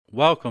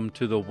Welcome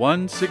to the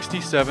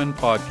 167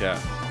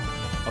 Podcast,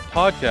 a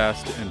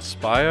podcast to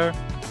inspire,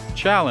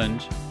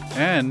 challenge,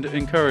 and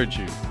encourage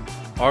you.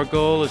 Our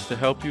goal is to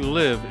help you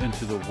live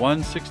into the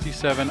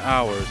 167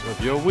 hours of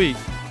your week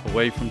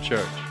away from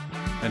church.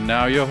 And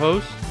now your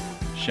host,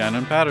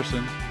 Shannon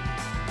Patterson.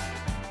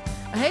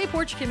 Hey,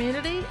 Porch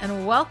community,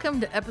 and welcome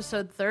to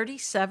episode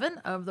 37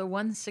 of the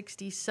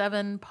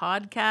 167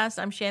 Podcast.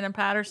 I'm Shannon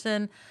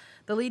Patterson,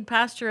 the lead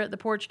pastor at the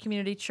Porch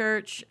Community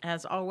Church.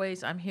 As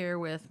always, I'm here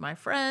with my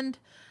friend,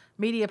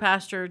 media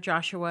pastor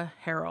Joshua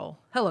Harrell.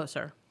 Hello,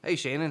 sir. Hey,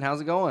 Shannon, how's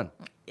it going?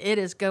 It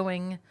is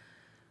going.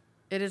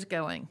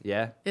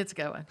 Yeah? It's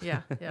going.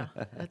 Yeah.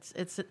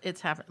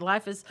 It's happening.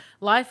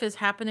 Life is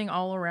happening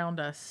all around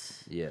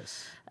us.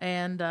 Yes.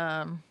 And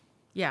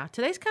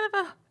today's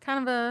kind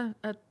of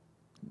a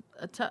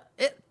tough.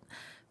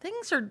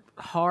 Things are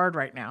hard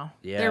right now.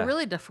 Yeah. They're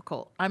really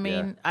difficult. I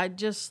mean,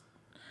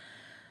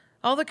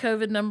 all the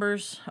COVID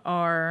numbers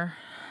are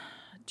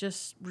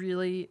just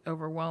really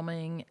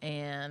overwhelming,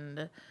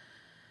 and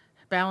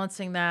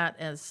balancing that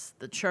as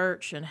the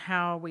church and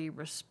how we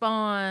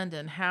respond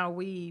and how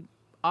we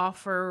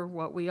offer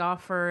what we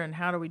offer and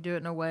how do we do it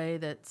in a way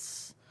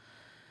that's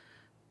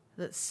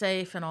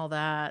safe and all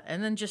that.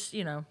 And then just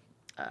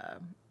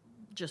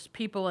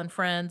people and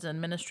friends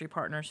and ministry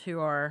partners who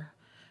are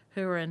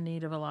in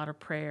need of a lot of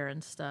prayer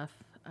and stuff.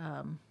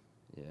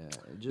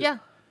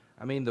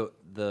 I mean,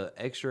 the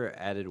extra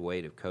added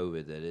weight of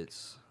COVID that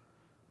it's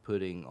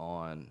putting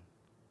on,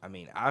 I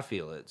mean, I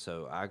feel it,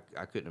 so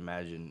I couldn't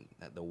imagine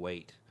the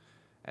weight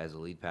as a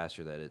lead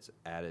pastor that it's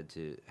added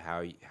to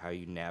how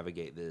you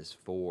navigate this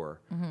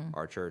for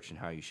our church and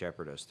how you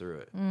shepherd us through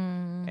it.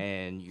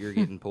 And you're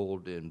getting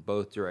pulled in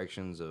both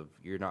directions of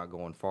you're not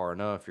going far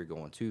enough, you're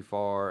going too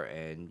far,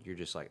 and you're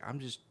just like, I'm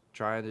just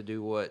trying to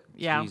do what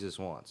Jesus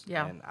wants.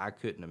 Yeah. And I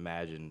couldn't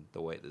imagine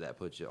the weight that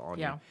puts you on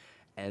Yeah. you.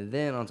 And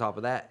then on top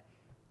of that,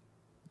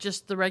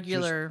 Just the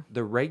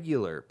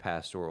regular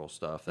pastoral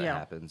stuff that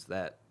happens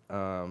that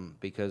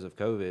because of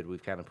COVID,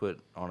 we've kind of put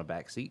on a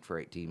back seat for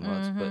 18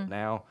 months. But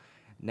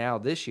now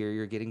this year,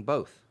 you're getting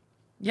both.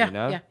 Yeah, you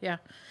know? yeah.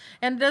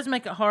 And it does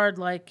make it hard,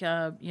 like,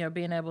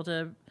 being able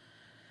to,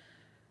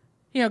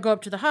 go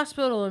up to the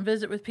hospital and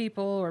visit with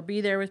people or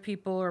be there with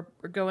people or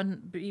go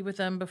and be with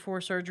them before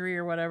surgery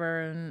or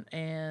whatever.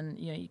 And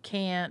you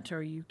can't,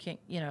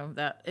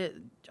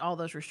 all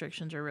those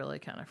restrictions are really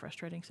kind of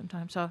frustrating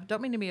sometimes. So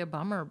don't mean to be a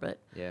bummer, but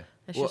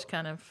it's just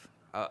kind of.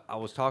 I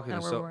was talking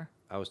to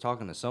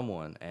to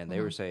someone, and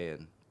they were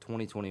saying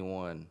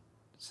 2021,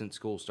 since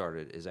school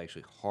started, is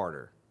actually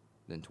harder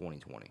than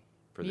 2020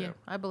 for them. Yeah,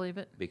 I believe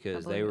it.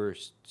 Because they were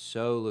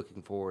so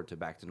looking forward to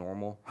back to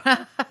normal.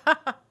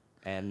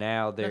 And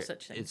now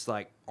it's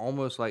like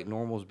almost like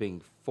normal's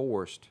being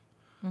forced,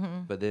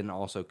 but then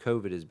also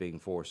COVID is being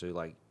forced. So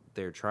like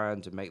they're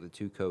trying to make the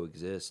two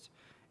coexist,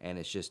 and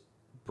it's just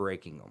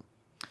breaking them.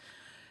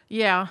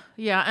 Yeah,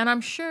 and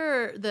I'm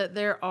sure that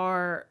there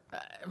are.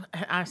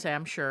 I say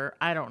I'm sure.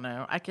 I don't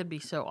know. I could be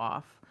so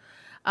off.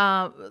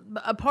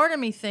 A part of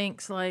me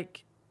thinks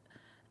like,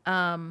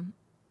 and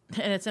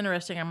it's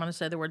interesting. I'm going to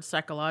say the word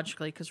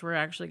psychologically because we're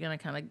actually going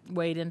to kind of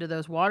wade into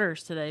those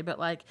waters today. But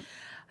like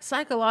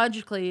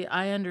psychologically,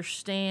 I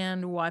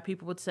understand why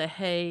people would say,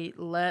 "Hey,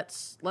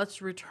 let's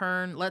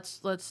return. Let's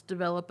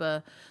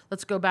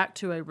go back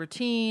to a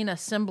routine, a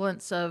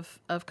semblance of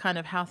kind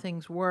of how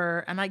things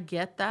were." And I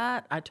get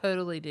that. I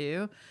totally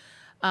do.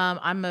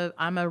 I'm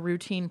a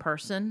routine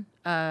person.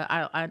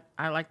 I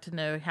like to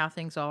know how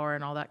things are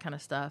and all that kind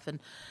of stuff and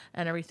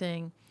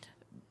everything.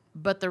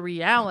 But the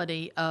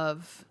reality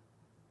of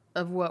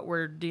what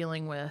we're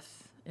dealing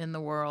with in the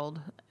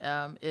world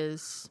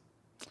is,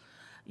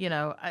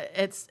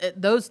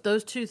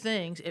 those two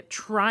things,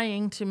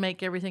 trying to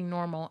make everything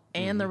normal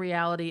and the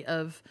reality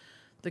of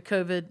the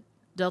COVID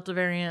Delta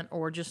variant,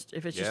 or just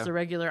if it's just the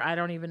regular, I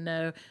don't even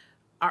know,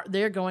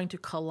 they're going to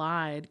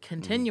collide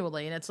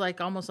continually. And it's like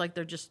almost like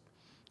they're just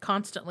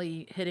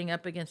constantly hitting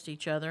up against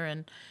each other.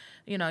 And,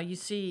 you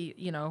see,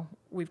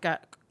 we've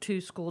got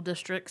two school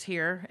districts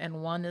here,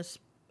 and one is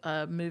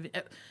moving.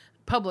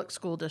 Public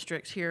school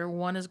districts here,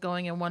 one is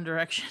going in one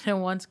direction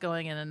and one's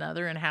going in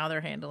another, and how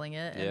they're handling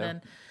it.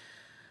 And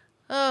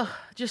then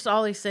just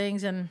all these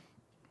things. And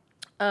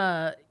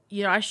I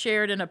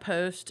shared in a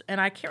post, and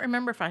I can't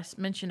remember if I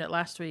mentioned it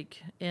last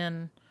week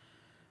in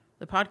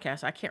the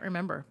podcast. I can't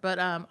remember, but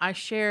I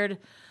shared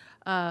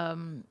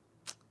a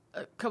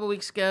couple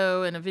weeks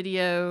ago in a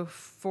video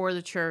for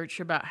the church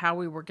about how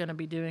we were going to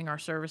be doing our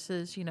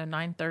services.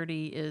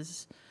 9:30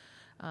 is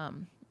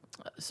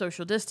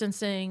social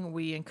distancing.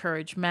 We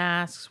encourage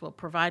masks. We'll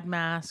provide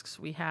masks.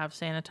 We have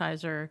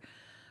sanitizer.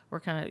 We're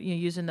kind of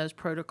using those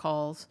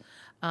protocols.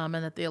 And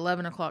that the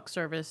 11 o'clock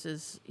service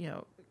is,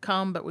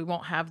 come, but we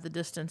won't have the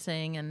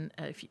distancing. And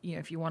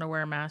if you want to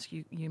wear a mask,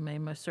 you may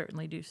most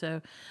certainly do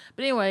so.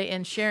 But anyway,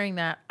 in sharing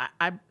that,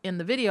 I in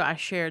the video, I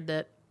shared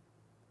that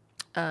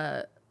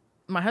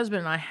my husband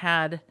and I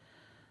had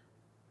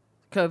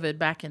COVID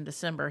back in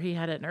December. He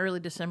had it in early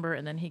December,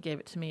 and then he gave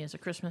it to me as a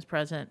Christmas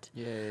present.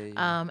 Yay.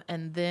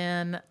 And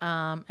then,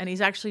 and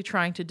he's actually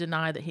trying to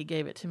deny that he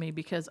gave it to me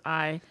because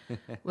I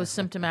was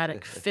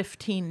symptomatic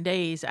 15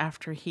 days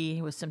after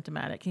he was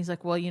symptomatic. He's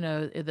like, well, you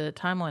know, the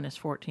timeline is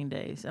 14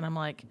 days. And I'm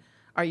like,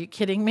 are you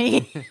kidding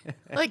me?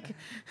 Like,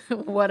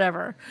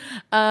 whatever.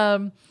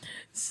 And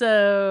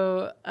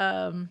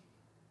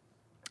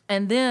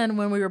then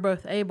when we were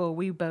both able,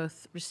 we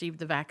both received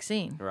the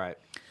vaccine. Right.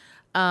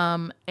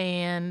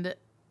 And,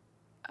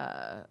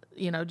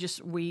 you know,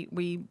 just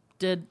we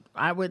did,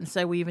 I wouldn't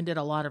say we even did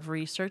a lot of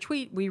research.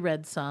 We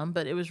read some,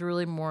 but it was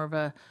really more of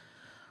a,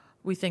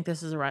 we think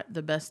this is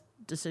the best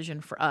decision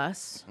for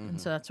us. Mm-hmm.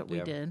 And so that's what we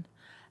did.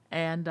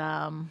 And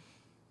I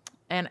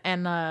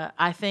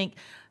think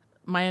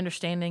my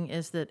understanding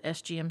is that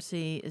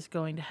SGMC is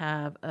going to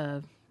have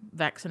a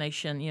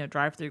vaccination, you know,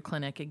 drive-through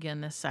clinic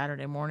again this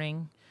Saturday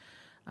morning.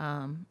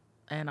 And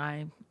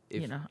I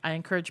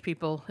encourage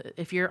people,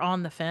 if you're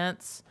on the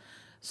fence,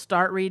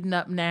 start reading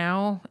up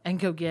now and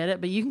go get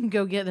it. But you can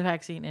go get the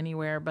vaccine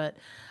anywhere. But,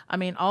 I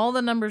mean, all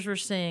the numbers we're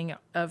seeing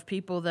of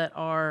people that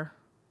are,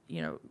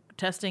 you know,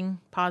 testing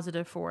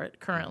positive for it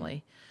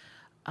currently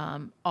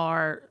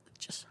are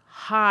just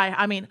high.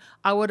 I mean,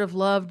 I would have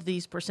loved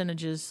these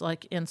percentages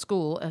like in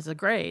school as a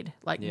grade.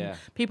 Like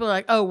people are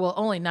like, oh, well,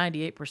 only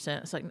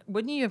 98%. It's like,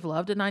 wouldn't you have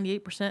loved a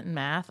 98% in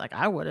math? Like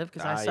I would have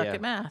because I suck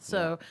at math.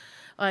 So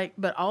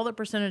but all the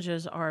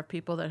percentages are of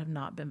people that have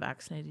not been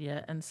vaccinated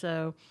yet. And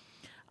so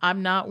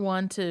I'm not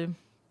one to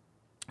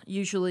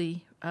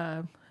usually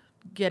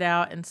get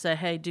out and say,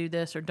 hey, do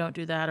this or don't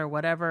do that or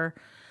whatever.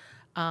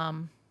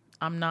 I'm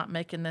not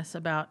making this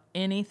about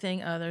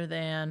anything other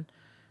than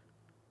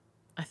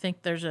I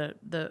think there's a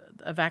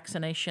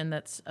vaccination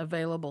that's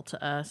available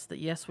to us that,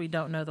 yes, we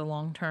don't know the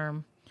long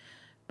term,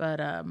 but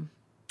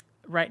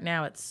right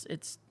now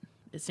it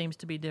seems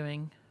to be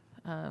doing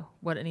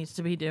what it needs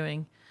to be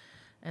doing.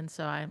 And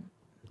so I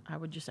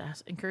would just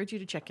encourage you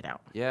to check it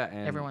out. Yeah,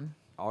 and everyone.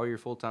 All your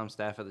full-time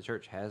staff at the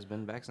church has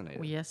been vaccinated.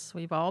 Well, yes,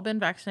 we've all been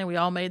vaccinated. We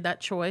all made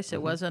that choice. Mm-hmm.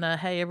 It wasn't a,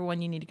 hey,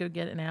 everyone, you need to go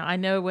get it now. I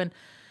know when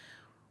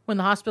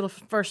the hospital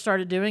first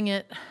started doing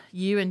it,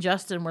 you and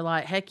Justin were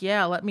like, heck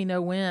yeah, let me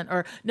know when.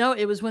 Or no,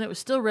 it was when it was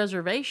still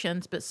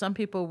reservations, but some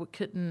people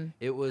couldn't.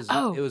 It was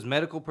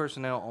medical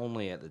personnel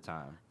only at the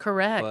time.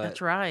 Correct,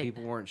 that's right.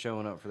 People weren't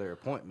showing up for their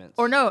appointments.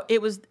 Or no,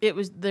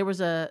 there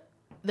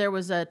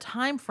was a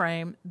time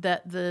frame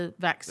that the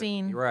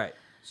vaccine. Right.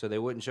 So they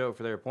wouldn't show up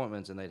for their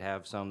appointments, and they'd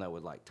have some that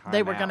would like time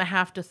they were going to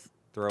have to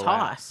throw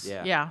toss.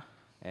 Out. Yeah.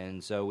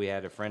 And so we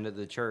had a friend at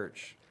the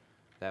church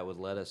that would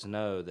let us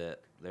know that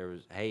there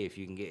was, hey, if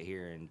you can get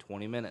here in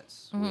 20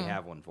 minutes, we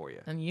have one for you.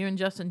 And you and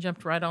Justin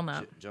jumped right on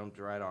that. Jumped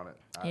right on it.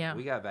 Yeah.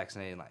 We got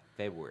vaccinated in like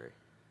February.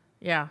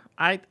 Yeah.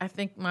 I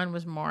think mine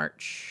was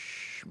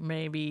March,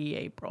 maybe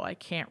April. I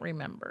can't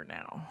remember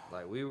now.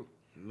 Like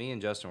me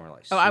and Justin were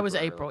like I was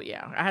super April, early.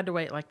 yeah. I had to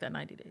wait like that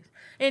 90 days.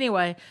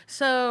 Anyway,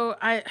 so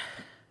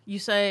you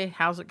say,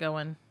 how's it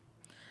going?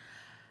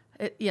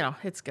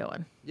 It's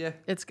going. Yeah.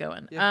 It's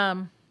going.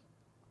 Yeah.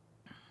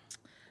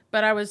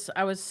 But I was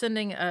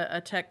sending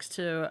a text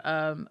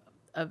to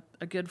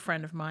a good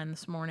friend of mine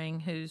this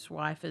morning whose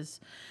wife is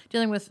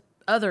dealing with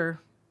other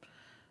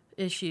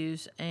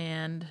issues,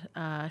 and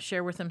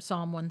share with him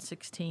Psalm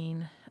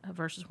 116,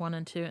 verses 1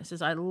 and 2. It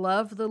says, I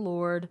love the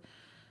Lord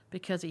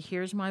because he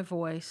hears my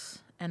voice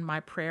and my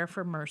prayer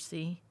for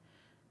mercy,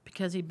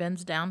 because he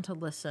bends down to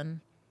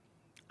listen.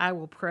 I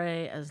will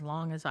pray as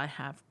long as I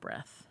have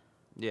breath.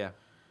 Yeah.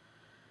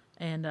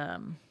 And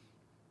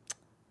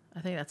I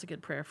think that's a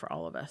good prayer for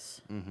all of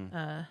us.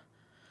 Mm-hmm.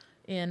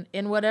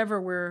 In whatever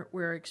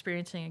we're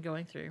experiencing and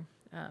going through,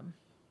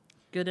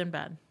 good and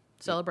bad,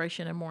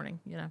 celebration and mourning,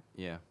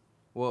 Yeah.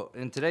 Well,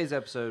 in today's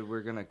episode,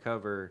 we're going to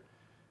cover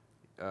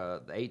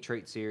the 8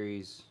 Trait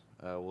series.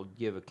 We'll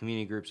give a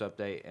community groups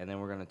update, and then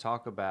we're going to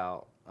talk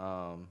about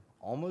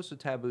almost a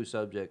taboo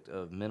subject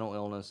of mental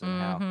illness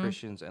and how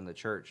Christians and the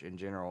church in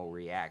general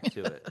react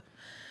to it.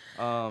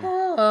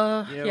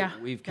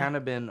 We've kind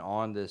of been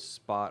on this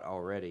spot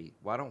already.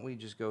 Why don't we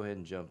just go ahead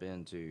and jump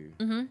into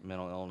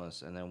mental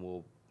illness, and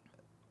then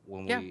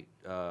when we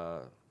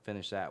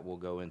finish that, we'll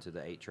go into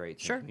the 8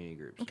 traits and community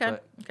groups. Okay.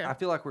 But I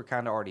feel like we're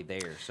kind of already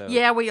there. So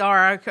yeah, we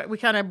are. We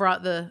kind of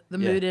brought the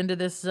mood into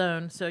this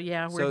zone. So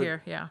yeah, we're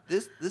here. Yeah.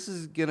 This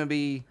is gonna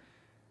be,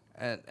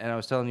 and I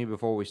was telling you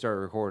before we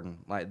started recording,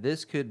 like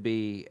this could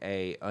be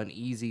a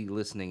uneasy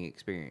listening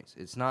experience.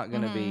 It's not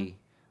gonna be.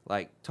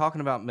 Like,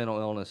 talking about mental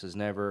illness is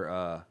never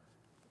a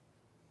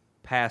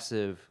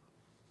passive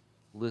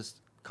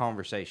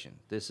conversation.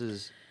 This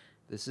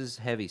is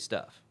heavy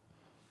stuff.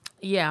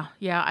 Yeah.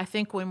 I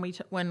think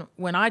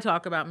when I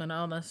talk about mental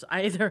illness,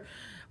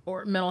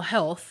 or mental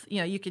health,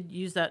 you could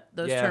use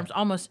those terms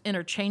almost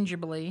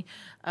interchangeably.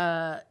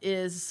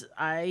 Is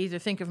I either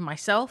think of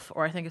myself,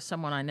 or I think of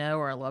someone I know,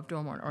 or a loved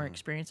one, or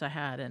experience I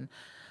had, and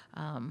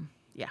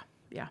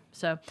yeah.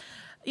 So,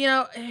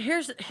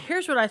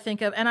 here's what I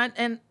think of,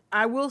 and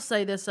I will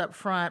say this up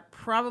front.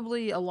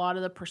 Probably a lot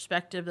of the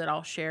perspective that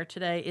I'll share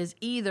today is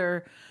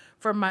either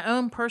from my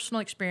own personal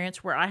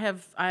experience, where I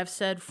have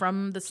said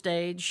from the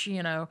stage,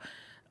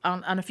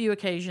 on a few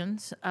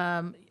occasions,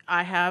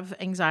 I have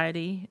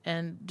anxiety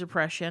and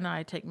depression.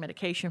 I take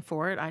medication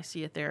for it. I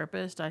see a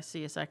therapist. I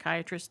see a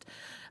psychiatrist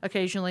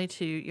occasionally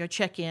to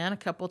check in a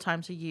couple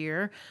times a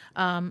year,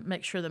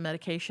 make sure the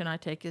medication I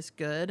take is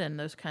good and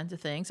those kinds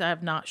of things. I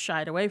have not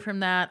shied away from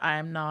that. I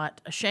am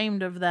not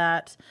ashamed of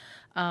that.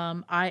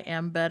 I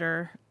am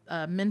better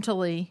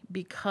mentally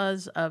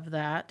because of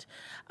that.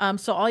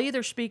 So I'll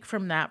either speak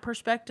from that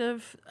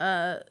perspective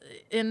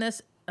in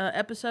this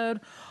episode,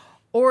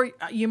 or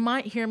you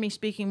might hear me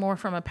speaking more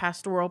from a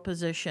pastoral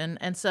position.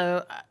 And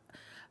so,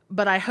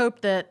 but I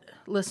hope that,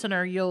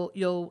 listener,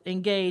 you'll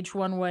engage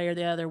one way or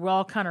the other. We'll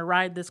all kind of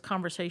ride this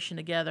conversation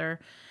together.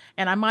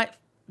 And I might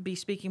be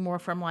speaking more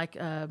from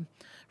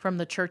from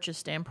the church's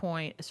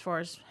standpoint as far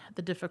as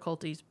the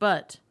difficulties,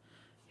 but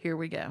here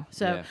we go.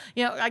 So,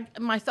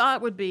 my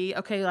thought would be,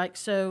 okay,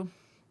 so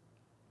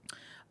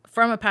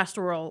from a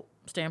pastoral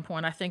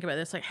standpoint, I think about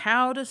this,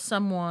 how does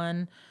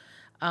someone,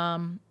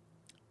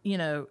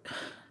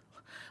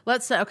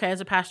 let's say, okay,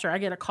 as a pastor, I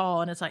get a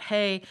call and it's like,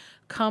 hey,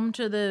 come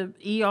to the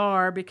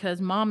ER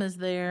because mom is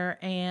there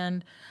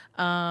and,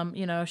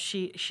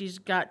 she's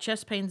got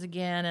chest pains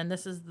again and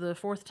this is the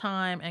fourth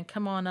time and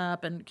come on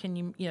up and can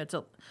you, it's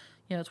 1:00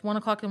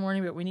 in the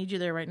morning, but we need you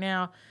there right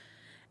now.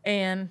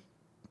 And,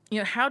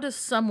 how does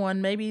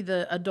someone, maybe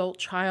the adult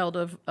child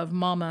of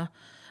mama,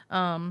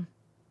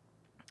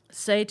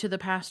 say to the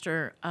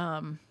pastor,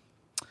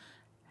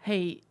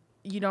 hey,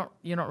 you don't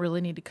really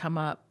need to come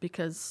up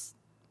because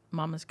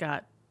mama's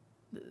got,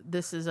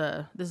 this is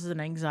an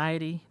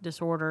anxiety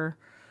disorder.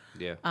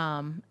 Yeah.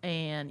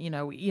 And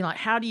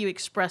how do you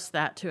express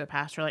that to a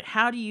pastor? Like,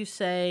 how do you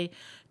say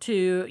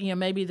to,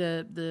 maybe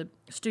the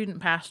student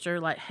pastor,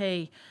 like,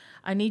 hey,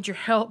 I need your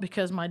help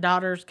because my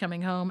daughter's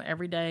coming home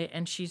every day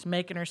and she's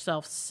making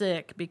herself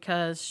sick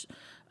because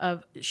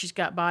she's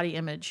got body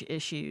image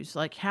issues.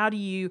 Like, how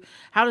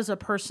does a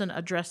person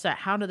address that?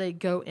 How do they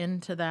go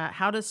into that?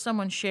 How does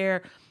someone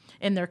share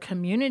in their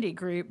community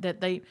group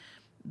that they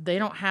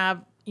don't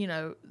have,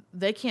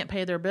 they can't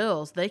pay their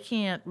bills. They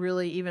can't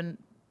really even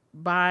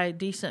buy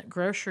decent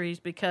groceries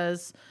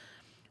because,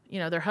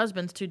 their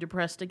husband's too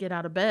depressed to get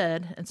out of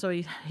bed. And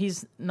so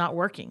he's not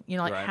working,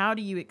 right. How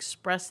do you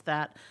express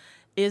that?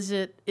 Is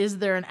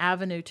there an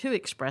avenue to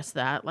express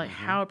that? Like,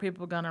 how are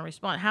people going to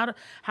respond? How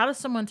does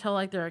someone tell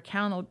their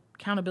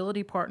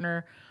accountability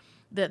partner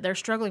that they're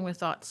struggling with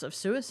thoughts of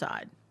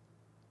suicide?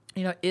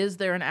 Is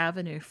there an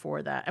avenue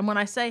for that? And when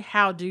I say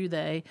how do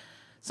they,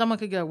 someone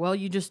could go, well,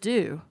 you just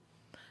do.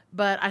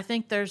 But I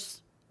think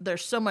there's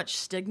so much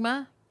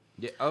stigma.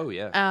 Yeah. Oh,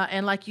 yeah.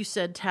 And like you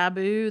said,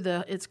 taboo.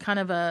 It's kind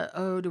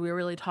of do we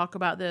really talk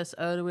about this?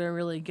 Oh, do we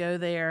really go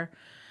there?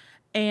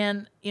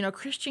 And,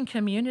 Christian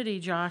community,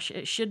 Josh,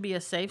 it should be a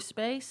safe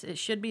space. It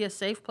should be a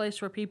safe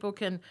place where people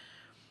can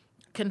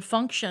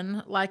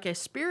function like a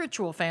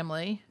spiritual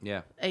family.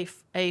 Yeah.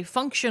 A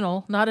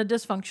functional, not a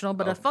dysfunctional,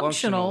 but a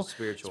functional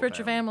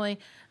spiritual family.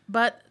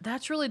 But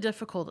that's really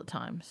difficult at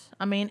times.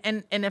 I mean,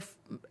 and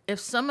if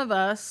some of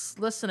us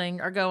listening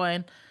are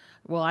going,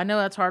 well, I know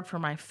that's hard for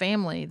my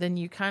family, then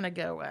you kind of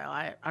go,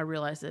 well, I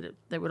realize that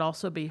it would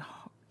also be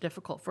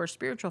difficult for a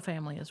spiritual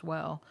family as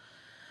well.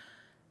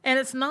 And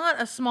it's not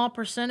a small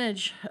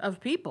percentage of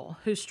people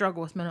who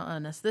struggle with mental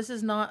illness.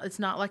 It's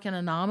not like an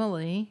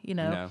anomaly,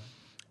 No.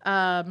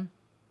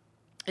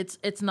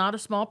 It's not a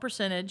small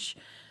percentage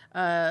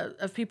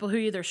of people who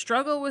either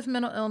struggle with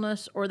mental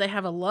illness or they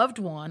have a loved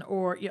one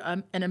or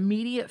an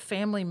immediate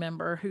family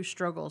member who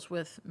struggles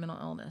with mental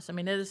illness. I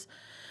mean, it is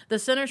the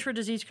Centers for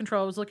Disease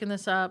Control. I was looking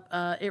this up.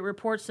 It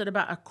reports that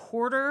about a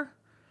quarter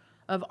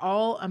of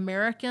all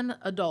American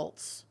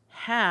adults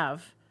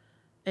have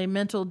a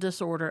mental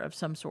disorder of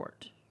some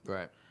sort.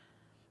 Right.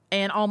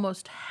 And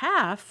almost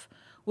half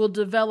will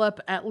develop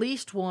at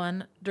least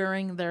one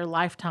during their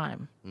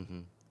lifetime. Mm-hmm.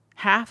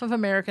 Half of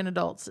American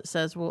adults, it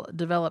says, will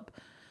develop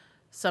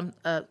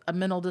a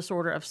mental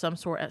disorder of some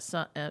sort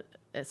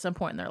at some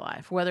point in their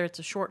life, whether it's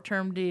a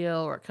short-term deal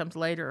or it comes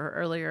later or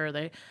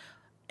earlier.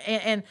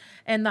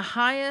 And the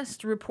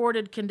highest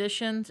reported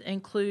conditions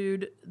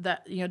include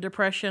that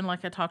depression,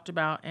 like I talked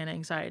about, and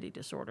anxiety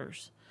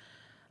disorders.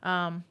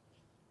 And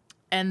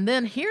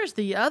then here's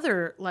the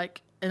other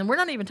and we're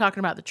not even talking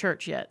about the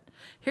church yet.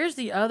 Here's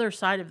the other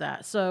side of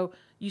that. So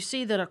you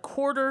see that a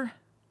quarter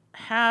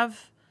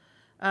have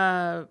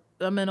a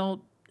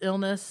mental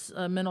illness,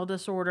 a mental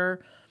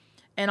disorder,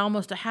 and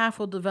almost a half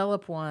will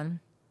develop one.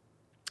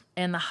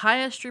 And the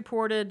highest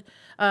reported,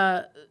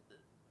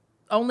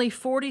 only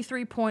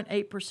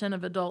 43.8%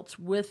 of adults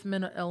with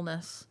mental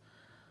illness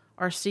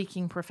are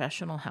seeking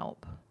professional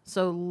help.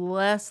 So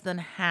less than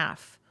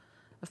half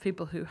of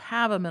people who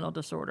have a mental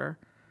disorder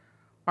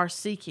are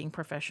seeking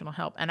professional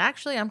help. And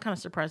actually, I'm kind of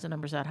surprised the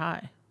number's that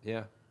high.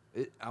 Yeah.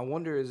 I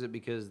wonder, is it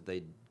because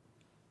they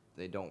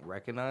don't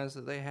recognize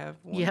that they have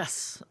one?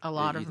 Yes, a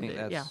lot of them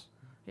do.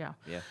 Yeah.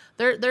 Yeah.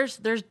 There's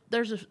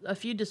a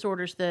few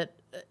disorders that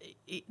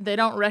they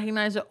don't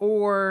recognize it,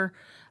 or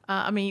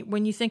I mean,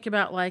 when you think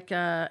about like,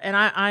 and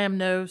I am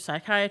no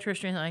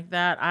psychiatrist or anything like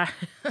that.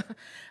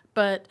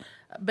 But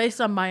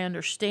based on my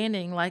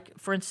understanding, like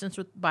for instance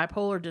with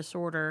bipolar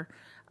disorder,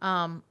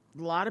 a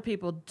lot of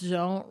people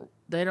don't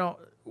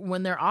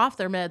when they're off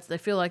their meds, they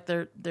feel like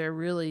they're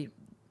really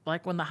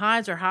like when the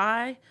highs are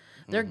high,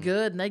 they're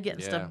good and they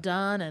getting stuff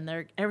done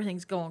and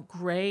everything's going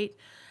great.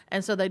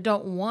 And so they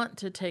don't want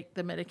to take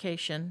the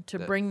medication to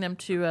bring them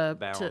to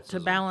to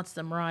balance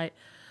them right.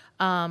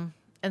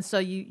 And so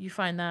you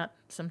find that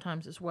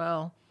sometimes as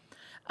well.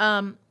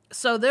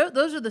 So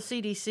those are the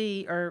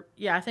CDC,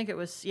 I think it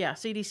was,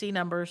 CDC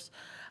numbers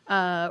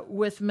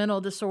with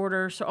mental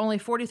disorder. So only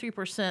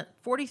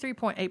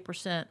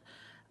 43.8%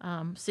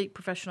 seek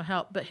professional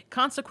help. But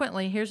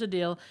consequently, here's the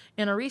deal.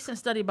 In a recent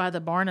study by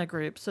the Barna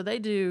Group, so they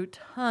do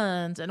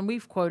tons, and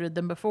we've quoted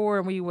them before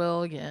and we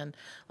will again,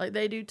 like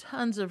they do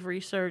tons of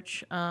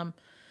research on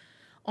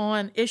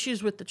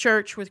issues with the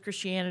church, with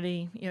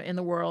Christianity, in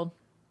the world.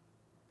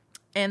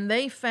 And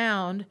they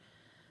found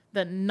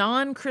that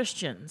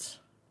non-Christians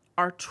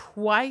are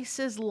twice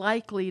as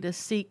likely to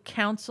seek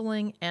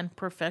counseling and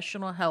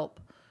professional help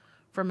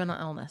for mental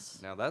illness.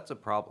 Now, that's a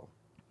problem.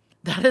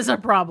 That is a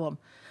problem.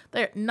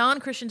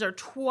 Non-Christians are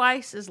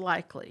twice as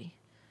likely.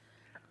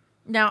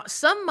 Now,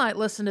 some might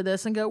listen to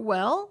this and go,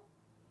 well,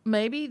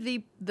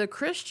 maybe the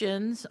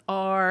Christians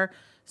are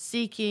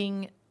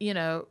seeking,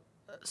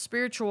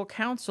 spiritual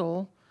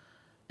counsel,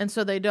 and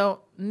so they don't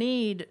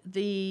need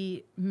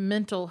the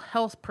mental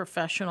health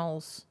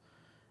professionals'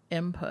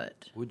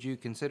 input. Would you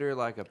consider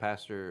like a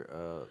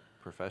pastor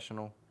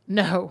professional?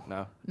 No.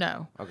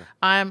 No? Okay.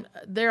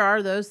 There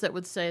are those that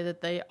would say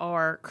that they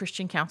are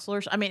Christian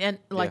counselors. I mean, and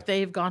like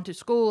they've gone to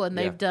school and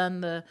they've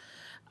done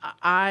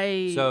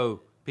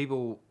So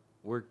people,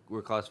 we're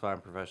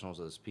classifying professionals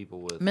as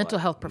people with mental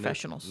health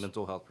professionals.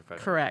 Mental health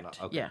professionals. Correct.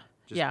 No, okay.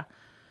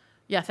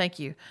 Yeah. Thank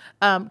you.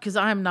 Because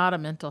I am not a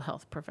mental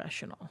health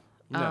professional.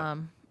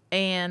 No.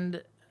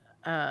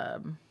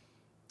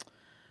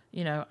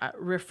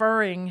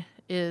 Referring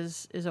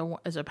is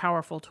a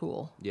powerful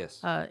tool.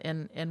 Yes.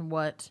 In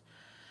what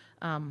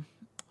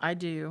I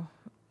do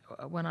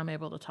when I'm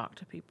able to talk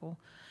to people.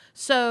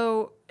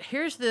 So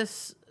here's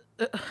this.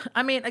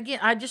 Again,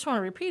 I just want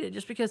to repeat it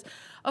just because.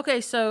 Okay,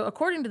 so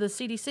according to the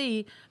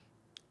CDC,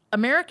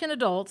 American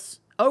adults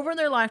over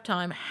their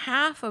lifetime,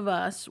 half of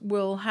us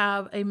will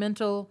have a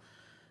mental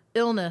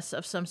illness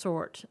of some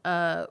sort,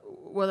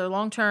 whether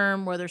long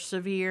term, whether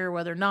severe,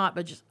 whether not,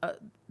 but just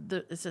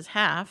it says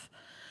half.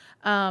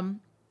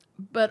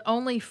 But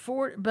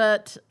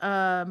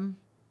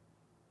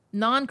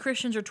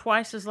non-Christians are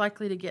twice as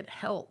likely to get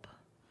help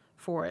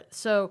for it.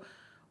 So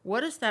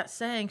what is that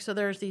saying? So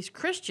there's these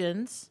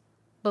Christians,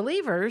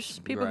 believers,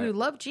 people who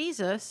love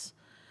Jesus,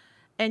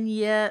 and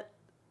yet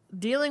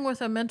dealing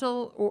with a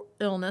mental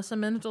illness, a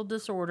mental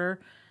disorder,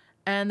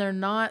 and they're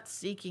not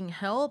seeking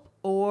help,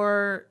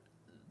 or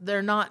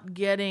they're not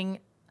getting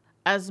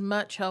as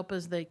much help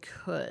as they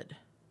could.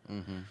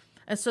 Mm-hmm.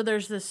 And so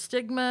there's this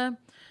stigma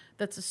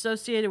that's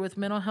associated with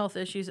mental health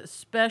issues,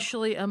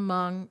 especially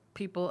among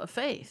people of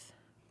faith.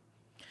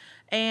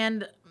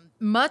 And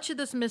much of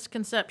this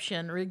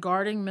misconception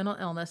regarding mental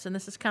illness, and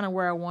this is kind of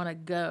where I want to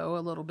go a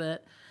little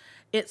bit,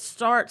 it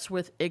starts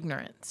with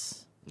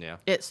ignorance. Yeah.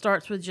 It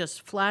starts with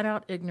just flat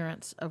out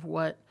ignorance of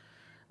what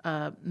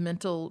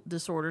mental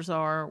disorders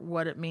are,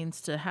 what it means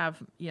to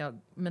have,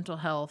 mental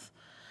health.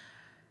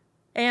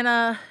 And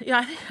I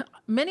think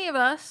many of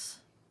us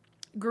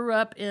grew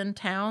up in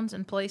towns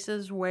and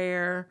places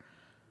where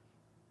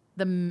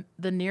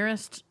the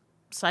nearest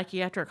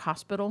psychiatric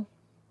hospital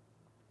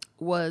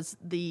was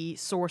the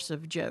source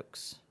of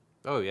jokes.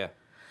 Oh, yeah.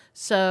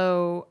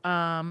 So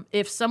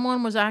if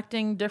someone was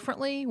acting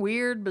differently,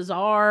 weird,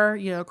 bizarre,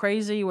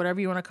 crazy, whatever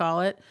you want to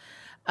call it,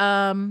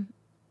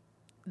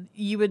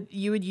 you would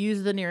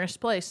use the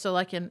nearest place. So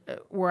like in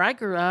where I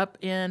grew up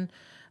in,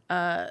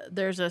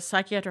 there's a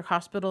psychiatric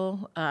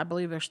hospital, I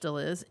believe there still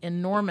is,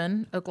 in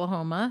Norman,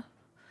 Oklahoma.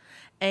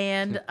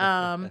 And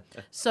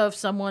so if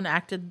someone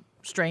acted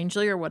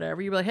strangely or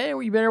whatever, you'd be like, hey,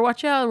 well, you better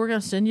watch out. We're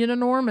going to send you to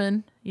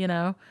Norman,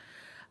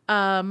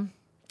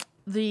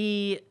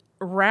 The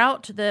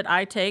route that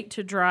I take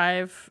to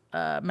drive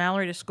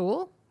Mallory to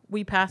school,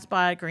 we pass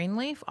by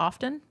Greenleaf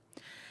often.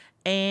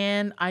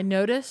 And I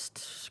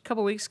noticed a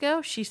couple weeks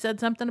ago, she said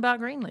something about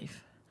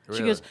Greenleaf. Really?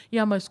 She goes,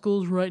 yeah, my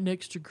school's right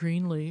next to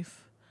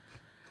Greenleaf.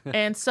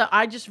 And so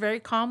I just very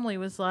calmly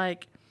was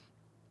like,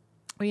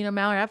 well,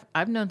 Mallory,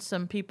 I've known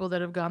some people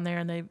that have gone there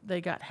and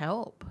they got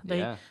help.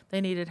 They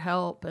needed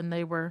help, and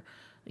they were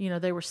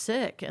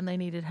sick and they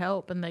needed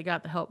help, and they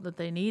got the help that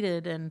they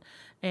needed, and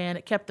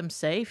it kept them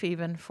safe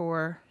even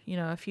for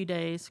a few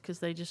days, because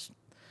they just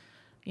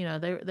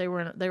they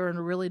were in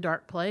a really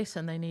dark place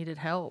and they needed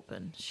help.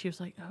 And she was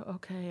like, oh,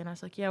 okay. And I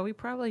was like, yeah,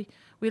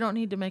 we don't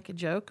need to make a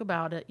joke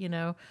about it,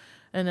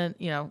 And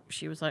then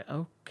she was like,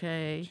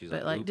 okay. She's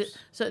but like,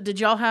 did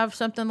y'all have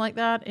something like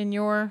that in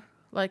your,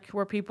 like,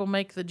 where people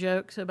make the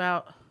jokes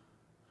about?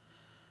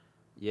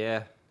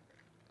 Yeah,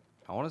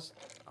 I want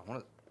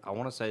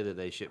to say that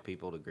they ship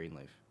people to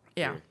Greenleaf.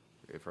 Yeah,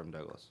 from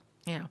Douglas.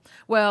 Yeah.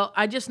 Well,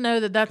 I just know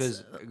that that's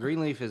Because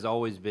Greenleaf has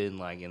always been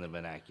like in the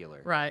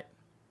vernacular. right.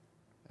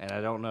 And I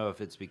don't know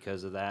if it's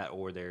because of that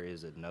or there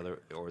is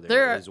another, or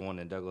There is one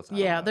in Douglas. I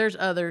Yeah, don't know. there's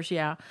others,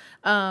 yeah.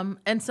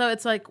 And so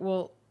it's like,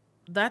 well,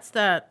 that's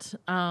that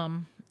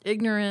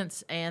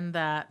ignorance and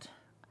that,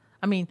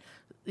 I mean,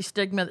 the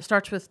stigma that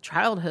starts with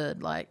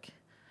childhood, like,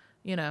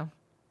 you know,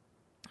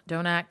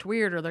 don't act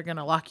weird or they're going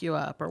to lock you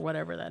up or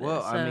whatever that is.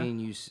 Well, So, I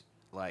mean,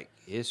 like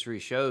history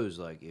shows,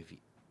 like if you,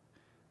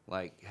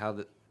 like how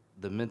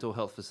the mental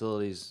health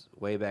facilities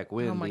way back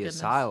when, Oh my the goodness.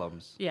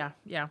 asylums. yeah,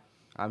 yeah.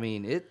 I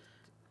mean,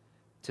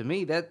 to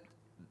me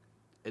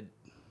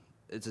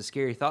it's a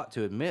scary thought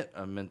to admit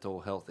a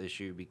mental health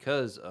issue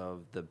because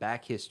of the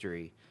back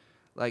history.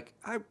 Like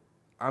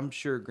I'm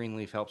sure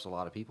Greenleaf helps a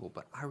lot of people,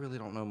 but I really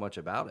don't know much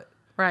about it.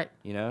 Right,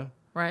 You know,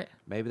 right.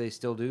 maybe they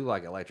still do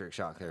like electric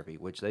shock therapy,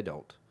 which they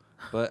don't.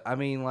 But I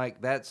mean, like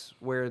that's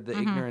where the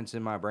Mm-hmm. ignorance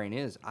in my brain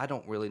is. I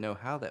don't really know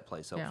how that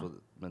place helps Yeah. with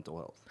mental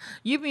health.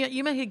 You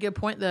make a good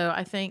point, though.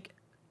 I think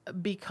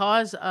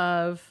because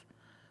of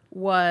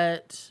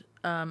what,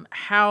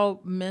 how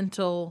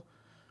mental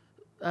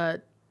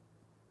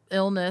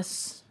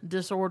illness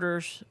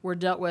disorders were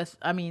dealt with.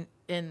 I mean,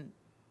 in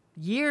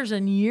years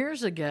and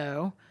years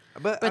ago.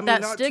 But I mean,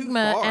 that not too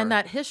stigma far. and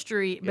that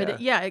history, but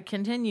Yeah. it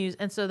continues.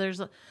 And so is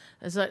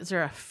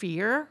there a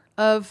fear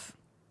of,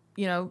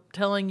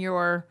 telling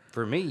your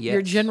For me, yes.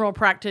 your general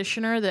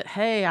practitioner that,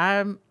 hey,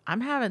 I'm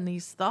having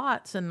these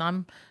thoughts and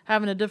I'm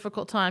having a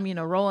difficult time,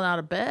 rolling out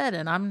of bed,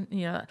 and I'm,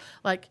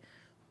 like,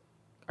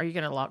 are you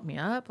going to lock me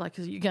up? Like,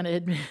 are you going to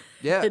admit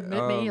Yeah,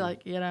 admit me?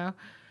 Like, And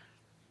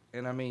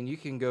I mean, you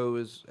can go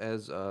as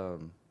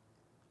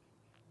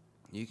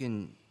you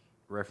can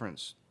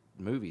reference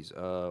movies.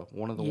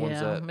 One of the ones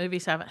that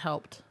movies haven't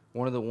helped.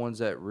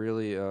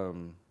 really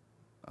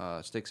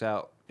sticks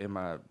out in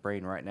my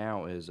brain right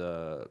now is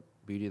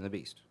Beauty and the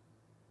Beast.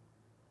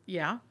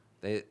 Yeah.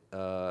 They,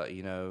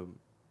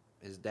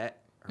 his dad,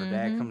 her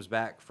dad comes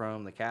back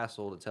from the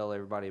castle to tell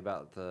everybody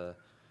about the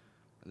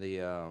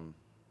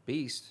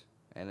beast,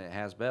 and it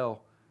has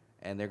Belle,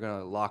 and they're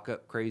gonna lock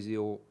up crazy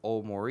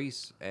old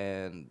Maurice,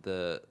 and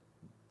the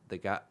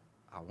guy,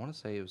 I want to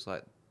say it was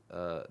like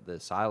the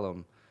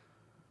asylum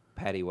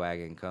paddy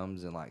wagon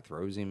comes and like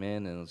throws him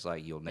in, and it's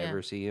like you'll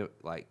never see him.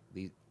 Like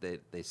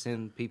they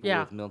send people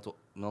with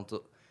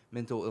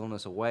mental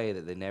illness away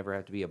that they never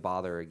have to be a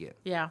bother again.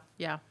 Yeah.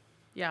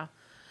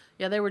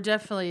 They were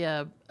definitely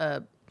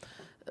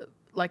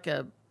like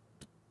a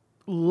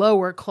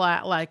lower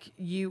class. Like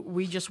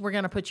we're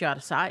gonna put you out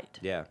of sight.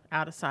 Yeah.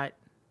 Out of sight,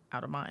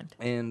 out of mind.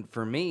 And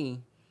for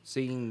me,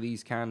 seeing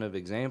these kind of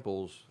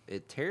examples,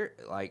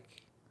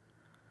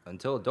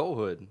 until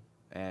adulthood,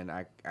 and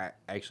I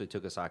actually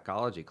took a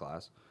psychology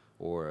class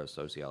or a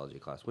sociology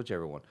class,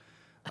 whichever one.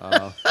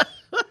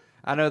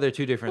 I know they're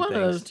two different One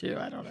things. of those two,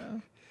 I don't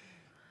know.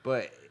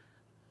 But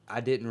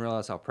I didn't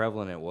realize how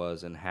prevalent it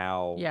was and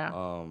how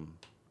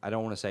I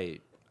don't want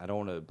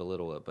to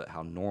belittle it, but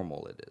how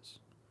normal it is.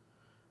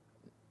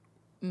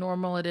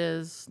 Normal it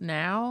is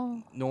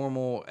now.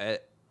 Normal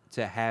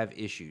to have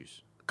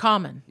issues.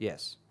 Common.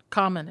 Yes.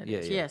 Common it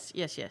is.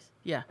 Yeah. Yes.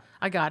 Yeah,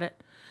 I got it.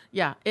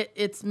 Yeah,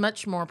 it's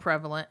much more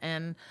prevalent,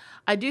 and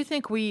I do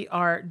think we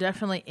are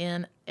definitely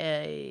in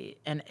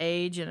an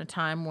age and a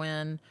time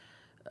when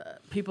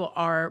people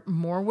are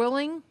more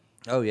willing.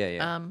 Oh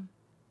yeah.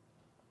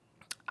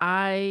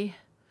 I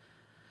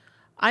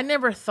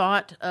never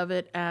thought of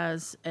it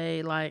as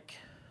a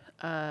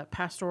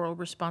pastoral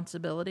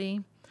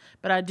responsibility,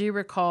 but I do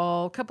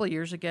recall a couple of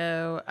years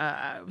ago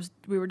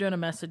we were doing a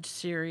message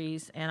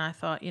series, and I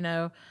thought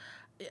it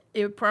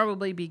would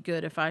probably be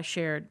good if I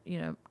shared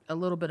a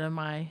little bit of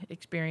my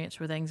experience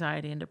with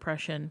anxiety and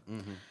depression.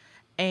 Mm-hmm.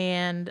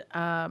 And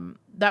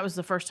that was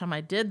the first time I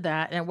did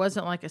that. And it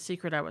wasn't like a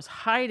secret I was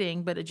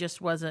hiding, but it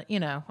just wasn't,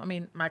 I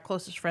mean, my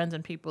closest friends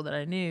and people that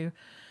I knew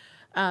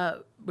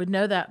would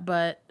know that.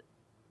 But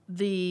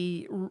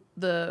the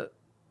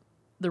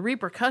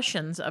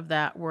repercussions of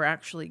that were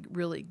actually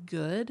really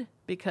good,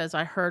 because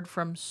I heard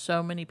from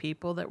so many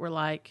people that were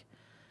like,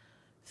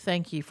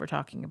 thank you for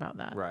talking about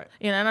that. Right.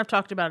 And I've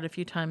talked about it a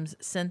few times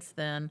since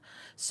then.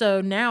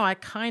 So now I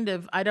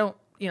don't,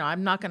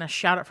 I'm not going to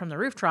shout it from the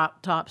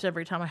rooftops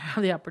every time I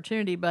have the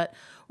opportunity, but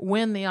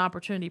when the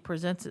opportunity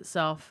presents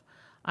itself,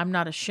 I'm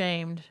not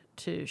ashamed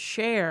to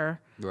share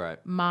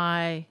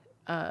my,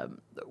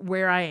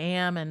 where I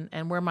am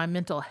and where my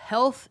mental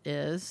health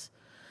is.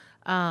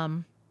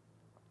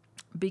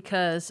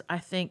 Because I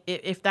think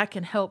if that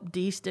can help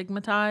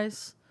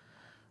destigmatize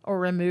or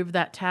remove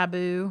that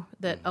taboo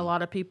that a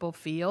lot of people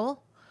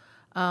feel,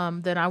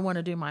 then I want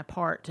to do my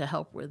part to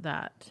help with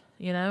that,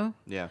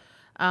 Yeah.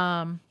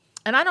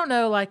 And I don't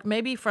know, like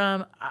maybe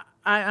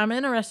I'm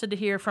interested to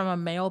hear from a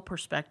male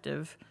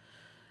perspective,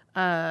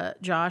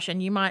 Josh,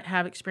 and you might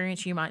have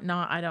experience, you might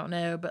not, I don't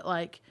know, but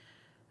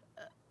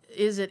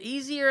is it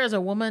easier as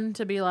a woman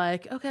to be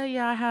like, okay,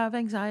 yeah, I have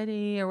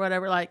anxiety or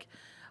whatever? Like,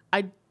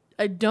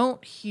 I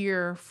don't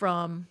hear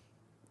from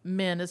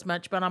men as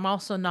much, but I'm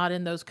also not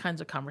in those kinds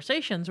of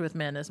conversations with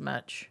men as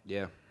much.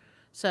 Yeah.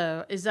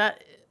 So is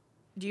that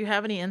Do you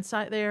have any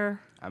insight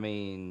there? I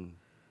mean,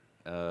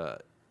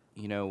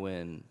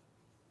 when,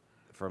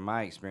 from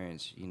my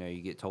experience,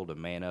 you get told to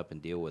man up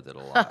and deal with it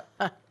a lot.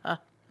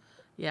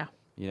 Yeah.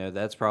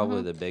 That's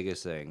probably the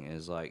biggest thing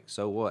is like,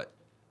 so what?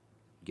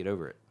 Get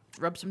over it.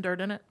 Rub some dirt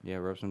in it? Yeah,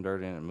 rub some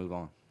dirt in it and move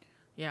on.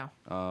 Yeah.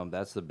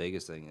 That's the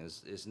biggest thing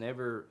is it's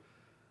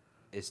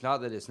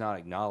not that it's not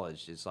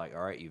acknowledged. It's like,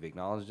 all right, you've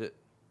acknowledged it.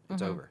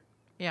 It's over.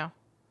 Yeah.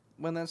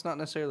 When that's not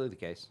necessarily the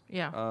case.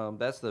 Yeah.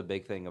 That's the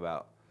big thing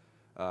about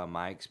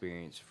my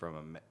experience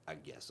from, I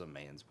guess, a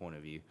man's point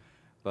of view.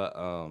 But,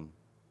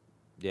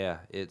 yeah,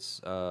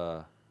 it's,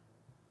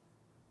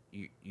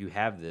 you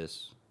have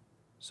this,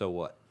 so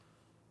what?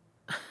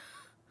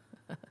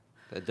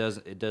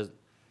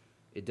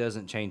 It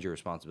doesn't change your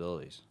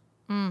responsibilities.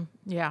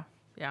 Yeah.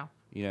 Yeah.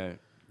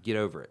 Get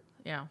over it.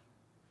 Yeah.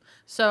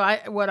 So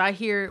what I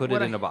hear... Put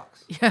it in a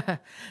box. Yeah.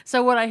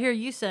 So what I hear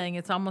you saying,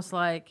 it's almost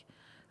like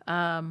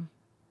the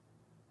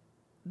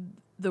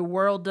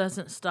world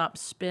doesn't stop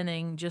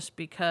spinning just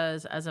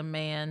because as a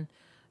man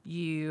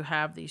you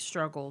have these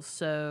struggles.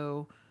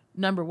 So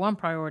number one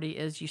priority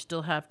is you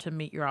still have to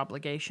meet your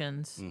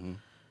obligations,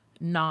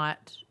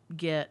 not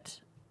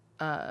get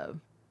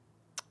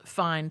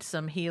find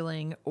some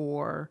healing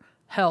or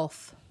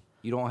health.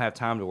 You don't have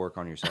time to work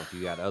on yourself.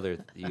 You got other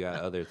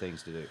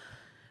things to do.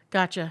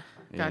 Gotcha.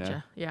 You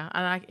know? Yeah,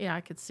 and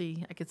I could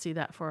see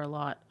that for a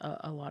lot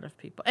of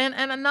people,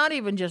 and not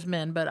even just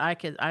men, but I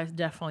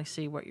definitely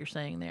see what you're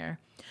saying there.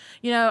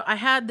 I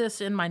had this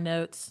in my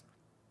notes,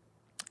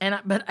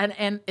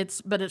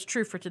 but it's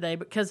true for today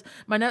because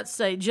my notes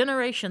say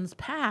generations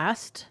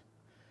past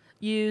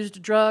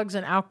used drugs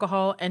and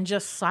alcohol and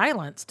just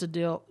silence to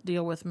deal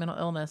with mental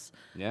illness.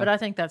 Yeah. But I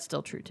think that's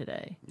still true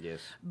today. Yes.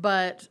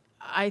 But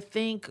I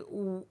think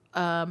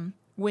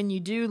when you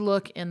do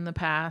look in the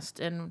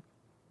past and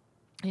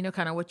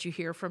kind of what you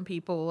hear from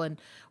people and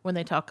when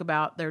they talk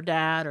about their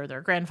dad or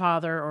their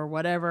grandfather or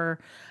whatever,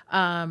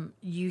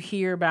 you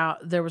hear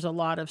about there was a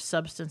lot of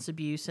substance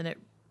abuse, and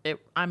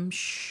I'm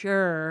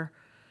sure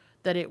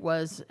that it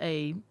was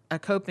a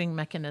coping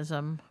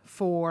mechanism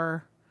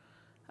for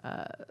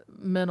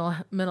mental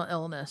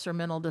illness or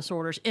mental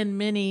disorders in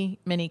many,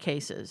 many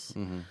cases.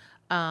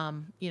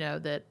 That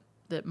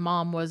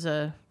mom was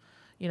a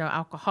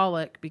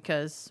alcoholic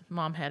because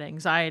mom had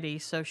anxiety,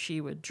 so she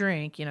would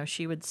drink,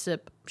 she would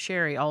sip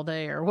sherry all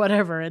day or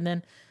whatever. And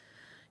then,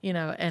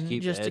 and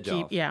keep just the to edge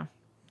keep, off. yeah.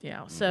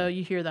 Mm-hmm. So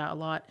you hear that a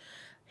lot.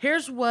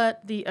 Here's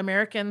what the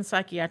American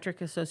Psychiatric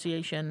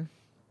Association,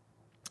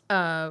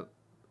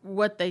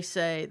 what they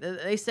say.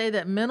 They say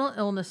that mental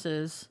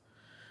illnesses,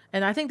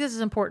 and I think this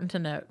is important to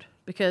note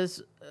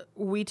because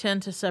we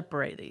tend to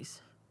separate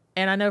these.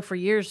 And I know for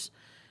years,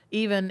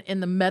 even in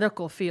the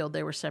medical field,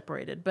 they were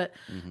separated. But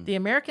the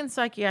American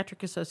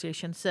Psychiatric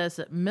Association says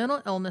that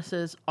mental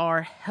illnesses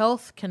are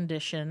health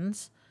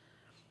conditions.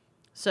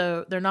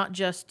 So they're not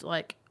just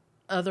like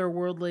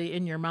otherworldly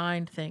in your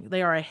mind thing.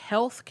 They are a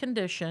health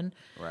condition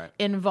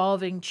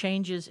involving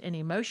changes in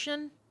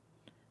emotion,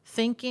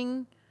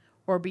 thinking,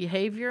 or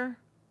behavior,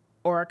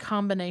 or a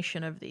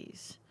combination of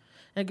these.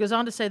 And it goes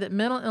on to say that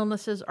mental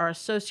illnesses are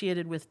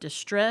associated with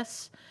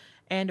distress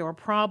and or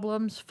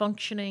problems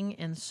functioning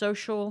in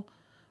social,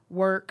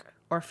 work,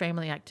 or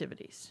family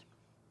activities.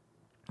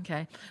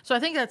 Okay, so I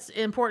think that's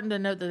important to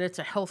note that it's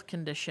a health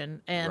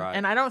condition,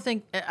 and I don't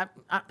think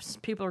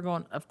people are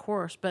going, of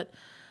course, but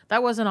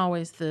that wasn't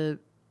always the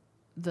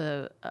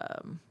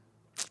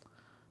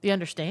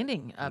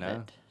understanding of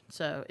it.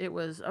 So it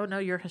was, oh no,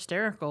 you're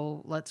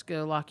hysterical. Let's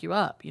go lock you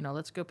up.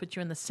 Let's go put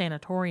you in the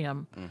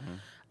sanatorium.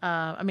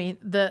 I mean,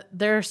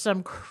 there are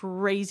some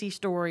crazy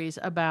stories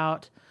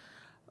about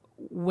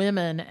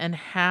women and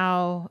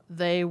how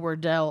they were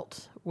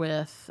dealt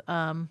with,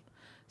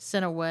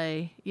 sent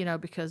away,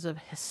 because of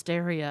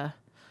hysteria,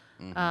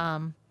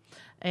 and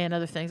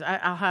other things.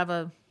 I'll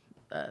have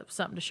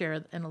something to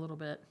share in a little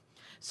bit.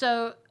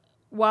 So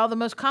while the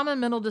most common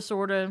mental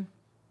disorder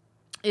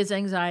is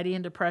anxiety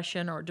and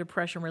depression or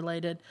depression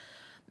related,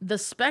 the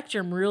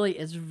spectrum really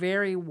is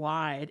very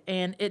wide,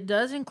 and it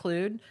does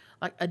include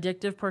like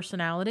addictive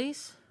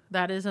personalities.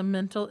 That is a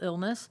mental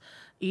illness.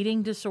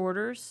 Eating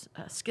disorders,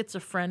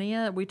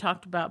 schizophrenia. We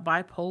talked about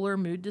bipolar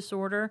mood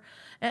disorder,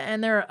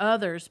 and there are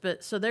others.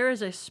 But so there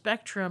is a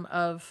spectrum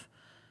of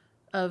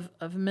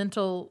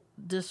mental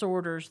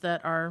disorders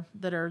that are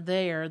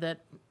there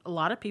that a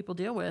lot of people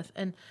deal with.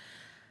 And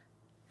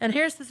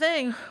here's the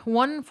thing: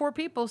 1 in 4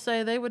 people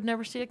say they would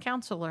never see a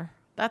counselor.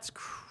 That's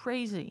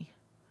crazy.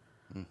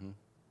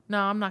 No,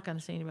 I'm not going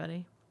to see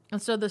anybody.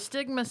 And so the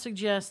stigma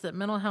suggests that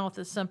mental health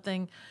is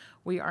something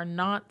we are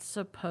not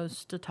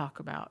supposed to talk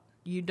about.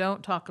 You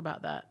don't talk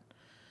about that.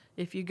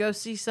 If you go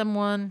see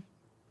someone,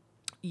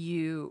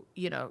 you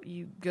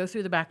go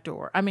through the back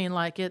door. I mean,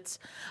 like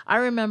I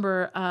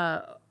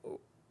remember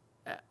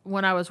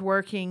when I was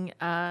working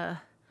at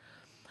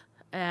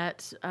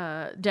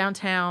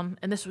downtown,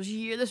 and this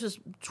was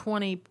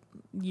 20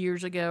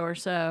 years ago or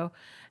so,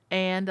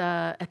 and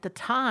at the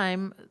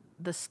time,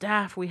 the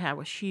staff we had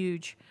was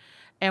huge,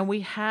 and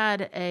we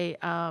had a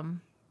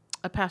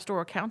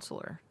pastoral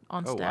counselor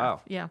on Oh, staff.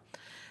 wow. Yeah.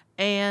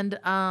 And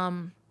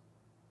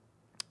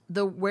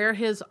where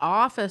his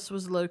office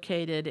was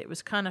located, it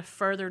was kind of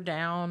further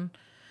down.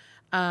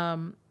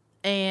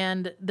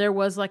 And there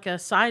was like a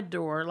side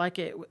door, like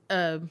it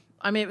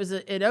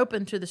it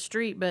opened to the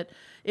street, but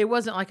it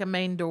wasn't like a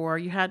main door.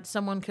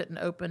 Someone couldn't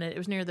open it. It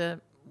was near the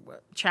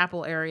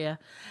chapel area.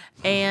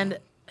 And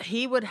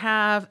he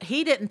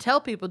didn't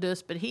tell people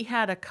this, but he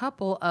had a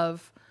couple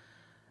of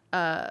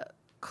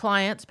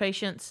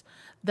patients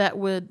that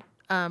would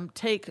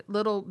take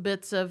little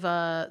bits of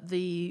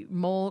the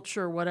mulch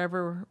or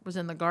whatever was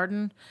in the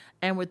garden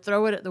and would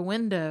throw it at the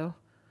window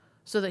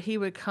so that he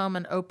would come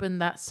and open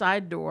that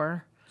side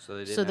door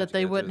so that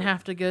they wouldn't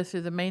have to go through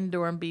the main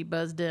door and be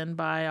buzzed in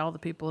by all the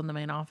people in the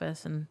main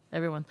office and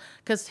everyone.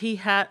 Because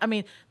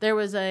there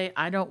was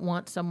I don't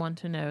want someone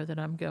to know that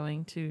I'm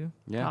going to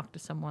talk to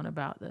someone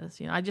about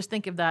this. I just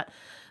think of that,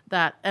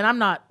 and I'm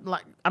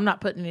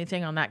not putting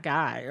anything on that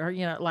guy or,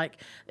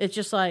 it's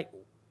just like,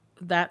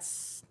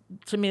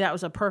 to me, that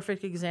was a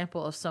perfect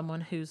example of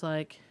someone who's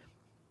like,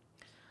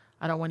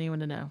 I don't want anyone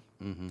to know.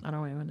 Mm-hmm. I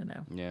don't want anyone to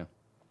know.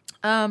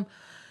 Yeah.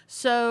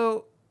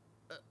 So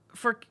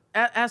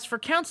as for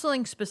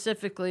counseling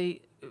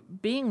specifically,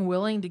 being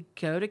willing to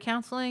go to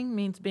counseling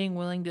means being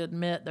willing to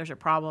admit there's a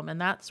problem. And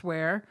that's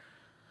where,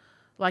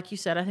 like you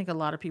said, I think a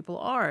lot of people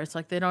are. It's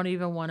like they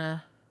don't want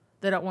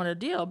to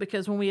deal,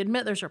 because when we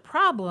admit there's a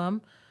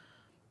problem,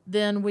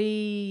 then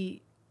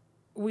we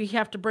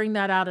have to bring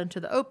that out into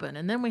the open,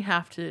 and then we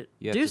have to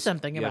do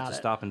something about it. You have to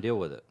stop and deal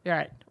with it.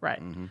 Right.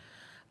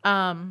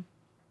 Mm-hmm.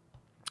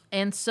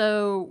 And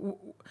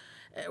so,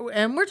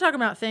 and we're talking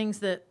about things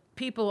that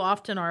people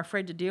often are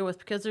afraid to deal with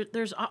because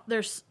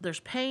there's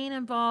pain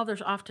involved.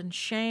 There's often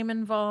shame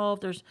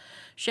involved. There's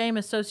shame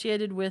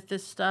associated with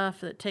this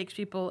stuff that takes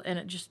people, and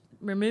it just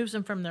removes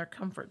them from their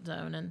comfort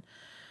zone. And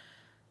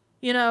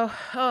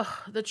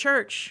the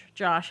church,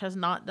 Josh, has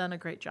not done a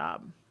great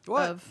job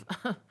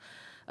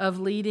of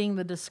leading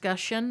the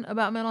discussion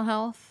about mental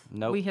health.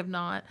 Nope. We have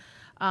not.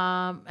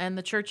 And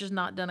the church has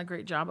not done a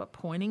great job of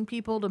pointing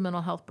people to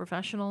mental health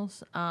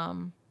professionals.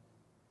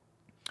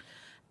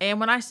 And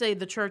when I say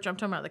the church, I'm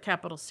talking about the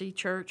capital C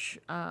church.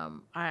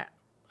 I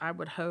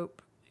would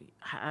hope,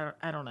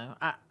 I don't know.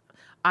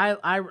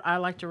 I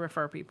like to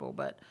refer people,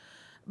 but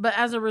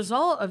as a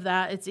result of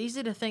that, it's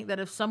easy to think that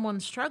if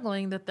someone's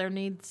struggling, that their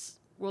needs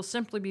will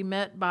simply be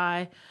met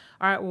by,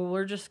 all right, well,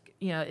 we're just,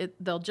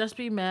 they'll just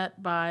be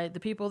met by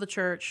the people of the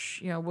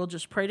church. We'll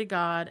just pray to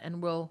God,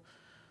 and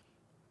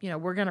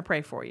we're going to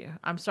pray for you.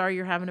 I'm sorry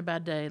you're having a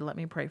bad day. Let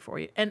me pray for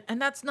you. And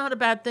that's not a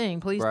bad thing.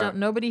 Please don't,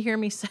 nobody hear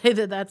me say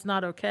that that's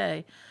not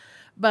okay.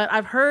 But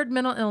I've heard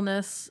mental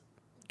illness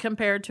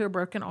compared to a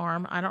broken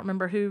arm. I don't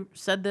remember who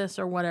said this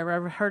or whatever.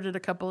 I've heard it a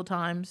couple of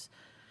times.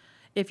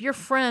 If your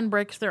friend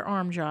breaks their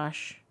arm,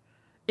 Josh,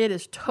 it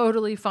is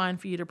totally fine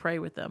for you to pray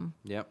with them.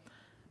 Yep.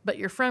 But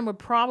your friend would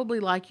probably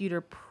like you to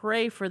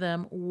pray for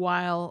them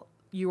while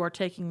you are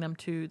taking them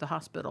to the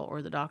hospital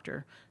or the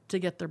doctor to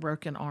get their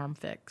broken arm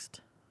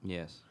fixed.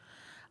 Yes.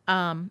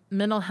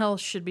 Mental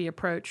health should be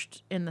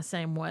approached in the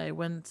same way.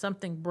 When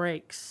something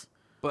breaks,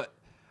 but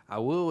I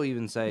will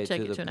even say to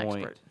the point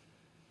expert.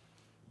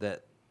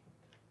 That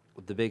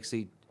the Big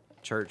C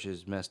church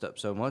is messed up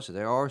so much that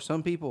there are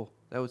some people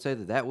that would say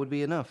that would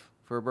be enough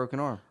for a broken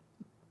arm.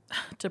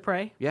 To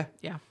pray? Yeah.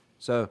 Yeah.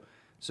 So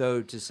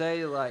to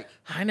say, like,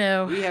 I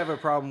know we have a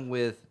problem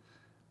with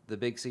the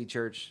Big C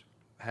church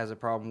has a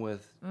problem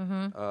with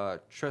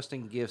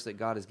trusting gifts that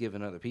God has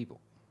given other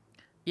people.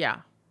 Yeah.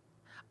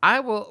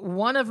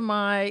 One of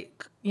my,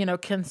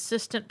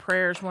 consistent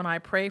prayers when I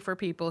pray for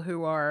people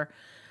who are,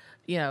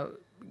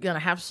 going to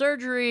have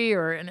surgery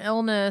or an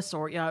illness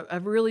or, a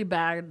really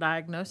bad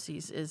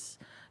diagnosis is,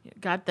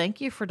 God,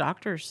 thank you for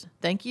doctors.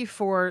 Thank you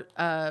for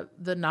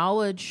the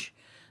knowledge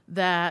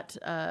that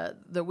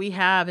we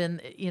have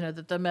and,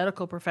 that the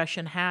medical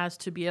profession has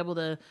to be able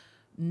to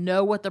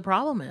know what the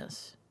problem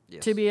is,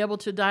 to be able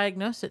to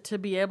diagnose it, to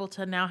be able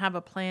to now have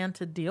a plan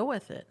to deal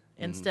with it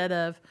instead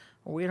of,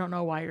 we don't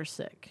know why you're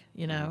sick,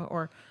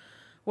 or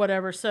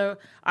whatever. So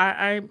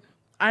I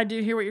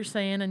do hear what you're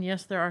saying, and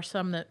yes, there are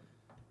some that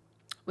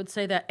would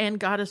say that, and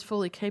God is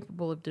fully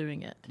capable of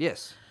doing it.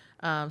 Yes.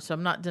 So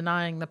I'm not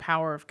denying the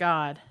power of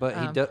God.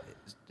 But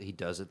he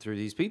does it through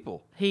these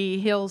people. He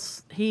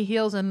heals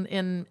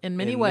in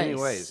many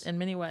ways. In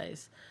many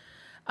ways.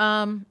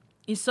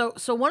 So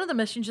one of the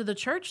missions of the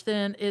church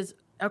then is,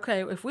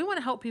 okay, if we want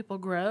to help people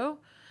grow,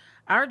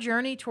 our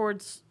journey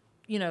towards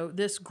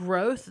this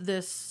growth,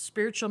 this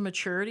spiritual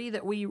maturity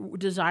that we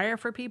desire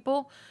for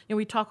people.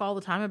 We talk all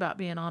the time about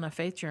being on a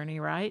faith journey,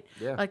 right?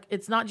 Yeah. Like,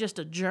 it's not just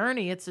a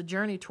journey, it's a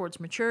journey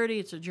towards maturity.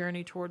 It's a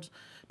journey towards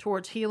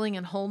healing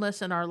and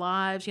wholeness in our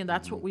lives.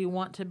 That's what we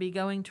want to be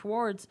going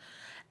towards.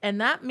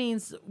 And that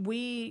means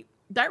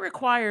that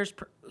requires,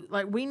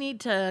 we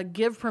need to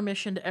give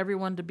permission to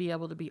everyone to be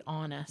able to be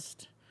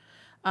honest,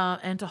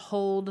 and to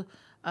hold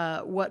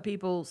what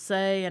people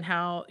say and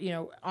how,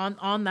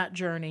 on that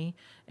journey,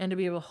 and to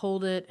be able to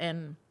hold it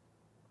and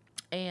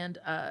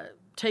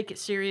take it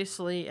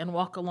seriously and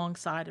walk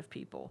alongside of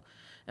people.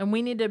 And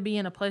we need to be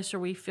in a place where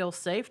we feel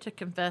safe to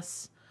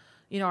confess,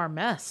 our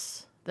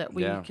mess that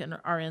we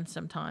are in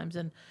sometimes.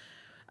 And,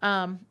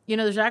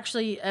 there's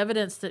actually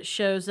evidence that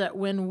shows that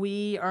when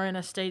we are in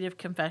a state of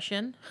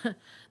confession,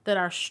 that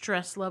our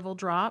stress level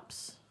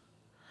drops,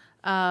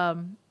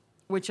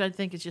 which I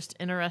think is just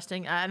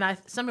interesting. And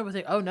some people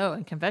think, oh no,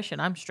 in confession,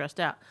 I'm stressed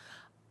out.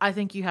 I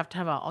think you have to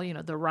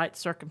have the right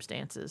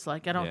circumstances.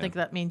 Like, I don't think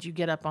that means you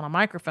get up on a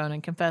microphone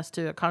and confess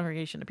to a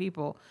congregation of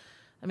people.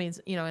 It means,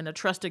 in a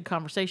trusted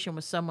conversation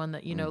with someone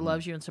that,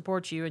 loves you and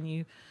supports you, and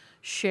you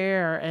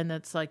share, and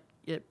it's like,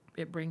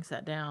 it brings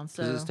that down.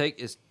 So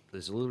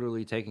it's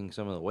literally taking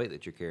some of the weight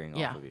that you're carrying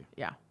off of you.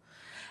 Yeah.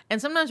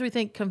 And sometimes we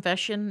think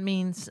confession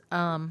means,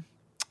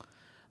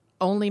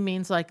 only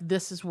means like,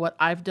 this is what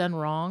I've done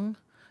wrong.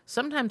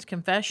 Sometimes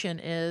confession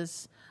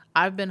is,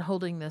 I've been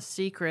holding this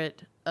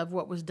secret of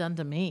what was done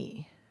to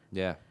me.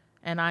 Yeah.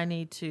 And I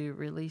need to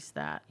release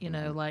that,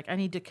 like I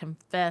need to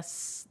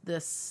confess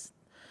this.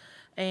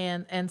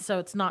 And so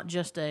it's not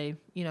just a,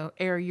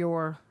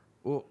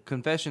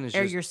 confession is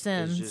your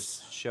sins. Is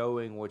just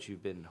showing what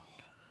you've been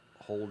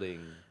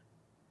holding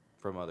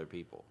from other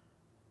people.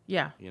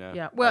 Yeah.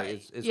 Yeah. Well,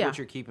 like it's what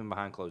you're keeping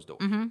behind closed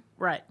doors. Mm-hmm.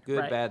 Right. Good,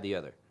 right. bad, the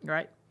other.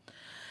 Right.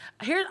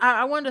 Here,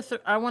 I wanted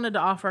to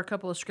offer a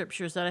couple of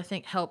scriptures that I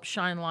think help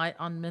shine light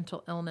on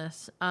mental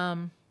illness.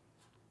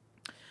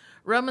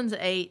 Romans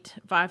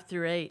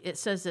 8:5-8, it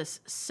says this: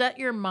 set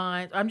your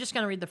mind. I'm just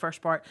going to read the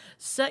first part.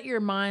 Set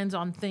your minds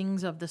on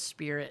things of the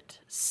Spirit.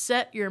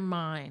 Set your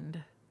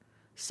mind.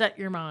 Set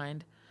your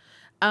mind.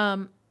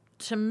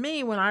 To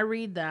me, when I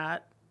read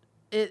that,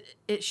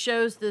 it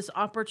shows this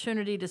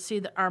opportunity to see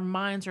that our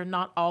minds are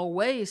not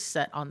always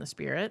set on the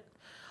Spirit.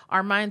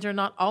 Our minds are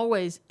not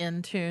always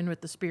in tune with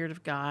the Spirit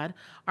of God.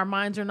 Our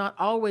minds are not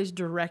always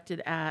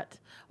directed at,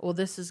 well,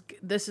 this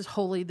is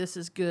holy, this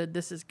is good,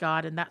 this is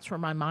God, and that's where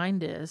my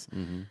mind is.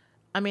 Mm-hmm.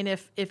 I mean,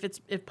 if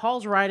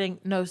Paul's writing,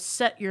 no,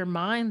 set your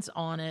minds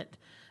on it,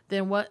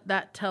 then what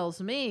that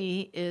tells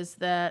me is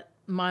that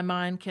my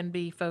mind can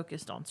be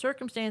focused on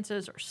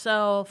circumstances or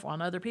self,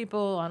 on other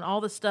people, on all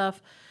this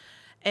stuff.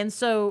 And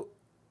so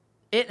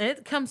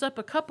it comes up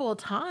a couple of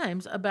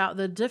times about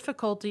the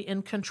difficulty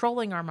in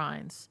controlling our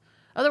minds.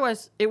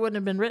 Otherwise, it wouldn't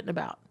have been written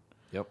about.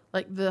 Yep.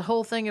 Like the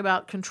whole thing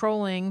about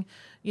controlling,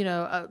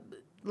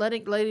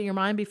 letting your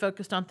mind be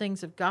focused on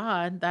things of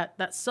God,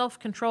 that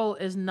self-control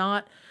is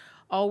not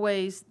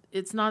always,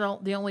 it's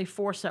not the only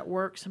force at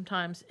work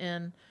sometimes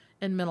in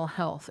mental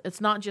health. It's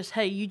not just,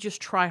 hey, you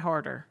just try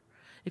harder.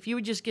 If you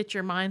would just get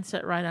your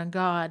mindset right on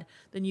God,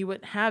 then you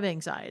wouldn't have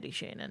anxiety,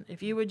 Shannon.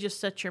 If you would just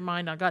set your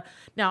mind on God.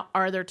 Now,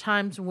 are there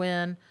times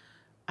when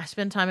I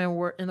spend time in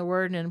the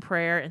Word and in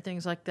prayer and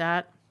things like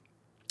that,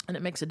 and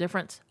it makes a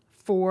difference?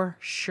 For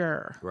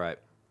sure. Right.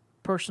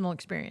 Personal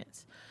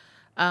experience.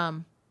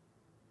 But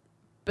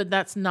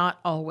that's not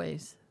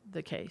always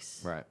the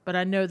case. Right. But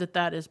I know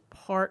that is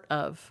part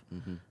of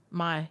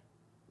my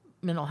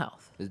mental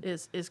health,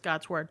 is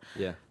God's Word.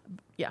 Yeah.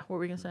 Yeah, what were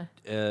we going to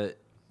say?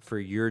 For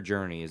your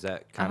journey, is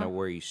that kind of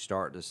where you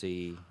start to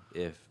see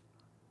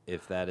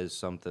if that is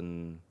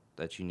something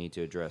that you need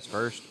to address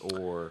first,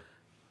 or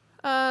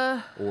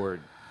do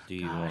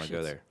you want to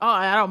go there? Oh,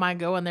 I don't mind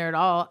going there at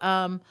all.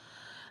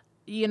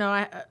 In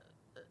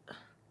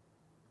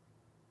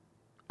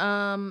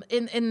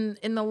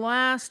the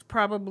last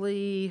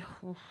probably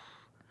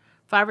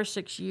 5 or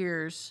 6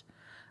 years,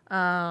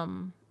 I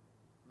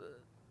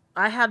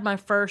had my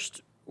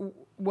first,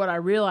 what I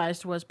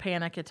realized was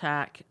panic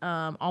attack,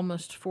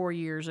 almost 4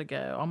 years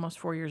ago, almost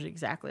 4 years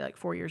exactly, like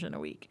 4 years in a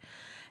week.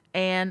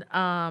 And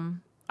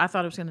I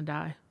thought I was going to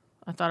die.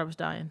 I thought I was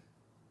dying.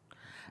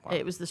 Wow.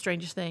 It was the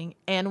strangest thing.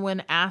 And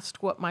when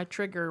asked what my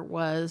trigger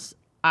was,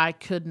 I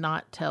could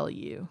not tell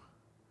you.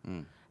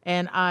 Mm.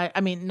 And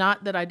I mean,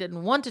 not that I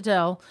didn't want to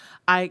tell,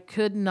 I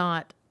could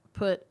not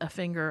put a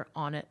finger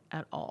on it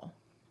at all.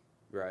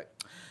 Right.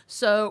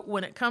 So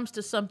when it comes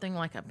to something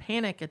like a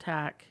panic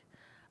attack,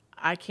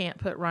 I can't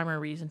put rhyme or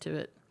reason to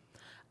it.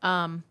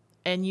 And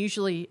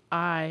usually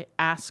I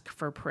ask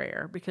for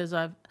prayer because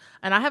I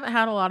haven't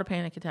had a lot of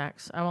panic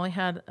attacks. I've only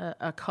had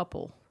a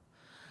couple.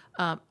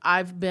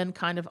 I've been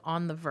kind of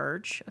on the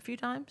verge a few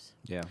times.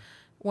 Yeah.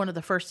 One of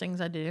the first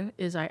things I do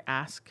is I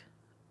ask.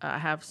 I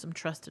have some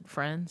trusted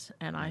friends,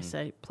 and I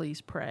say,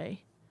 please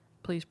pray.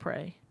 Please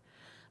pray.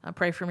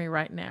 Pray for me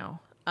right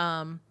now.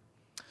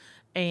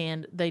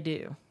 And they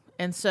do.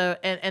 And so,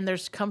 and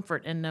there's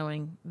comfort in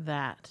knowing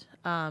that.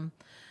 And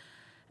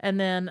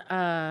then,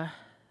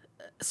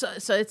 so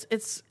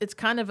it's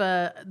kind of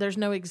there's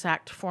no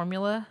exact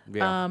formula.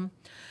 Yeah.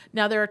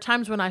 Now there are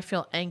times when I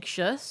feel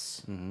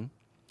anxious, and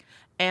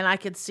I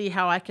could see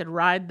how I could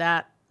ride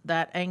that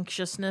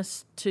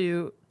anxiousness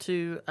to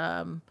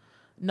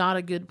not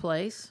a good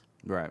place.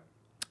 Right.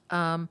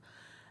 And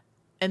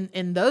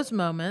in those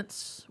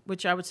moments,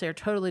 which I would say are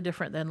totally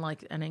different than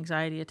like an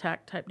anxiety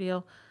attack type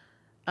deal,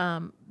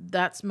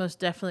 that's most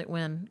definitely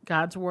when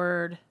God's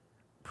word,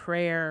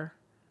 prayer,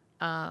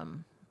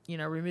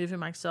 removing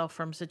myself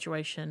from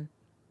situation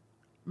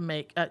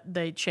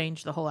they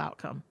change the whole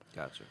outcome.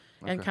 Gotcha.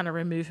 and kind of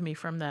remove me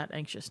from that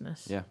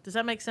anxiousness. Yeah. Does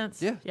that make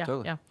sense? Yeah,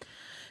 totally. Yeah.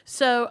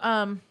 So,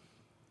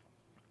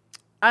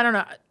 I don't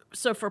know.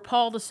 So for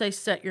Paul to say,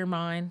 set your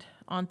mind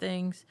on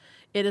things,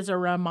 it is a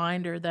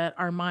reminder that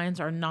our minds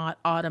are not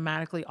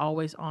automatically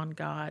always on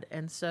God.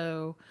 And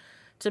so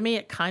to me,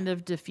 it kind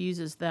of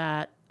diffuses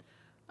that,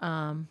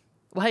 well,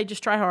 hey,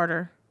 just try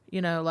harder,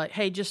 like,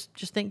 hey, just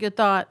think good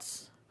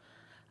thoughts.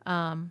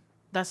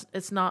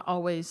 It's not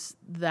always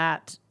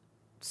that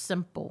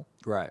simple.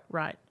 Right.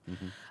 Right.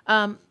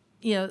 The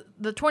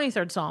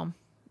 23rd Psalm,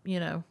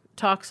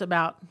 talks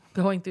about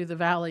going through the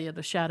valley of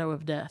the shadow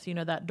of death,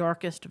 that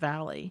darkest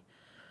valley.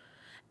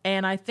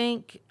 And I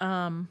think,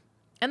 and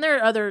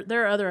there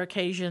are other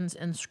occasions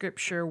in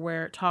Scripture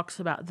where it talks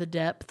about the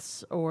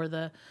depths or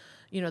the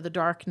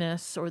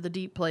darkness or the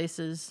deep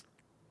places.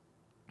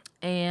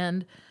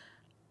 And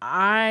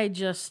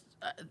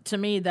to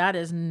me, that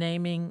is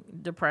naming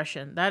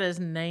depression. That is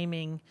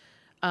naming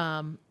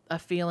a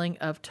feeling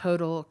of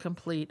total,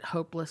 complete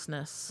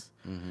hopelessness,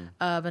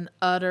 of an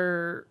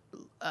utter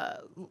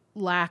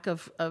lack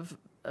of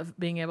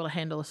being able to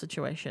handle a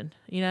situation,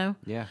 Yeah.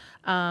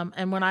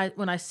 And when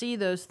I see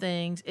those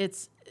things,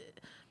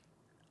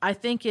 I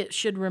think it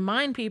should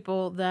remind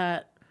people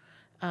that,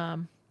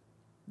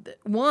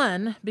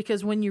 one,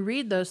 because when you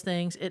read those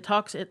things,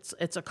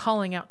 it's a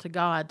calling out to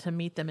God to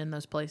meet them in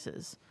those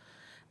places.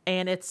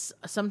 And it's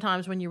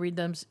sometimes when you read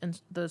them in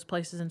those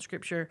places in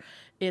Scripture,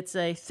 it's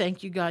a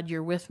thank you, God,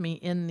 you're with me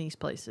in these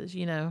places.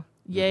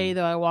 Yea,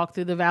 though I walk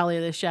through the valley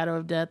of the shadow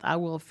of death, I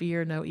will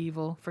fear no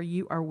evil, for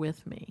you are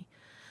with me.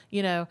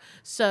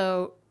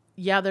 So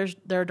yeah,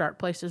 there are dark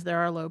places, there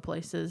are low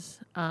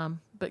places,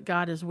 but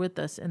God is with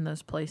us in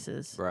those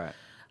places. Right.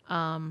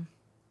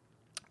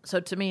 So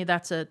to me,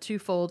 that's a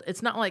twofold.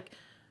 It's not like,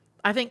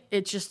 I think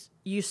it's just,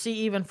 you see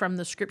even from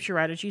the Scripture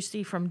writers, you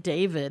see from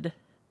David,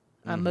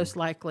 most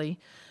likely,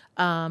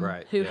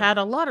 who had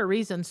a lot of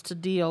reasons to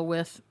deal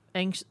with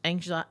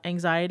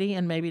anxiety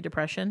and maybe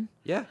depression.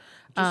 Yeah,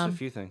 just a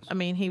few things. I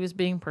mean, he was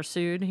being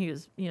pursued. He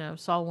was,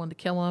 Saul wanted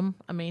to kill him.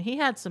 I mean, he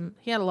had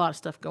a lot of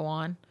stuff go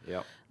on.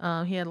 Yep.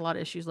 He had a lot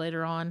of issues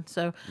later on.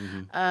 So,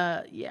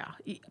 yeah.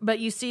 But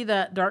you see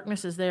that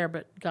darkness is there,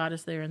 but God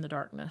is there in the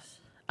darkness.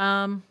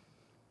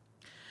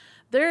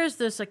 There is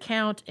this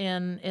account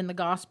in the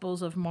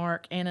Gospels of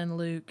Mark and in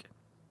Luke,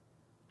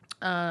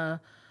 the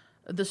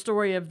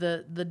story of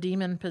the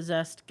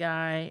demon-possessed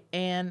guy.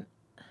 And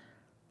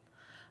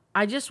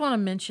I just want to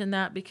mention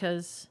that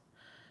because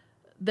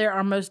there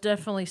are most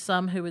definitely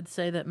some who would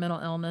say that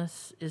mental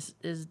illness is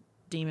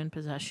demon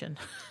possession.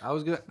 I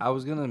was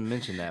gonna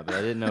mention that, but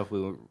I didn't know if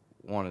we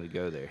wanted to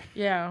go there.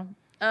 Yeah.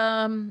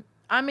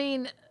 I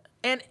mean,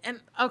 and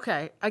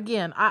okay.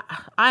 Again, I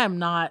am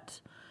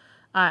not.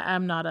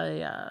 I'm not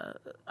I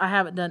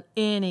haven't done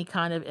any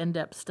kind of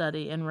in-depth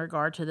study in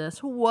regard to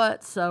this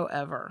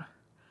whatsoever.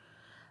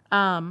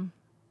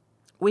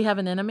 We have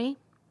an enemy.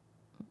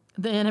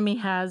 The enemy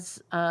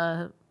has,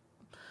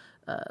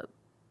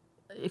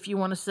 if you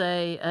want to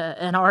say,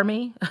 an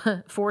army,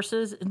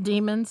 forces,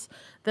 demons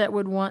that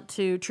would want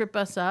to trip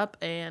us up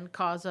and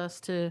cause us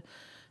to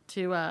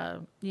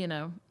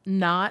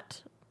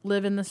not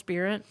live in the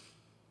Spirit.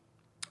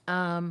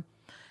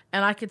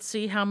 And I could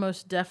see how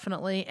most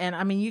definitely, and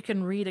I mean, you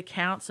can read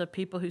accounts of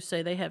people who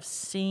say they have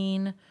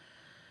seen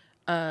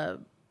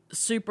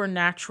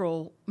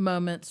supernatural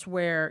moments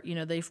where,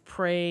 they've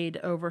prayed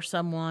over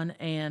someone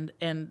and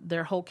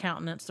their whole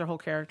countenance, their whole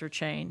character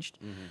changed.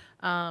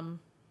 Mm-hmm.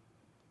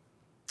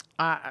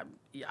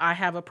 I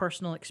have a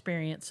personal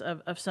experience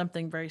of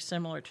something very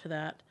similar to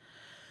that.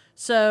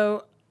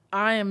 So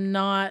I am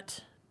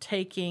not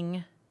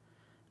taking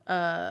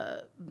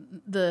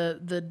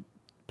the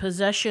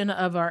possession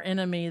of our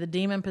enemy, the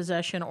demon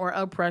possession or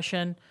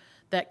oppression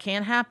that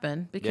can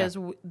happen because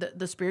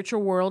the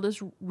spiritual world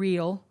is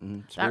real.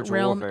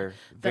 Spiritual warfare,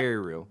 very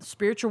real.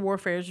 Spiritual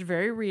warfare is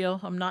very real.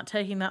 I'm not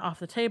taking that off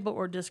the table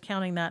or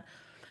discounting that.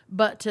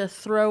 But to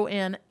throw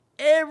in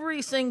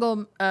every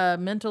single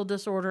mental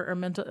disorder or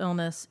mental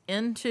illness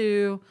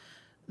into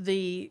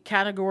the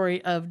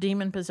category of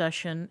demon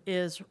possession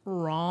is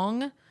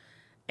wrong,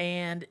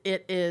 and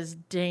it is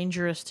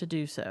dangerous to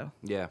do so.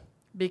 Yeah.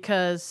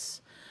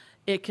 Because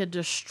it could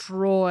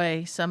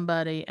destroy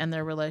somebody and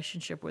their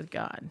relationship with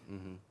God.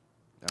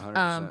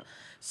 100%.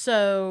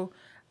 So,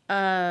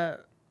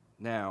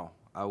 now,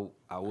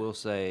 I will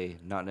say,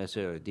 not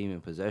necessarily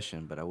demon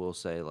possession, but I will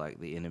say, like,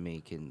 the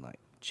enemy can, like,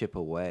 chip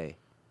away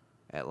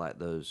at, like,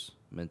 those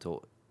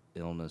mental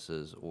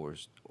illnesses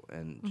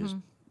and just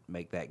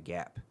make that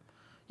gap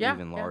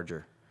even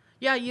larger.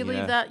 Yeah, you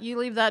leave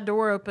that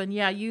door open.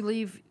 Yeah, you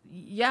leave.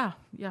 Yeah,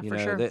 for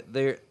sure.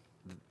 There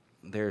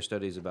are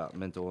studies about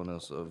mental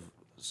illness of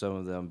some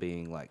of them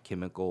being like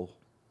chemical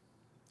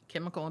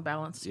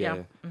imbalance.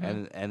 Yeah.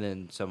 Mm-hmm. And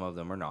then some of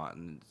them are not,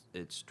 and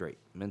it's straight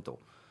mental.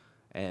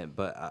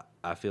 But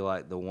I feel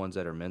like the ones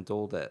that are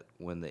mental, that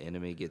when the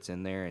enemy gets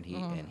in there and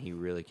he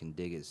really can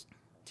dig his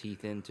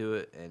teeth into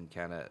it and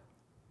kind of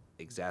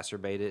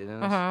exacerbate it in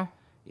us,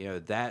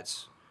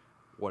 that's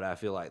what I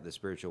feel like the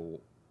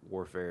spiritual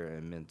warfare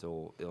and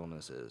mental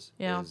illness is.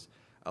 Yeah.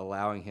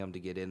 allowing him to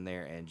get in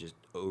there and just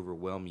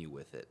overwhelm you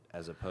with it,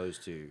 as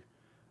opposed to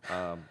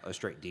a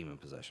straight demon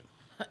possession.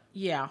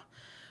 Yeah,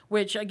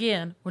 which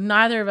again,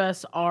 neither of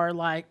us are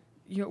like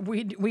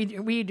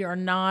we are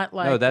not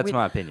like. No, that's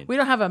my opinion. We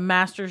don't have a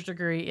master's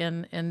degree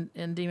in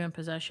demon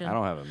possession. I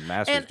don't have a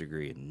master's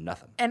degree in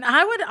nothing. And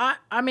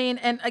I mean,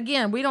 and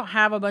again, we don't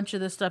have a bunch of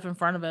this stuff in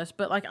front of us,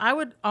 but like I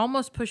would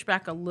almost push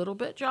back a little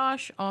bit,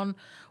 Josh, on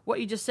what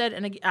you just said,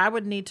 and I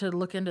would need to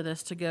look into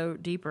this to go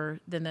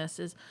deeper than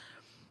this.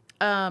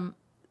 I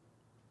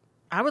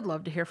would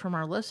love to hear from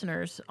our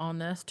listeners on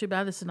this. Too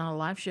bad this is not a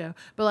live show,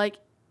 but like,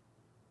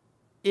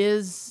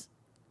 is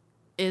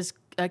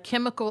a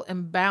chemical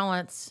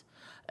imbalance?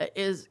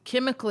 Is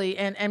chemically,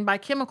 and by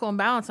chemical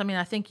imbalance, I mean,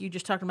 I think you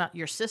just talking about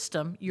your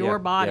system, your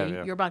body,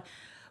 your body.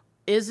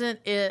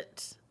 Isn't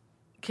it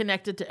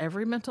connected to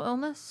every mental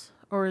illness,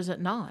 or is it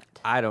not?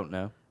 I don't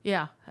know.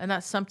 Yeah, and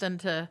that's something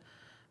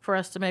for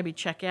us to maybe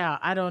check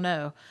out. I don't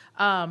know.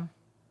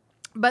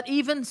 But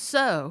even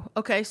so,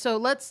 okay, so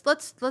let's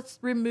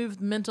remove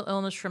mental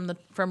illness from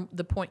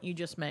the point you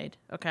just made,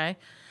 okay?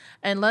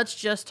 And let's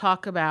just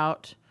talk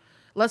about,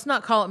 let's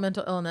not call it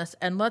mental illness,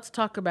 and let's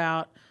talk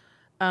about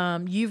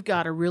you've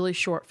got a really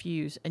short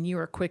fuse and you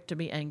are quick to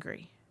be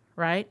angry,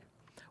 right?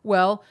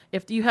 Well,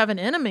 if you have an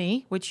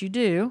enemy, which you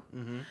do,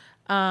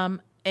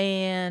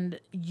 and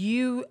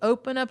you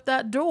open up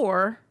that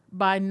door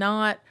by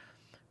not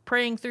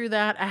praying through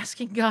that,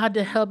 asking God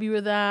to help you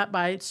with that,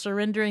 by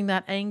surrendering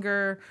that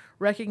anger,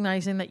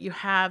 recognizing that you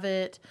have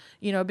it,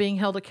 being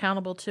held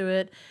accountable to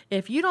it.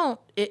 If you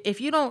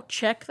don't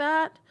check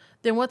that,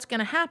 then what's going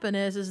to happen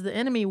is the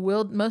enemy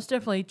will most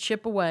definitely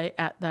chip away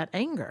at that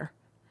anger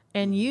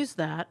and use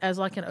that as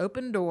like an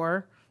open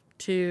door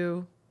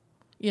to,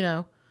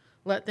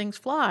 let things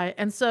fly.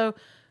 And so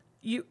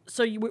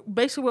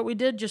basically what we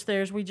did just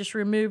there is we just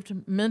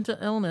removed mental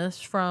illness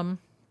from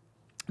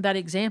that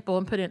example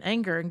and put in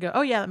anger and go,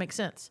 oh yeah, that makes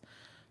sense.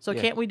 So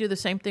can't we do the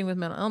same thing with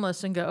mental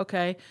illness and go,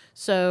 okay,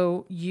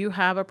 so you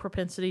have a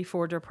propensity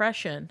for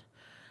depression.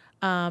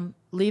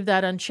 Leave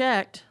that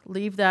unchecked,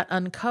 leave that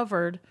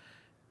uncovered.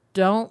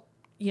 Don't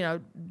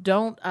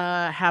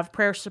have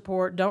prayer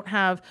support, don't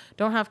have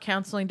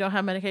counseling, don't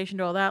have medication,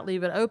 do all that,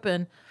 leave it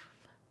open.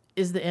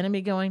 Is the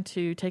enemy going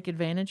to take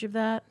advantage of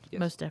that? Yes.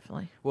 Most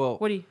definitely. Well,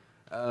 what do you?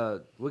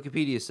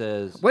 Wikipedia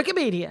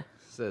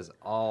says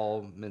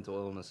all mental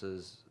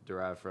illnesses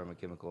derive from a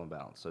chemical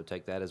imbalance. So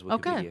take that as Wikipedia.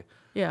 Okay.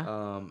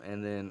 Yeah.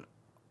 And then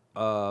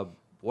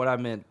what I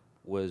meant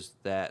was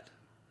that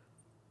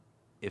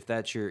if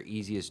that's your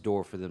easiest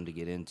door for them to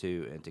get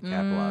into and to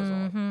capitalize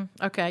on.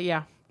 Okay.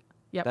 Yeah.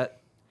 Yep.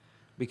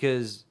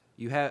 Because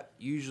you have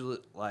usually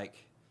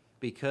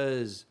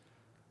because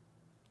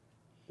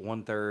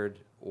 1/3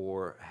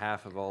 or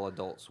half of all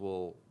adults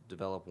will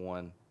develop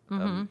one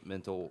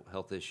mental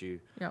health issue,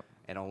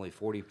 and only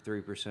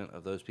 43%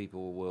 of those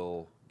people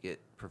will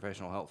get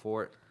professional help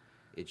for it.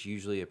 It's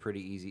usually a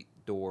pretty easy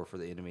door for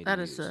the enemy to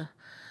use.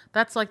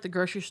 That's like the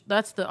grocery.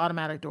 That's the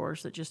automatic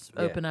doors that just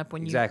open up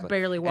when you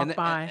barely walk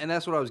by. And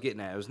that's what I was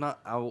getting at. It was not.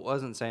 I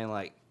wasn't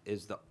saying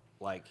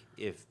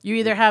if you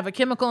either have a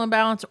chemical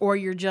imbalance or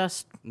you're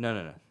just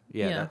no.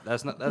 Yeah,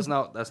 that's not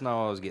what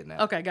I was getting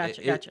at. Okay,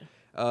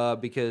 gotcha.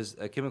 Because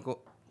a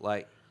chemical,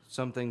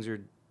 some things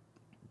are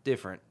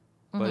different,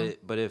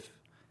 but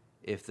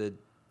if the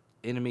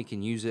enemy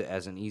can use it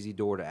as an easy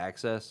door to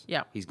access,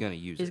 he's going to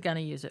use it. He's going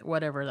to use it,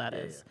 whatever that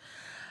is.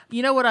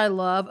 You know what I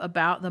love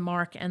about the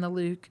Mark and the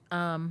Luke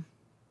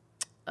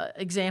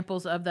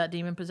examples of that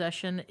demon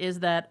possession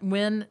is that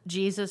when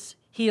Jesus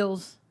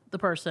heals the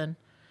person,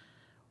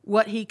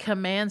 what he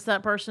commands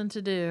that person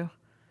to do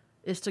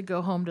is to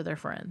go home to their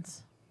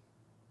friends.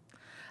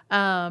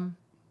 And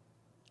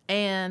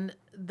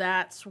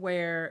that's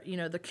where,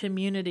 the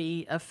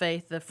community of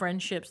faith, the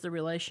friendships, the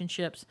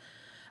relationships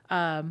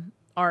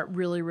are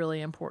really,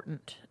 really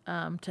important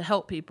to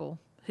help people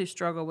who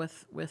struggle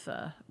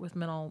that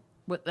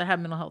have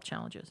mental health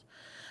challenges.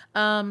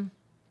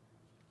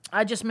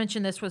 I just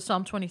mentioned this with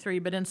Psalm 23,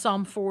 but in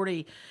Psalm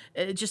 40,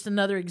 it's just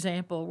another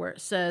example where it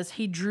says,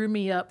 he drew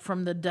me up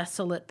from the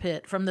desolate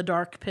pit, from the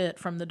dark pit,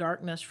 from the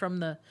darkness, from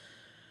the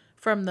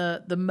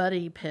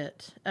muddy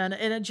pit. And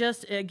it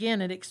just,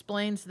 again, it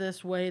explains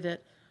this way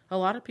that a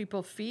lot of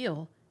people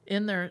feel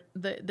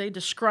they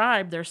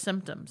describe their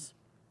symptoms.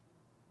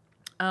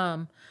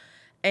 And,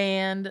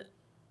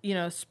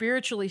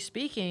 spiritually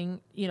speaking,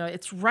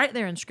 it's right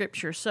there in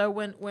Scripture. So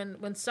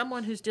when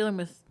someone who's dealing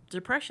with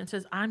depression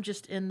says, I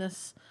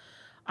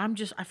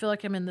feel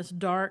like I'm in this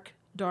dark,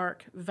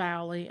 dark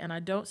valley and I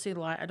don't see the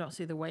light, I don't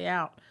see the way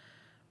out.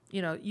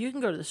 You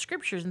can go to the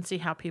Scriptures and see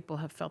how people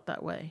have felt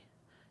that way,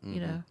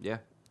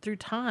 through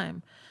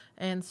time.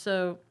 And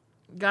so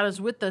God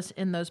is with us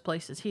in those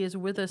places. He is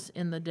with us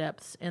in the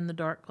depths, in the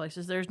dark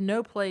places. There's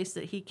no place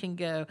that he can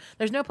go.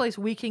 There's no place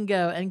we can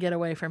go and get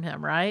away from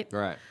him, right?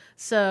 Right.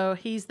 So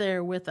he's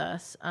there with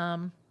us.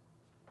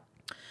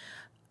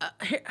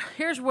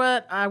 Here's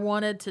what I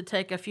wanted to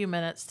take a few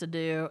minutes to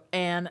do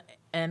and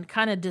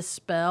kind of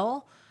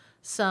dispel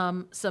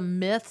some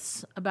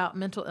myths about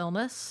mental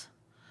illness.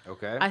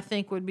 Okay. I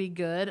think would be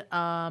good.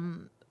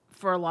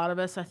 For a lot of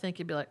us, I think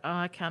it'd be like, oh,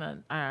 I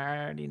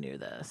already knew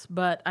this,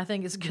 but I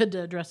think it's good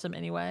to address them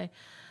anyway.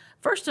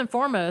 First and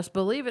foremost,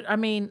 believe it. I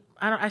mean,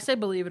 I say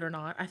believe it or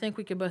not. I think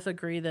we could both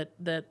agree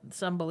that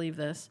some believe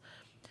this.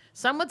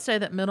 Some would say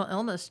that mental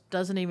illness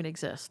doesn't even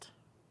exist.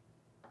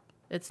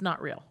 It's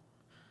not real.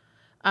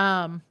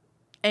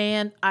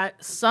 And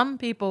some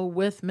people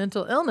with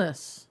mental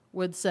illness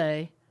would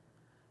say,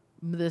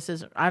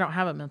 I don't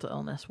have a mental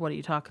illness. What are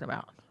you talking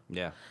about?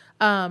 Yeah.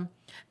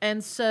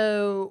 And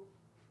so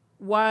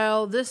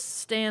while this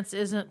stance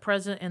isn't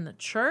present in the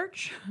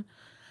church,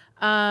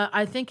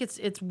 I think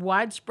it's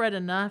widespread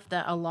enough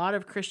that a lot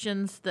of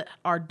Christians that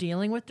are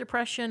dealing with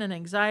depression and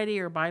anxiety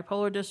or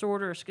bipolar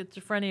disorder or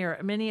schizophrenia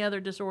or many other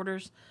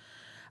disorders,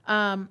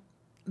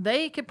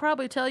 they could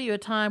probably tell you a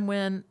time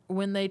when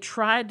they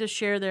tried to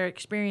share their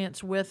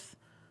experience with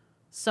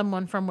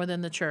someone from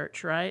within the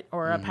church, right?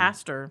 Or a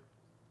pastor.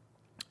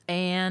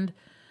 And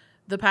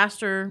the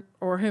pastor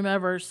or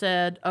whomever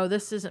said, oh,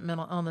 this isn't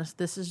mental illness.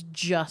 This is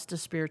just a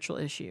spiritual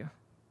issue.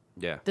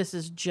 Yeah. This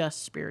is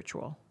just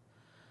spiritual.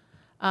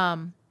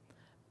 The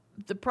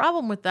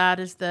problem with that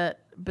is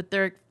that, but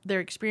they're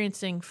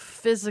experiencing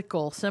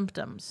physical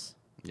symptoms.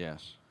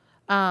 Yes.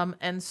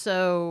 And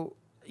so,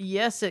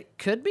 yes, it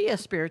could be a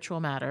spiritual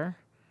matter,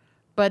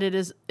 but it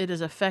is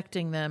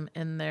affecting them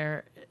in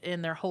their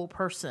whole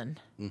person.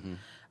 Mm-hmm.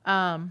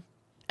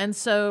 And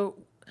so,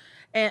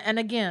 and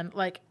again,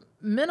 like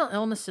mental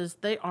illnesses,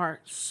 they are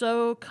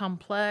so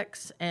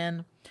complex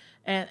and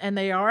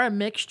they are a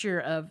mixture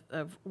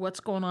of what's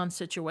going on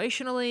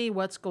situationally,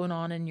 what's going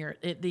on in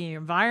the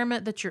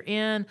environment that you're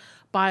in,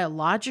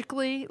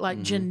 biologically,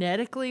 like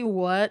genetically,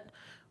 what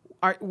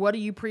are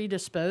you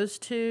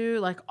predisposed to,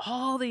 like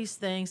all these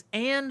things,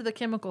 and the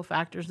chemical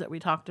factors that we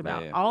talked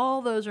about. Yeah.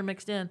 All those are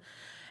mixed in.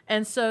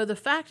 And so the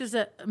fact is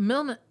that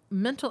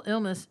mental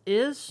illness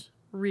is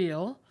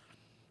real.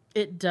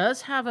 It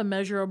does have a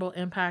measurable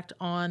impact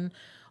on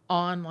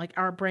like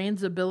our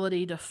brain's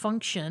ability to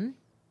function.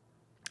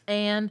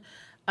 And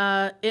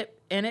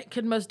it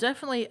could most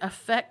definitely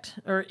affect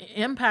or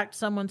impact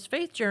someone's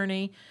faith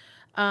journey,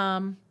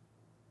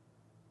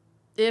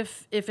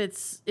 if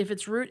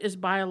its root is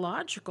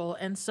biological,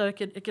 and so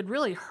it could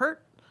really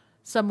hurt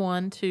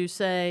someone to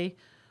say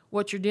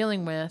what you're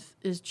dealing with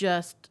is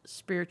just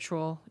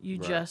spiritual. You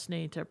Right. just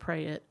need to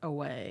pray it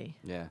away.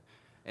 Yeah,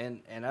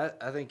 and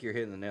I think you're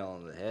hitting the nail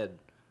on the head.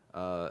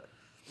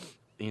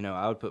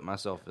 I would put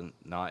myself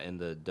not in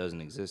the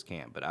doesn't exist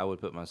camp, but I would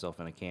put myself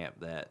in a camp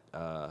that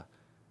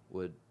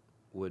would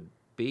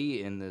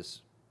be in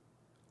this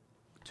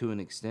to an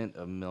extent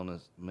of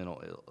mental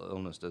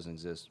illness doesn't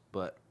exist,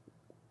 but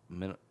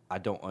I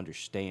don't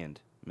understand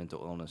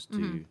mental illness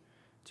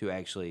to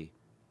actually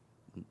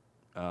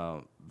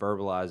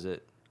verbalize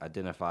it,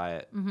 identify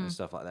it, and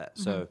stuff like that.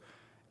 So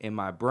in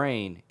my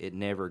brain, it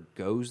never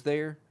goes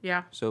there.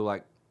 Yeah. So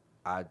like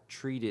I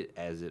treat it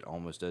as it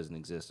almost doesn't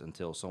exist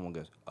until someone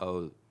goes,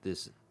 "Oh,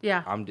 this.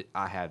 Yeah.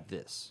 I have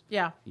this."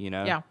 Yeah.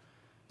 Yeah.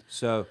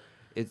 So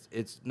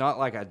it's not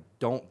like I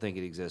don't think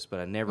it exists, but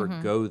I never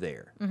go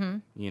there.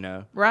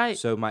 Right.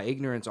 So my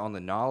ignorance on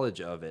the knowledge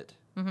of it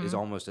is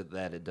almost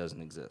that it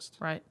doesn't exist.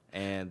 Right.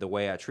 And the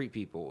way I treat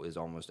people is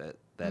almost that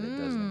it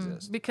doesn't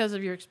exist. Because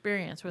of your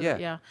experience with it,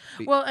 yeah.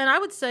 Be- Well, and I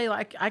would say,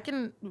 like, I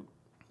don't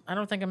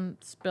think I'm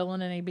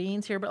spilling any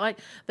beans here, but like,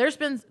 there's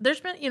been,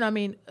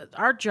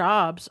 our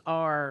jobs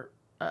are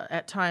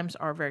at times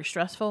are very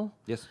stressful.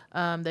 Yes.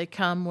 They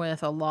come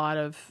with a lot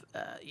of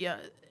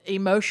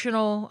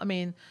emotional. I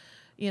mean,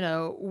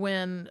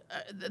 when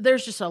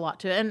there's just a lot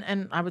to it,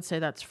 and I would say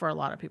that's for a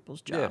lot of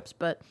people's jobs. Yeah.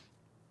 But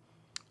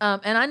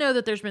and I know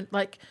that there's been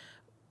like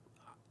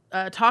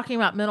talking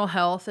about mental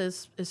health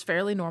is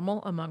fairly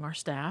normal among our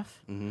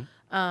staff. Mm-hmm.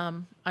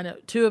 I know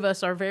two of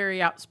us are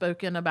very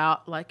outspoken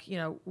about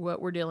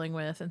what we're dealing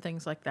with and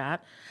things like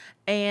that.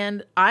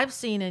 And I've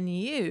seen in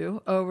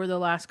you over the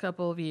last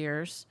couple of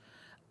years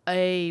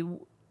for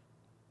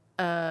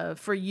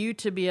you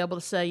to be able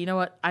to say, you know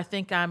what, I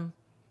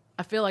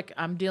feel like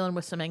I'm dealing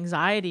with some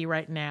anxiety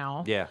right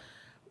now. Yeah.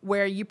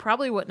 Where you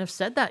probably wouldn't have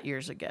said that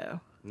years ago.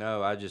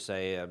 No, I just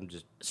say I'm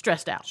just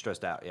stressed out.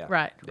 Yeah.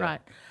 Right. Yeah. Right.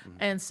 Mm-hmm.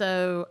 And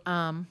so,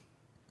 and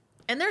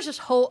there's this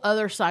whole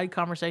other side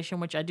conversation,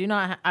 which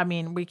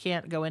we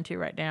can't go into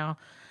right now,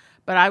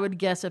 but I would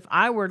guess if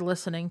I were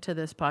listening to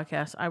this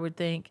podcast, I would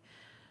think,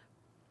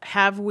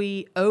 have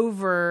we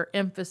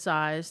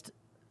overemphasized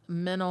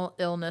mental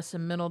illness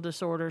and mental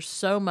disorders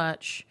so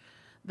much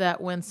that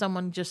when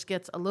someone just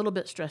gets a little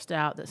bit stressed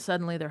out, that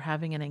suddenly they're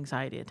having an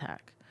anxiety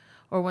attack?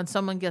 Or when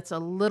someone gets a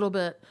little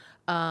bit,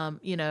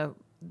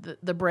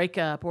 the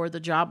breakup or the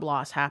job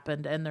loss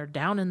happened and they're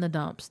down in the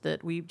dumps,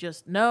 that we've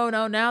just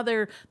now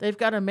they've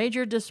got a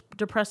major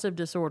depressive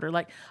disorder.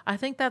 Like, I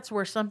think that's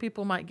where some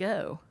people might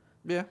go.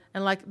 Yeah.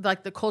 And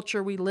like the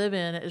culture we live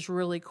in is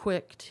really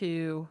quick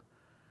to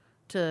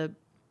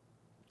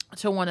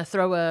want to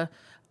throw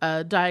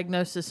a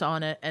diagnosis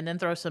on it and then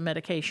throw some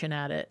medication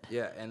at it.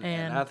 Yeah, and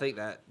I think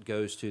that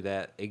goes to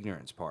that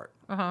ignorance part.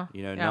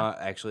 Not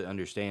actually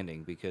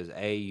understanding, because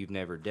A, you've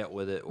never dealt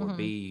with it, or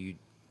B,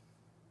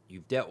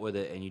 you've dealt with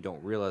it and you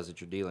don't realize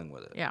that you're dealing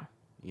with it. Yeah.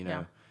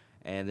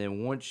 And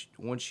then once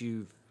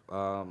you've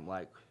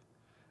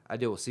I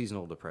deal with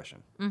seasonal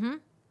depression.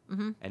 And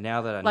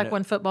now that I know,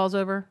 when football's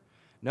over.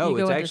 no,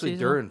 it's actually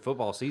during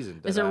football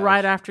season. Is it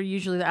right after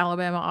usually the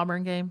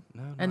Alabama-Auburn game?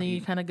 No, and then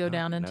you kind of go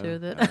down into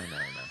it. No.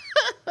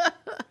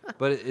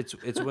 But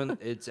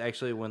it's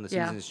actually when the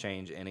seasons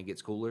change and it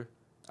gets cooler.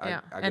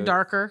 And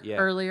darker,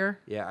 earlier.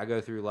 Yeah, I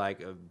go through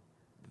like a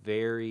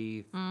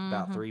very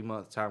about 3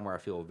 month time where I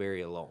feel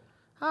very alone.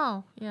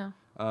 Oh, yeah.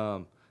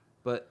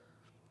 But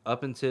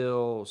up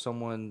until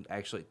someone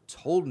actually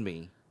told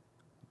me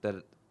that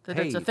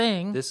hey, it's a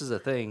thing. This is a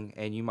thing,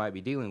 and you might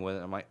be dealing with it.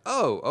 I'm like,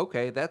 oh,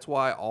 okay. That's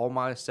why all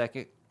my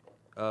second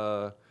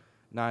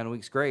 9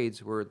 weeks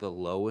grades were the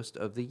lowest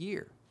of the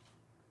year.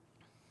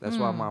 That's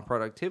why my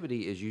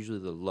productivity is usually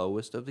the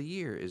lowest of the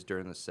year is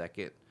during the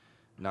second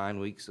 9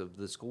 weeks of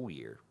the school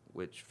year,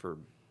 which, for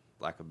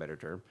lack of a better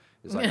term,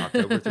 is like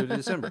October through to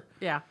December.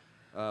 Yeah.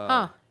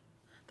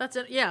 That's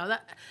it. Yeah.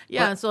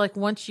 And so like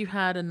once you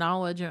had a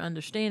knowledge and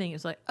understanding,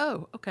 it's like,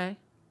 oh, okay.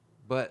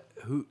 But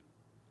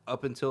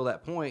up until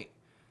that point,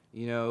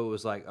 it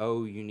was like,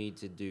 oh, you need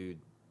to do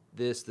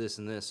this, this,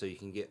 and this so you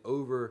can get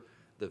over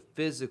the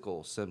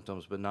physical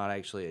symptoms, but not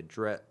actually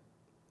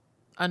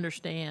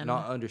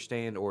not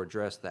understand or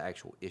address the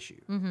actual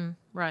issue.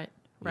 Right.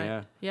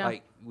 Yeah.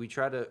 Like we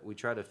try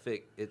to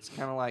fix. It's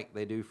kind of like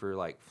they do for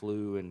like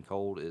flu and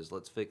cold. Is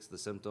let's fix the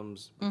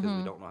symptoms because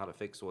we don't know how to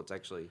fix what's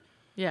actually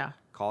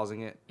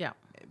causing it. Yeah.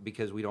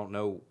 Because we don't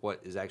know what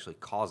is actually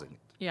causing it.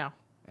 Yeah.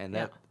 And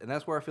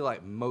that's where I feel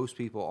like most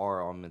people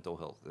are on mental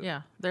health.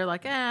 Yeah. They're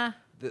like,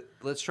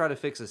 let's try to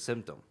fix a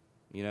symptom.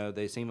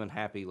 They seem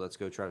unhappy. Let's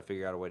go try to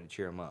figure out a way to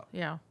cheer them up.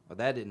 Yeah. But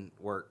that didn't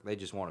work. They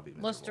just want to be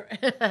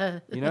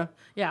miserable.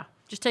 Yeah.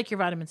 Just take your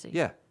vitamin C.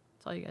 Yeah.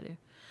 That's all you got to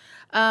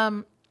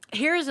do.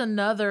 Here's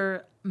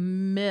another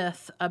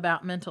myth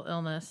about mental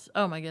illness.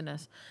 Oh, my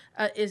goodness.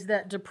 Is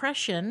that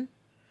depression,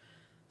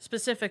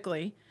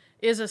 specifically,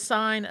 is a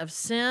sign of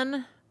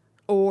sin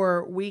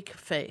or weak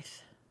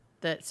faith.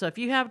 So if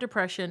you have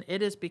depression,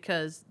 it is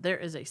because there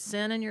is a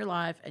sin in your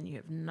life and you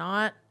have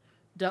not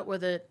dealt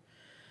with it.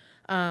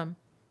 And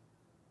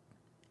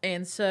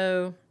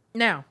so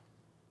now,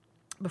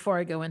 before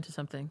I go into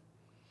something,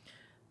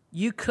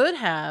 you could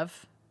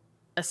have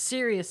a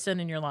serious sin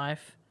in your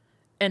life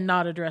and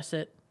not address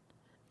it.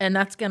 And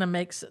that's going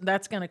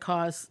to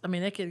cause,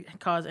 it could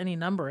cause any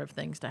number of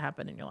things to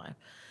happen in your life.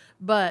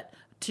 But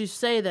to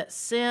say that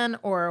sin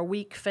or a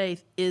weak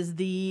faith is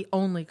the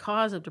only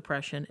cause of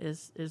depression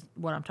is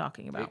what I'm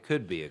talking about. It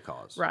could be a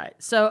cause. Right.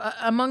 So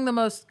among the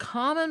most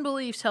common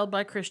beliefs held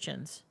by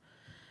Christians,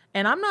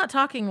 and I'm not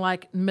talking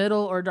like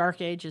middle or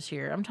dark ages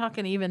here. I'm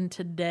talking even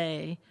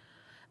today.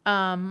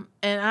 And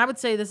I would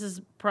say this is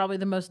probably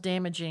the most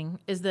damaging,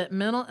 is that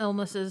mental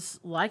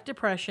illnesses like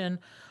depression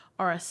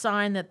are a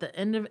sign that the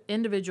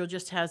individual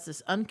just has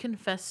this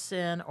unconfessed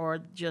sin or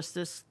just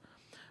this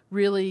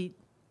really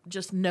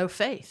just no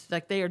faith.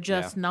 Like they are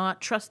just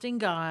not trusting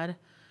God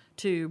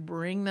to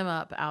bring them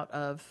up out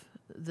of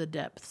the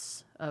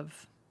depths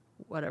of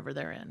whatever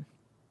they're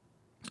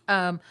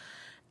in.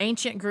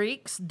 Ancient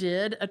Greeks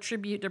did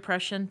attribute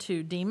depression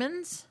to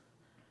demons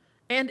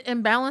and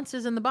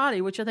imbalances in the body,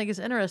 which I think is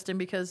interesting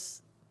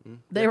because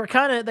they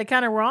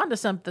kind of were onto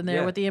something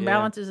there with the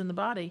imbalances in the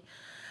body.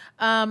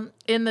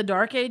 In the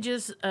Dark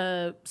Ages,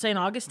 St.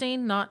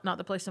 Augustine, not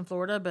the place in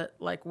Florida, but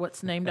like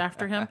what's named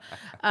after him,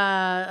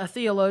 a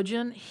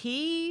theologian,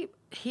 he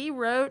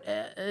wrote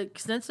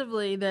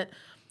extensively that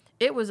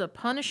it was a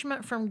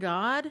punishment from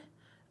God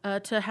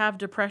to have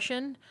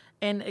depression,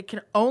 and it can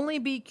only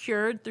be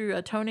cured through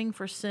atoning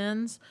for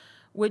sins,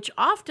 which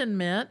often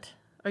meant,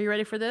 are you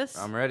ready for this?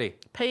 I'm ready.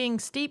 Paying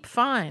steep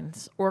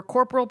fines or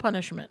corporal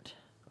punishment.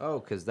 Oh,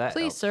 because that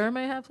Please, helps. sir,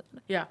 may I have...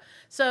 Yeah.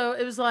 So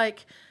it was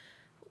like,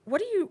 what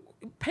do you...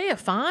 Pay a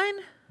fine?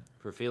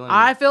 For feeling...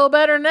 I feel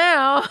better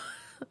now.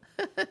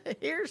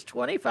 Here's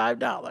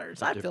 $25.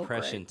 I feel great.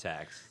 Depression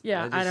tax.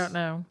 Yeah, I don't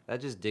know. That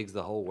just digs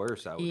the hole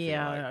worse, I would feel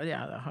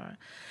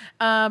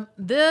like.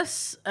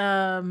 This,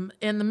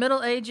 in the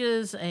Middle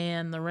Ages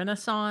and the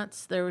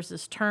Renaissance, there was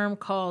this term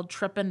called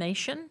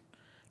trepanation,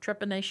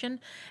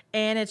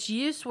 and its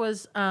use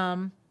was...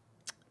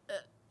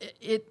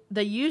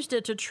 they used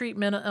it to treat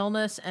mental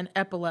illness and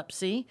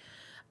epilepsy,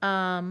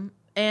 and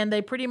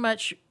they pretty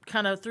much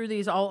kind of threw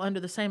these all under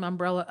the same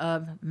umbrella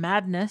of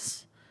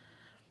madness.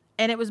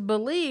 And it was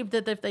believed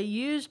that if they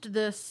used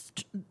this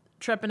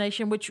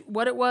trepanation, which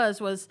what it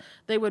was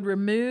they would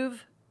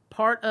remove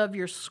part of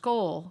your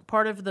skull,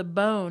 part of the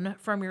bone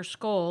from your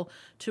skull,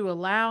 to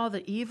allow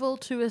the evil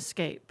to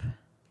escape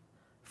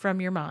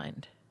from your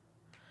mind.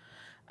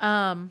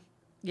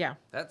 Yeah.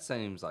 That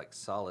seems like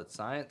solid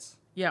science.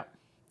 Yeah.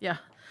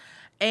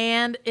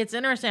 And it's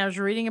interesting. I was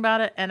reading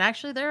about it, and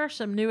actually there are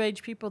some New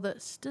Age people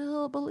that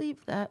still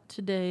believe that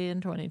today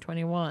in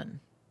 2021.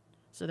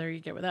 So there you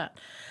go with that.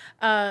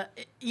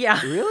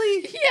 Yeah.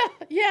 Really?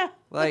 Yeah.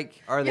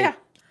 Like, are they Yeah.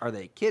 are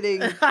they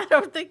kidding? I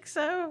don't think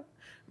so.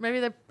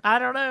 Maybe I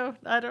don't know.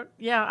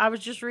 Yeah, I was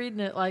just reading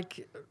it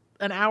like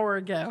an hour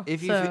ago.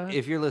 If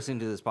you're listening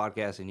to this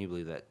podcast and you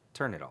believe that,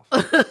 turn it off.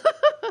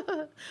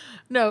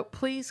 No,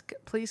 please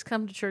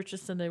come to church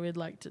this Sunday. We'd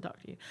like to talk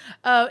to you.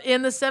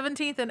 In the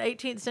 17th and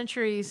 18th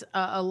centuries,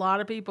 a lot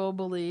of people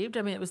believed.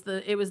 I mean,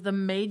 it was the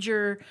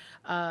major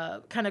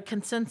kind of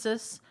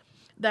consensus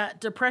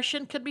that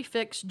depression could be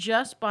fixed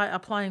just by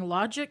applying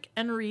logic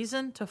and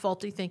reason to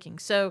faulty thinking.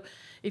 So,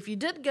 if you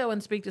did go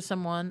and speak to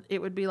someone,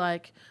 it would be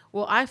like,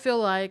 "Well, I feel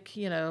like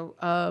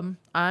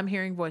I'm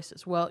hearing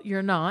voices." Well,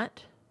 you're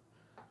not.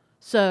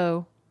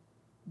 So,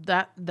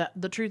 that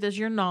the truth is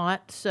you're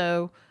not.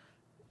 So,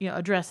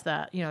 address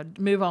that,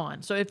 move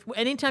on. So if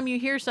anytime you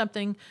hear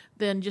something,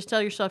 then just tell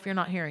yourself you're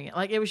not hearing it.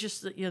 Like it was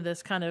just,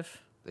 this kind of.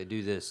 They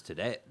do this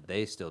today.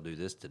 They still do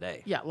this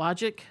today. Yeah.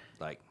 Logic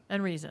Like,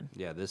 and reason.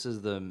 yeah, this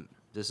is the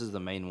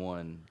main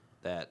one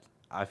that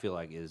I feel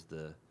like is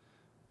the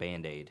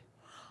Band-Aid.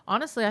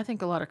 Honestly, I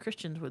think a lot of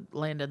Christians would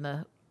land in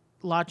the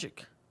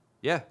logic.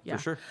 Yeah, Yeah.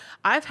 for sure.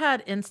 I've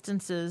had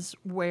instances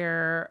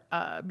where,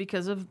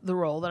 because of the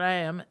role that I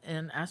am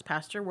in as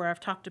pastor, where I've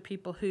talked to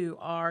people who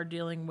are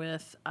dealing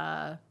with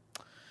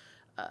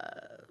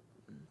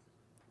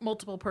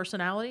multiple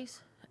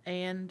personalities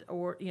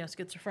or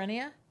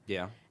schizophrenia,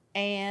 Yeah.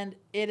 and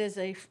it is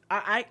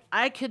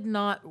I could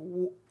not.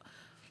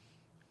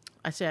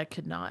 I say I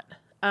could not.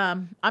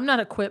 I'm not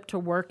equipped to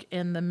work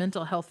in the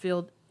mental health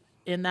field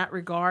in that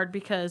regard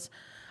because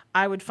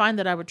I would find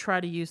that I would try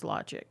to use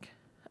logic.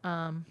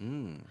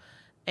 And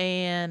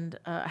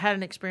I had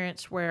an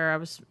experience where I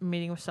was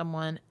meeting with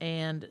someone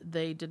and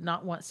they did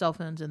not want cell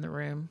phones in the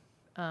room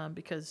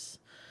because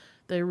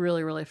they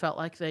really, really felt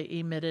like they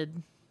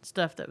emitted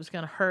stuff that was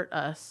going to hurt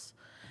us.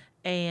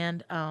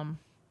 And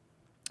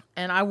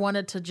I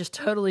wanted to just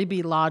totally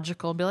be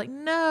logical and be like,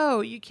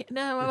 no, you can't,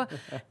 no.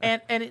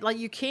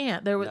 You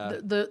can't. There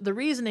was, the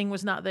reasoning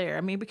was not there.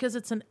 I mean, because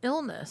it's an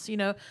illness,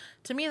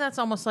 to me, that's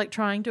almost like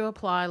trying to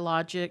apply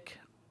logic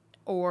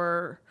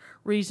or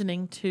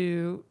reasoning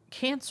to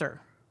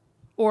cancer,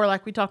 or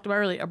like we talked about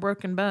earlier, a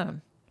broken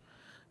bone.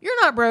 You're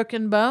not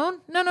broken bone.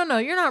 No,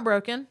 you're not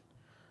broken.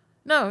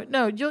 No,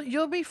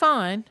 you'll be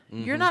fine.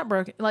 Mm-hmm. You're not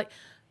broken. Like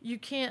you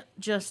can't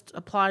just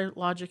apply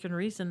logic and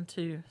reason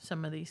to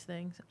some of these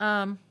things.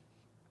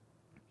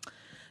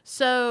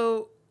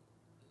 So,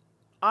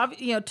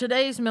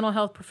 today's mental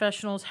health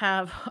professionals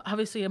have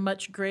obviously a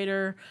much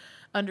greater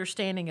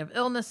understanding of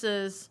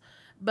illnesses,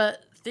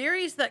 but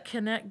theories that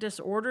connect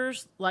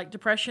disorders like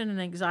depression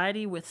and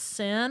anxiety with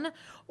sin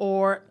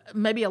or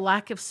maybe a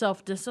lack of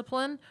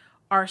self-discipline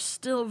are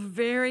still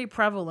very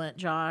prevalent,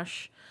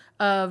 Josh,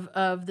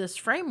 of this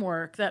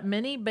framework that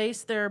many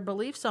base their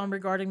beliefs on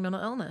regarding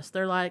mental illness.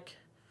 They're like,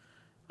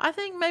 I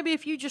think maybe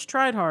if you just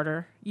tried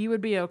harder, you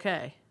would be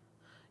okay.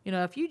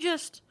 If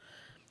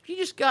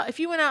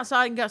you went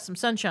outside and got some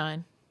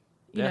sunshine,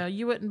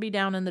 you wouldn't be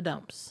down in the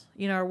dumps,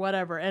 or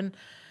whatever. And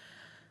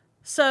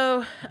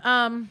so,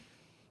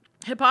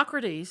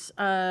 Hippocrates,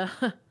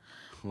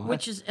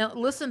 which is,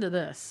 listen to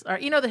this. All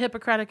right, the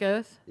Hippocratic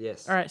Oath?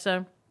 Yes. All right,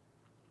 so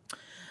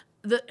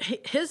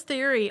his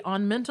theory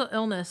on mental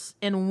illness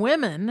in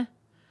women,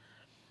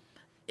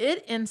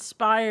 it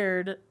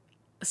inspired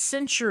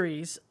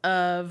centuries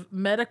of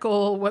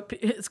what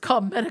it's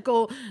called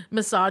medical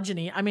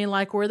misogyny. I mean,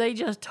 like where they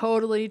just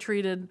totally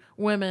treated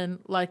women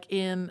like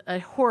in a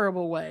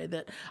horrible way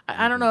that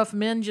I don't know if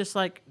men just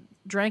like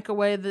drank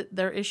away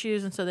their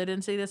issues and so they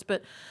didn't see this,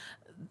 but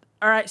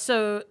all right,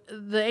 so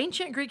the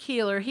ancient Greek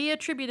healer, he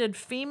attributed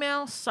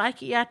female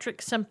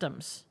psychiatric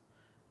symptoms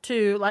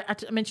to, like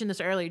I mentioned this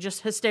earlier,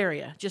 just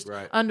hysteria,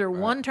 under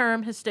one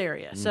term,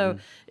 hysteria. Mm-hmm. So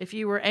if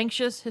you were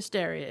anxious,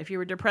 hysteria. If you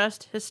were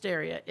depressed,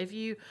 hysteria. If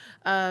you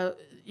had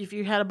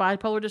a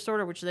bipolar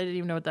disorder, which they didn't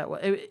even know what that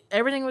was,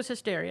 everything was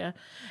hysteria.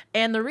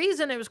 And the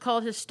reason it was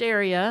called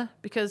hysteria,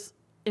 because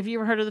have you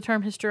ever heard of the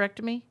term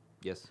hysterectomy?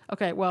 Yes.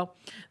 Okay, well,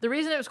 the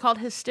reason it was called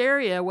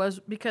hysteria was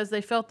because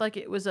they felt like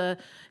it was a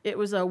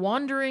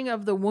wandering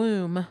of the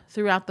womb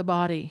throughout the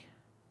body.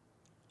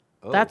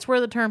 Oh. That's where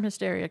the term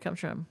hysteria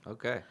comes from.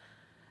 Okay.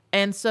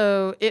 And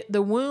so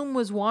the womb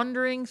was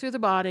wandering through the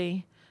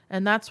body,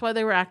 and that's why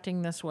they were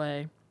acting this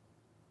way.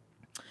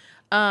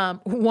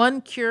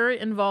 One cure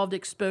involved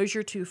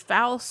exposure to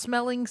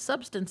foul-smelling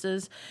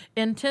substances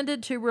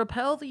intended to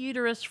repel the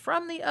uterus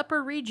from the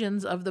upper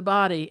regions of the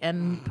body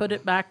and put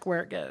it back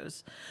where it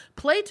goes.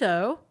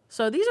 Plato,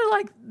 so these are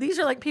like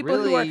people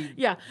really?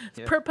 who are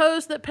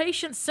proposed that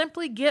patients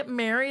simply get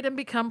married and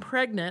become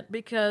pregnant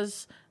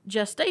because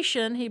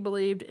gestation, he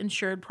believed,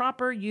 ensured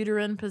proper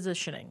uterine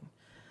positioning.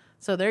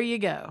 So there you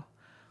go.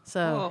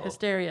 So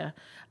hysteria.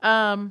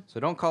 So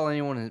don't call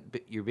anyone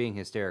you're being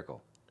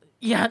hysterical.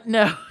 Yeah,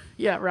 no.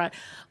 Yeah, right.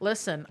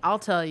 Listen, I'll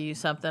tell you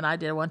something I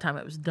did one time.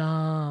 It was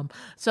dumb.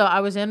 So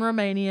I was in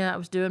Romania. I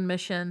was doing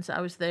missions.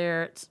 I was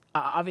there. It's,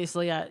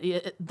 obviously,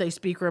 they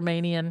speak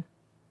Romanian.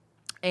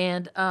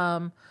 And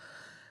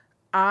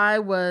I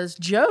was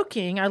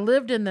joking. I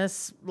lived in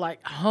this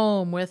like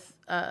home with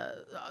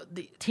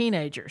the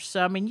teenagers.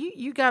 So I mean,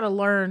 you got to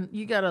learn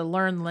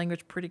the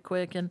language pretty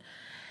quick.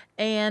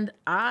 And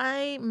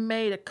I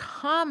made a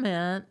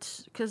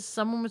comment because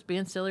someone was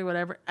being silly,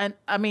 whatever. And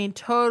I mean,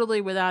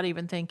 totally without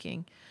even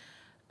thinking,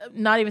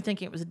 not even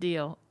thinking it was a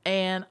deal.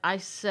 And I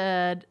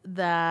said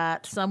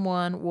that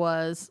someone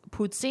was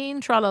poutine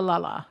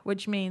tralalala,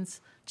 which means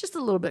just a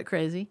little bit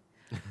crazy.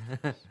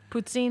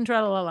 Poutine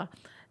tralalala.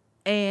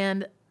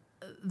 And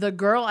the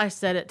girl I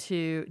said it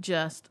to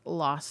just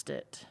lost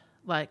it,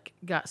 like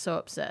got so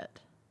upset.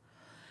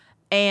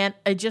 And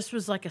it just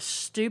was like a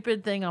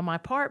stupid thing on my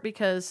part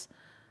because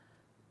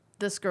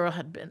this girl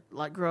had been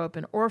like grow up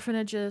in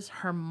orphanages.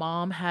 Her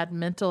mom had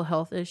mental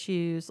health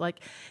issues. Like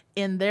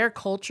in their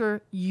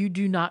culture, you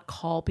do not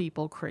call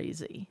people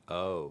crazy.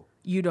 Oh.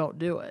 You don't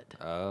do it.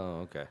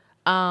 Oh, okay.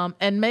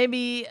 And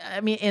maybe,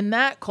 I mean, in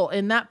that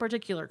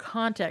particular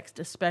context,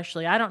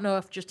 especially, I don't know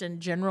if just in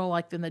general,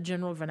 like in the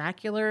general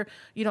vernacular,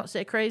 you don't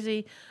say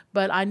crazy,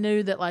 but I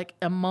knew that like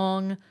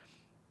among,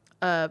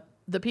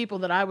 the people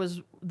that I was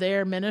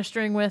there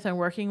ministering with and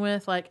working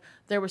with, like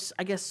there was,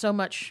 I guess,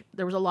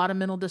 there was a lot of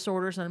mental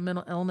disorders and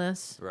mental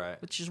illness, right?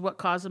 Which is what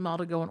caused them all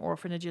to go in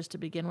orphanages to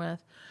begin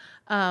with.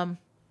 You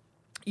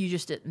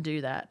just didn't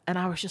do that. And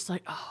I was just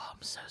like, oh,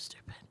 I'm so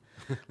stupid.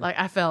 Like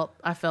I felt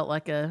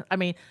like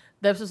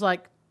this was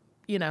like,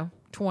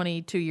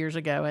 22 years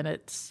ago, and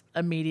it's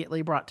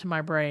immediately brought to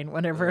my brain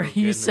whenever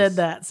you said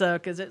that. So,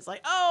 because it's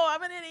like, oh,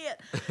 I'm an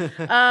idiot.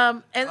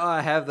 And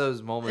I have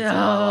those moments in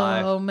my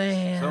life. Oh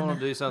man, someone will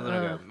do something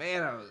and I go,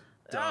 man, I was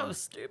dumb. I was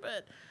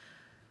stupid.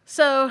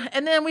 So,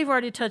 and then we've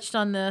already touched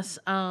on this.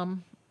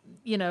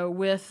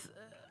 With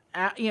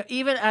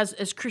even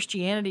as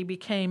Christianity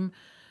became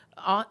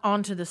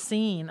onto the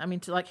scene. I mean,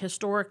 to like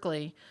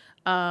historically.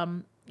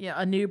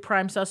 A new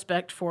prime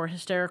suspect for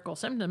hysterical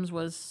symptoms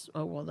was,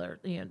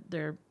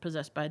 they're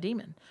possessed by a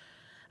demon.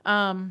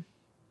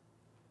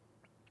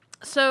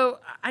 So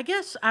I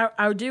guess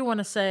I do want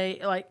to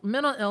say, like,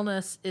 mental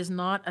illness is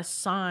not a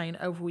sign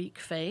of weak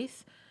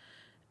faith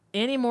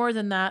any more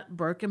than that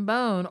broken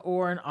bone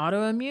or an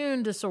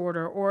autoimmune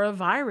disorder or a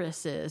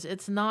virus is.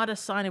 It's not a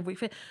sign of weak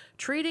faith.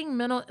 Treating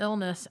mental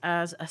illness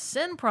as a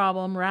sin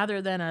problem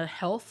rather than a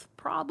health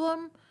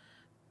problem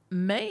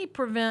may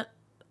prevent,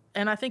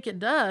 and I think it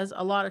does,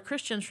 a lot of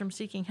Christians from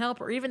seeking help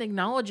or even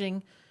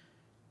acknowledging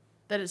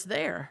that it's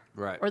there,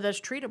 right, or that's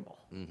treatable,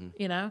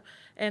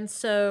 And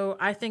so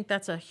I think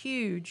that's a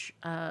huge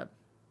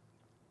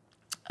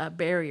a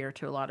barrier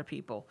to a lot of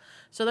people.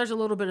 So there's a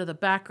little bit of the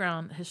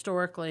background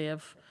historically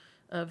of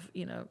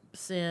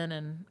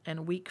sin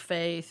and weak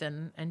faith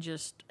and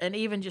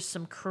even just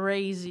some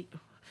crazy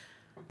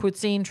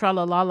poutine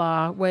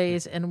tralalala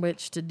ways in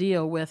which to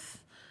deal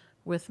with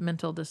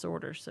mental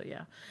disorders. So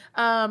yeah.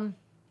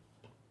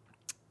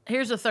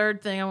 Here's a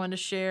third thing I wanted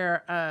to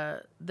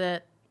share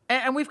that,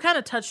 and we've kind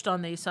of touched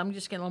on these, so I'm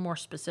just getting a little more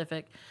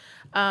specific,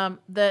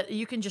 that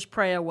you can just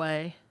pray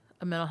away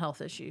a mental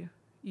health issue.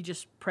 You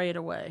just pray it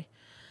away.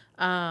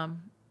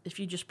 If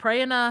you just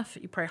pray enough,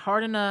 you pray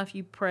hard enough,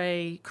 you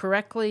pray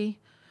correctly.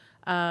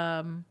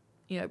 In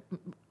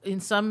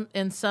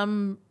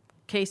some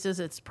cases,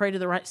 it's pray to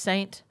the right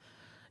saint,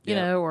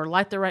 or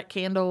light the right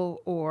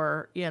candle,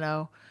 or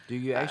Do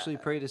you actually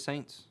pray to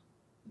saints?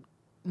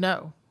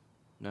 No.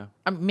 No.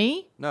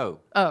 Me? No.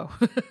 Oh,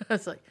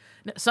 it's like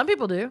some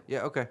people do.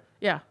 Yeah. Okay.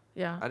 Yeah.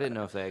 I didn't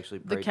know if they actually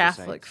prayed the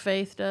Catholic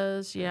faith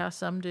does. Yeah,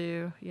 some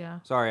do. Yeah.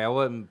 Sorry, I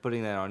wasn't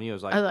putting that on you. I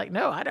was like,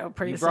 no, I don't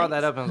pray to saints. You brought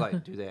that up, and I was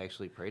like, do they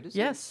actually pray to saints?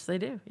 Yes, they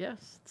do.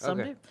 Yes, some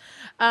do.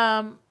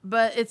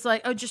 But it's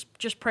like,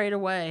 just pray it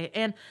away,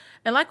 and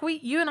like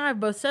you and I have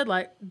both said,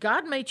 like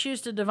God may choose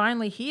to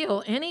divinely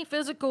heal any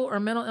physical or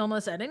mental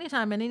illness at any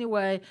time in any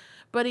way,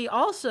 but He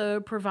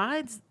also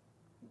provides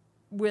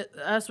with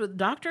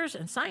doctors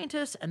and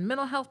scientists and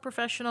mental health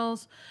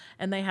professionals,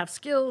 and they have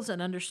skills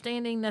and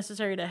understanding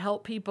necessary to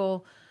help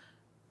people,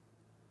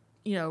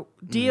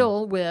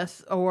 deal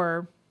with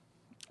or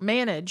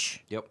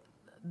manage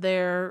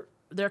their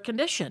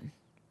condition,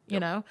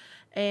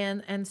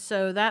 and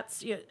so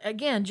that's,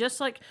 again,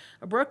 just like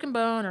a broken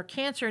bone or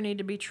cancer need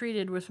to be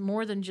treated with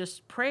more than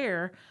just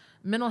prayer,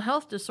 mental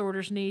health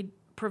disorders need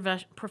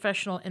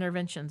professional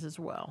interventions as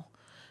well,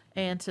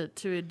 and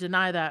to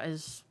deny that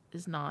is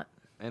not.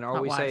 And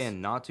are we wise.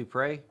 saying not to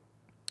pray?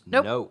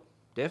 Nope. No,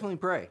 definitely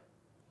pray.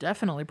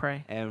 Definitely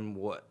pray. And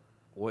what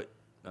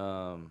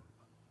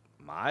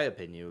my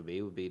opinion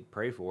would be to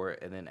pray for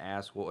it and then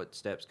ask what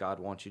steps God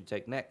wants you to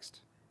take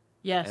next.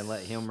 Yes. And let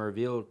Him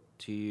reveal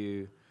to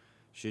you,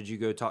 should you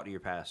go talk to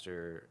your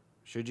pastor?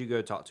 Should you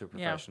go talk to a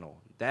professional?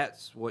 Yeah.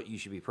 That's what you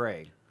should be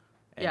praying.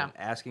 And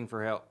asking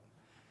for help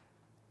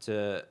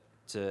to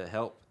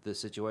help the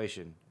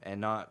situation and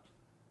not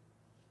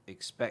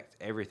expect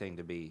everything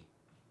to be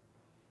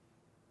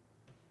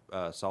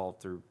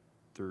solved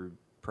through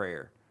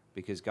prayer,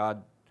 because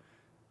God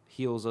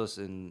heals us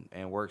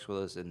and works with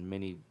us in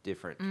many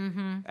different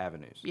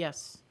avenues.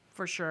 Yes,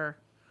 for sure.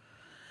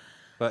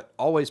 But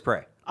always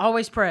pray.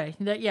 Always pray.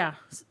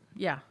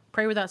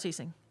 Pray without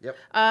ceasing. Yep.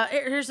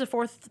 Here's the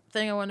fourth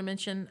thing I want to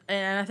mention,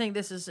 and I think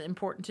this is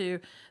important too,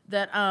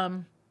 that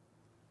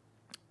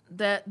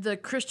that the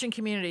Christian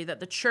community, that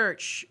the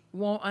church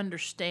won't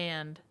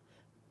understand,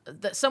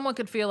 that someone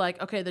could feel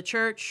like, okay, the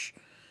church,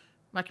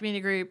 my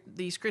community group,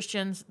 these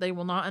Christians, they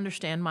will not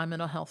understand my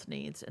mental health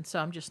needs, and so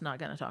I'm just not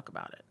going to talk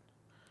about it.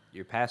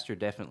 Your pastor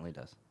definitely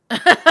does.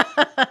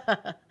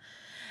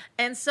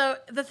 And so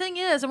the thing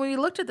is, and when we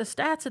looked at the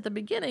stats at the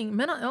beginning,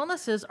 mental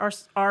illnesses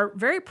are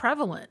very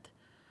prevalent.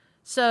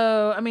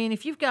 So, I mean,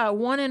 if you've got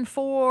 1 in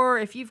 4,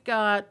 if you've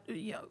got,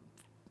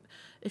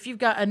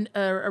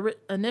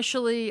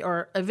 initially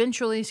or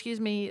eventually,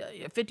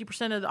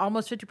 50%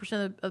 almost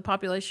 50% of the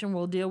population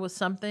will deal with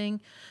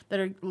something that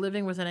are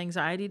living with an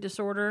anxiety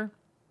disorder.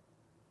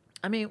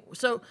 I mean,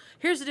 so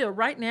here's the deal.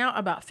 Right now,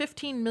 about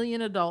 15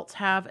 million adults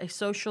have a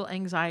social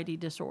anxiety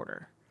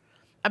disorder.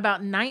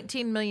 About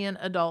 19 million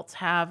adults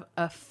have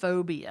a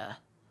phobia,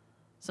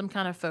 some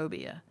kind of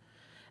phobia.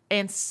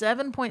 And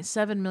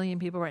 7.7 million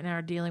people right now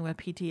are dealing with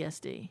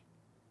PTSD.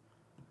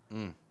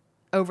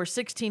 Over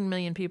 16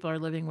 million people are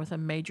living with a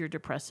major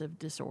depressive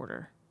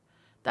disorder.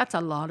 That's a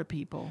lot of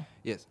people.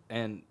 Yes,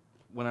 and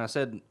when I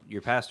said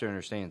your pastor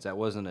understands, that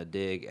wasn't a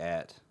dig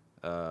at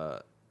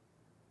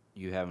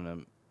you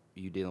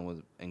dealing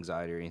with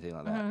anxiety or anything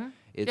like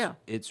that.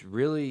 It's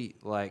really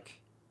like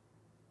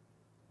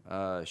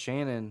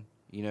Shannon.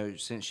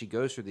 Since she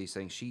goes through these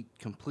things, she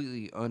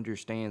completely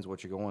understands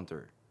what you're going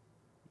through,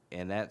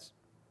 and that's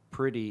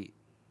pretty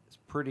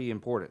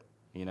important,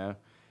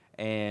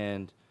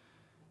 And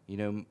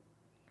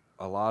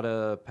a lot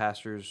of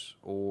pastors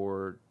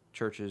or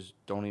churches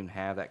don't even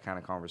have that kind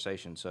of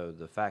conversation. So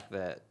the fact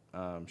that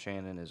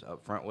Shannon is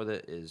upfront with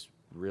it is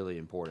really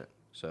important.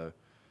 So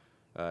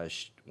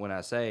when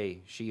I say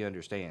she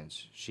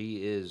understands,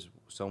 she is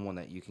someone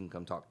that you can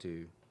come talk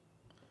to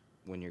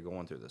when you're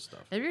going through this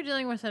stuff. If you're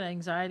dealing with an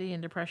anxiety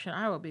and depression,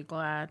 I will be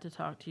glad to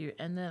talk to you.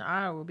 And then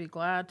I will be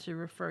glad to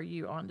refer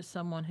you on to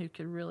someone who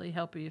could really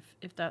help you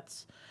if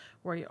that's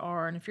where you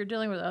are. And if you're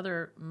dealing with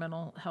other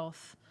mental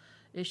health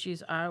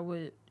issues, I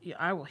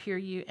will hear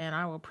you, and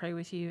I will pray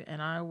with you,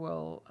 and I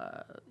will,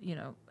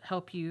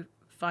 help you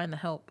find the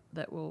help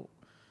that will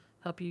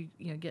help you,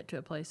 get to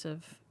a place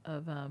of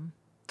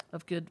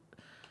good,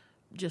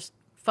 just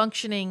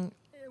functioning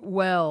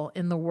well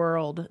in the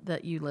world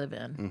that you live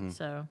in. Mm-hmm.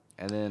 So.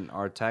 And then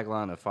our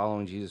tagline of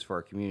following Jesus for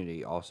our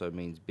community also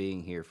means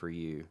being here for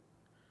you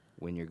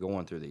when you're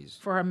going through these.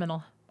 For our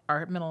mental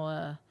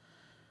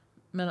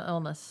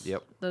illness.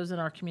 Yep. Those in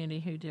our community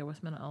who deal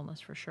with mental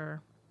illness, for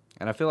sure.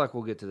 And I feel like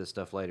we'll get to this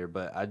stuff later,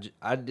 but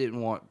I didn't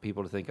want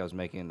people to think I was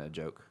making a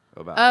joke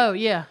about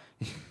it. Yeah.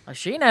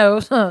 She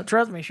knows.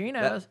 Trust me, she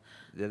knows.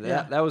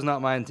 That was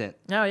not my intent.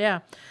 Oh, yeah.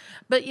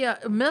 But, yeah,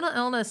 mental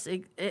illness,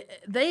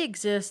 they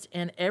exist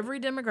in every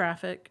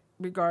demographic,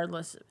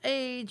 regardless of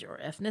age or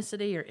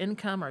ethnicity or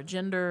income or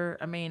gender.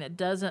 I mean, it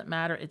doesn't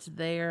matter. It's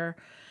there.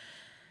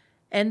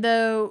 And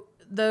though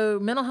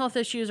mental health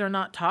issues are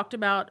not talked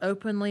about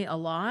openly a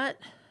lot,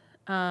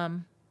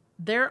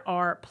 there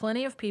are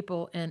plenty of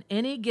people in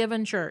any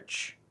given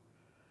church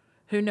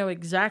who know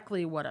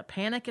exactly what a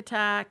panic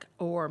attack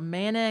or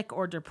manic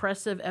or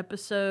depressive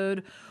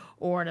episode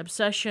or an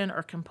obsession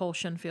or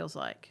compulsion feels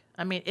like.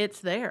 I mean, it's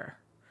there.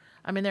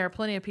 I mean, there are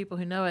plenty of people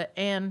who know it,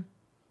 and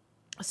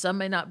some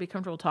may not be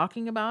comfortable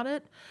talking about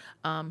it.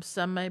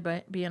 Some may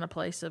be in a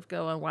place of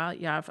going, wow,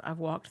 yeah, I've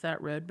walked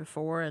that road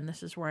before, and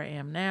this is where I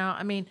am now.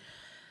 I mean,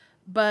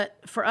 but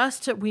for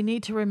us we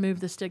need to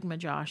remove the stigma,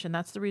 Josh, and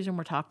that's the reason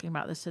we're talking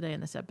about this today in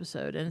this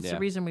episode. And it's the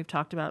reason we've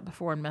talked about it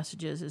before in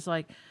messages. Is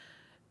like,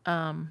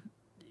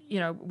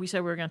 we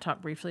said we were going to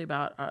talk briefly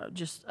about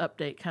just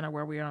update kind of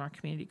where we are in our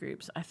community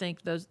groups. I think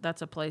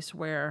that's a place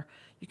where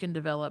you can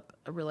develop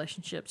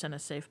relationships and a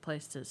safe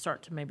place to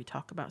start to maybe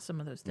talk about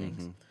some of those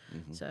things.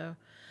 Mm-hmm. So,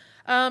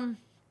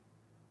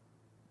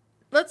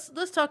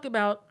 let's talk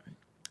about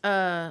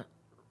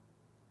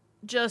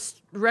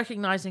just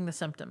recognizing the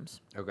symptoms.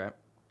 Okay.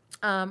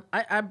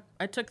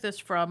 I took this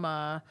from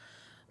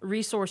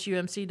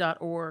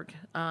resourceumc.org.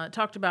 It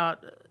talked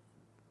about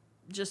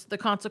just the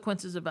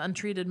consequences of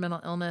untreated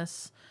mental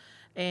illness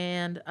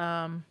and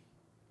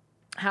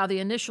how the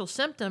initial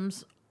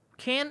symptoms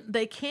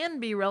can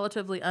be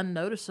relatively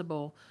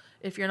unnoticeable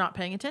if you're not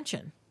paying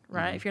attention,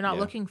 right? Mm-hmm. If you're not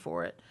looking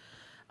for it.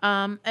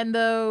 And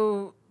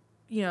though,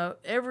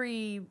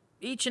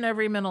 each and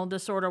every mental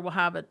disorder will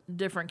have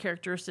different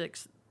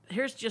characteristics,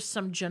 here's just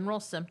some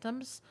general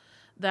symptoms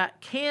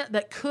that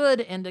could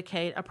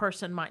indicate a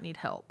person might need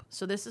help.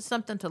 So this is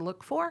something to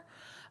look for.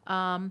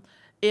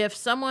 If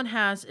someone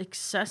has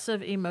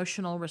excessive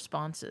emotional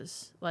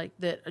responses, like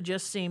that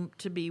just seem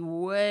to be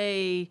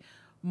way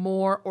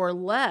more or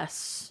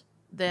less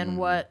than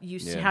what you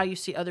see, how you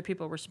see other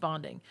people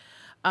responding,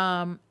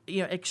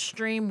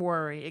 extreme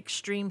worry,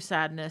 extreme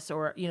sadness,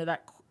 or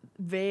that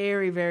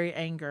very, very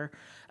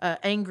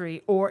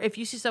angry, or if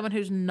you see someone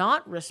who's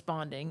not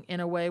responding in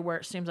a way where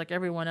it seems like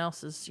everyone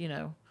else is,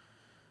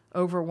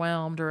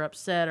 overwhelmed or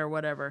upset or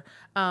whatever,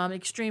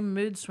 extreme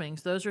mood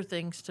swings, those are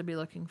things to be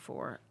looking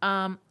for.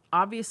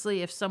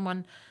 Obviously, if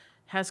someone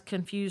has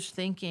confused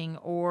thinking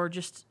or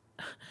just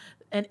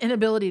an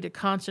inability to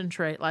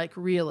concentrate, like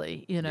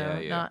really,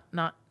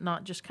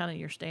 not just kind of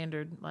your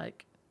standard,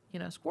 like,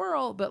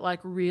 squirrel, but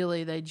like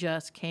really they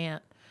just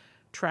can't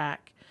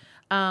track.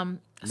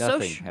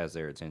 Nothing has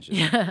their attention.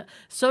 Yeah.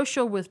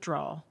 Social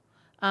withdrawal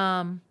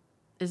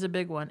is a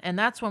big one. And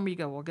that's when we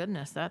go, well,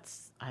 goodness,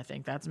 I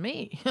think that's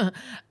me.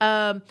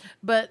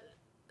 But,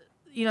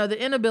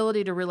 the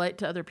inability to relate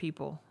to other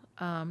people,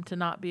 to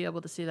not be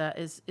able to see that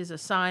is a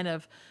sign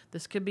of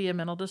this could be a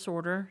mental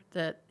disorder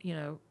that,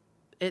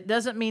 it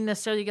doesn't mean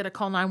necessarily you got to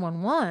call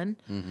 911.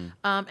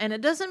 And it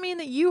doesn't mean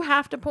that you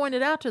have to point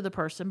it out to the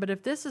person. But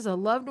if this is a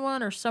loved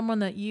one or someone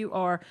that you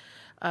are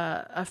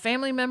a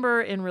family member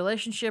in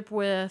relationship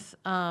with,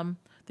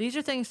 these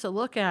are things to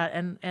look at.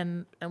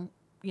 And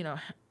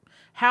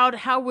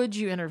how would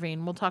you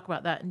intervene? We'll talk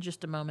about that in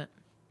just a moment.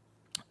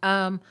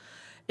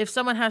 If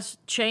someone has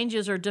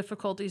changes or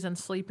difficulties in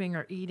sleeping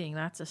or eating,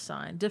 that's a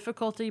sign.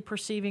 Difficulty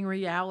perceiving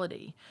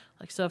reality.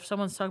 Like, so if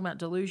someone's talking about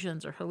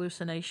delusions or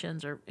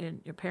hallucinations or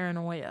in your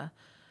paranoia.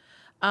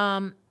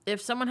 If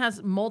someone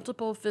has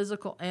multiple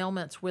physical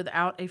ailments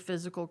without a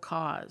physical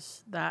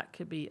cause, that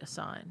could be a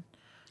sign.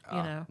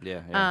 And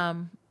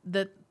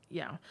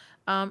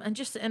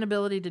just the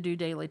inability to do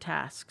daily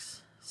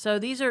tasks. So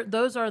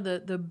those are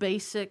the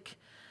basic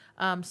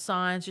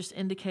signs, just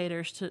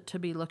indicators to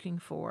be looking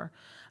for.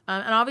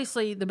 And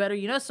obviously, the better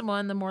you know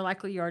someone, the more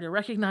likely you are to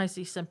recognize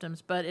these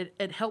symptoms, but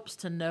it helps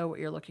to know what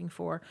you're looking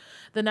for.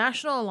 The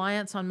National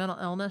Alliance on Mental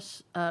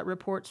Illness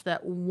reports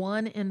that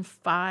 1 in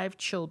 5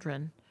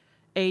 children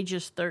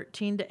ages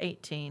 13 to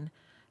 18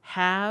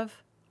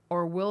 have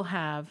or will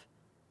have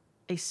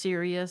a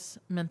serious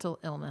mental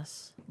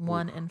illness.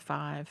 1 in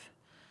 5.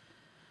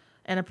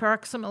 And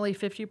approximately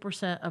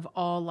 50% of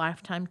all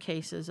lifetime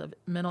cases of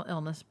mental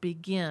illness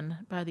begin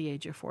by the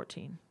age of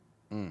 14.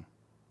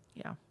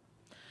 Yeah.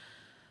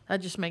 That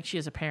just makes you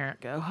as a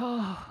parent go,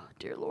 oh,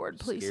 dear Lord,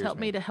 please help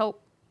me to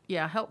help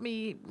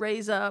me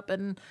raise up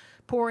and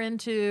pour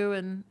into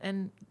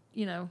and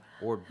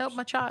help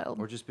my child.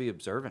 Or just be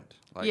observant,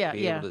 be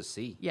able to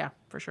see. Yeah,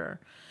 for sure.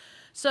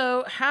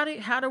 So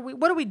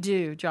what do we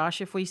do,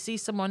 Josh, if we see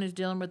someone who's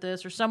dealing with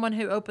this or someone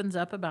who opens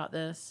up about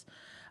this?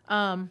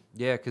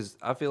 Because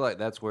I feel like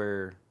that's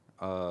where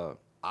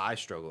I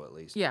struggle, at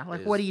least. Yeah,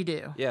 like what do you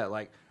do? Yeah,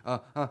 like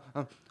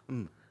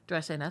do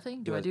I say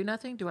nothing? Do I do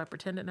nothing? Do I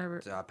pretend it never?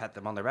 Do I pat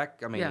them on their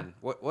back? I mean, Yeah.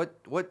 what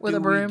With do a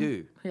broom? we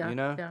do?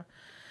 Yeah.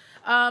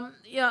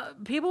 Yeah.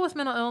 People with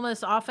mental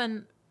illness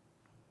often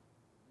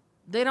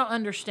they don't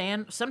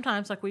understand.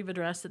 Sometimes, like we've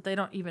addressed, that they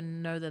don't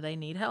even know that they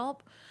need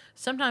help.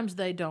 Sometimes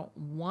they don't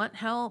want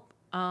help,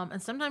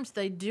 and sometimes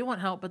they do want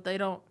help, but they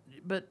don't.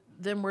 But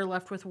then we're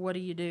left with, what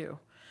do you do?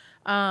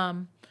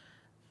 Not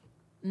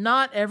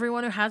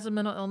everyone who has a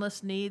mental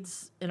illness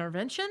needs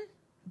intervention,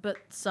 but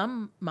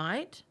some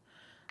might.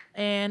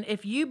 And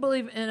if you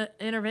believe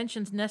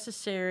intervention's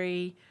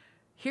necessary,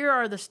 here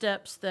are the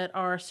steps that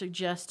are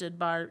suggested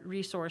by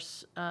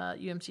resource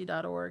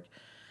umc.org.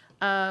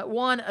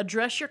 1,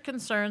 address your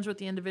concerns with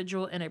the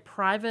individual in a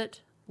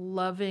private,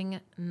 loving,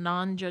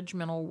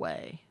 non-judgmental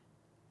way.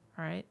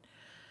 All right?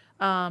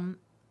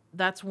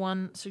 That's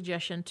one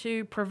suggestion.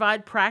 2,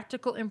 provide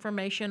practical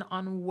information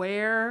on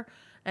where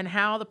and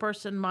how the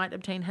person might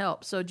obtain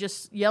help. So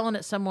just yelling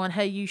at someone,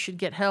 hey, you should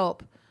get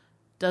help,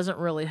 doesn't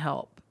really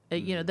help.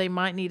 They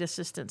might need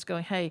assistance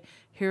going, hey,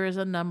 here is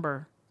a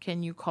number.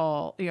 Can you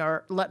call?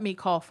 Or let me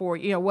call for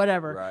you,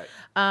 whatever.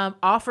 Right.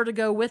 Offer to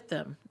go with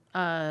them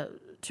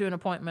to an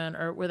appointment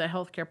or with a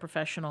healthcare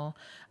professional.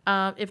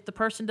 If the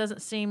person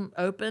doesn't seem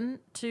open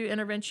to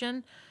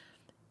intervention,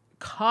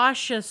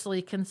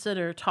 cautiously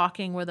consider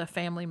talking with a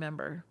family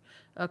member,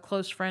 a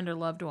close friend or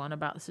loved one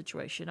about the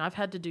situation. I've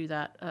had to do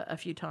that a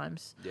few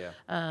times.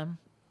 Yeah.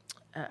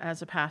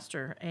 As a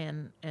pastor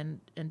and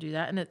do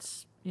that, and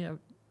it's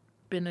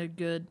been a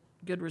good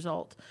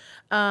result.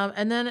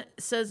 And then it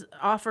says,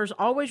 offers,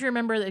 always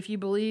remember that if you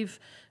believe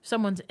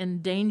someone's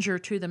in danger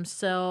to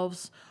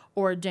themselves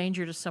or a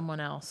danger to someone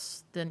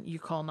else, then you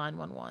call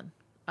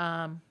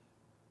 911.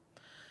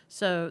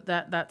 So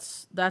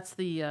that's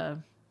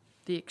the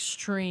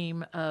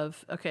extreme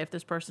of, okay, if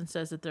this person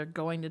says that they're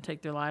going to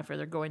take their life or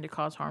they're going to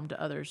cause harm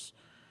to others,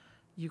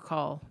 you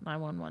call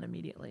 911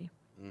 immediately.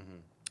 Mm-hmm.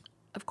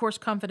 Of course,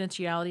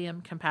 confidentiality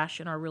and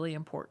compassion are really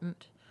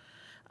important.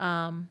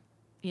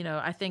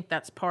 I think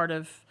that's part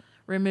of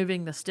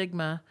removing the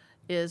stigma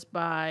is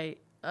by,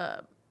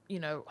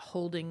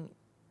 holding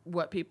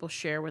what people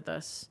share with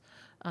us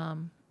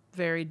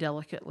very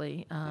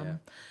delicately. Now,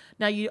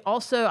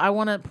 I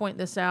want to point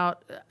this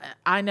out.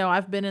 I know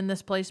I've been in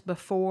this place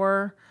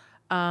before.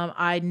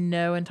 I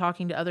know in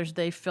talking to others,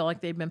 they feel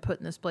like they've been put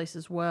in this place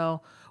as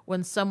well.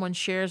 When someone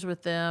shares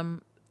with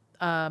them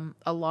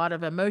a lot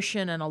of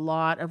emotion and a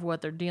lot of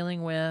what they're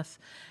dealing with,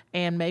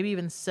 and maybe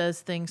even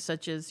says things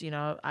such as,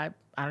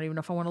 I don't even know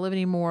if I want to live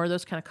anymore,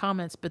 those kind of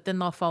comments, but then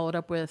they'll follow it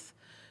up with,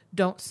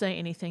 don't say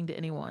anything to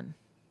anyone.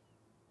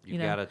 You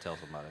got to tell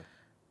somebody.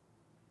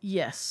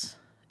 Yes.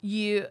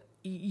 You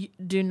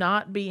do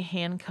not be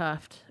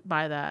handcuffed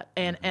by that.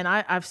 And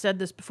I've said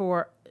this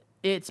before,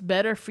 it's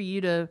better for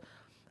you to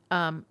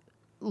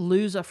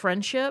lose a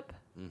friendship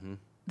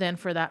than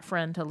for that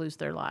friend to lose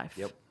their life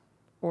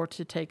or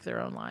to take their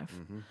own life.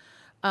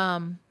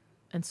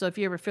 And so if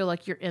you ever feel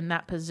like you're in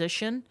that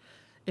position,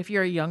 if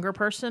you're a younger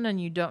person and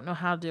you don't know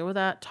how to deal with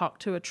that, talk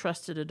to a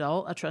trusted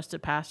adult, a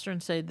trusted pastor,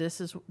 and say, this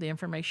is the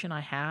information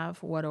I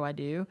have. What do I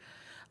do?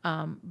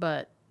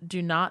 But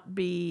do not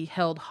be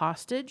held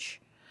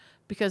hostage,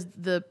 because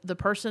the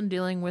person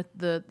dealing with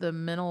the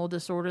mental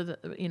disorder,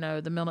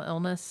 the mental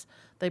illness,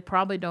 they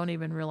probably don't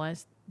even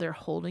realize they're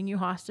holding you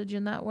hostage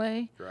in that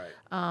way.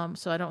 Right.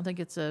 So I don't think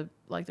it's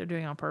like they're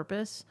doing it on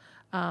purpose.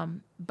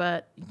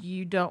 But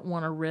you don't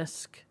want to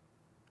risk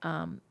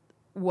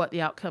what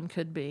the outcome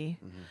could be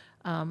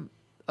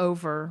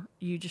over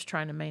you just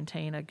trying to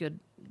maintain a good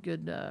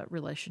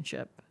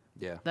relationship.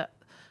 Yeah. That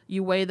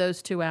you weigh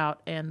those two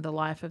out, and the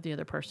life of the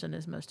other person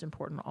is most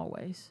important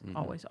always.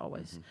 Always.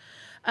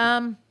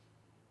 I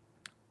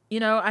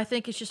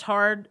think it's just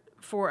hard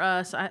for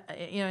us.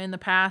 In the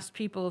past,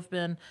 people have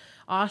been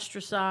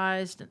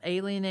ostracized and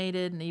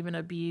alienated and even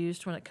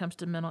abused when it comes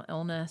to mental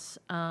illness.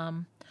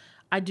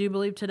 I do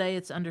believe today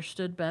it's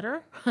understood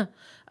better.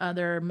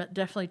 There are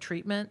definitely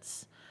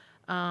treatments.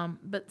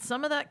 But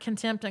some of that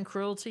contempt and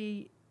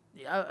cruelty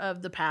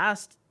of the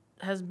past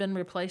has been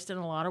replaced in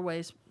a lot of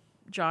ways,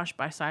 Josh,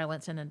 by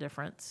silence and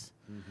indifference.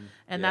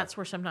 And that's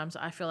where sometimes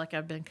I feel like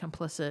I've been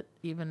complicit,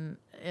 even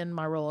in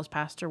my role as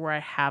pastor, where I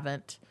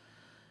haven't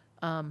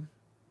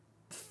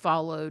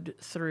followed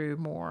through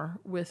more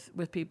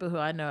with people who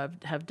I know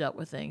have dealt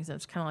with things. And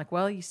it's kind of like,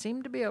 well, you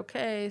seem to be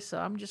okay, so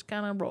I'm just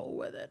kind of roll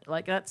with it.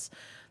 Like that's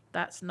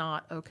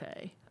not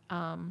okay.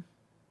 And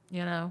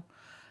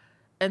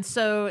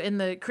so in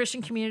the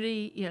Christian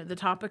community, the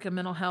topic of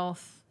mental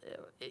health,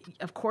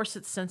 of course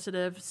it's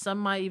sensitive. Some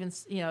might even,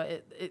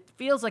 it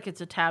feels like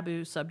it's a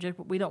taboo subject,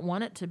 but we don't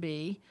want it to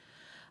be.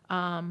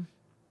 And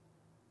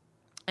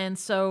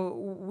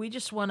so we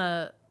just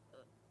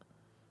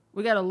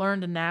we got to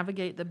learn to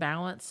navigate the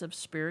balance of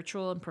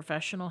spiritual and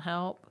professional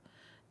help,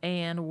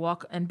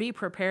 and be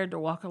prepared to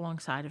walk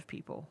alongside of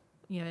people,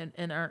 in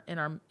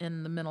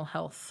the mental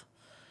health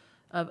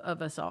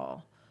of us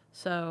all.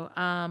 So,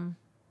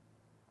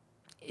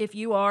 if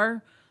you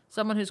are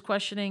someone who's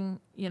questioning,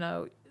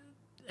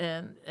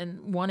 and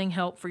wanting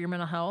help for your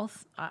mental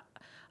health,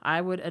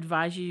 I would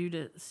advise you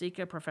to seek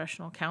a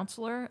professional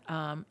counselor.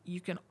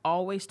 You can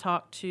always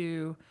talk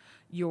to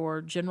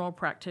your general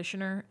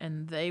practitioner,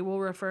 and they will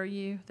refer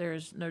you.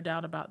 There's no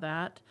doubt about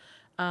that,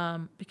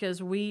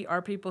 because we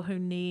are people who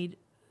need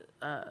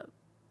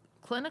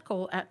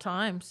clinical at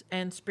times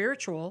and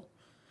spiritual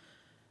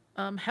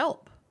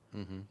help.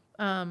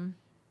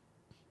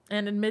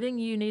 And admitting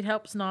you need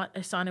help is not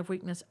a sign of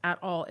weakness at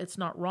all. It's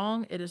not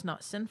wrong. It is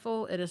not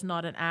sinful. It is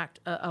not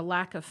a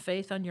lack of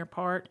faith on your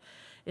part.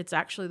 It's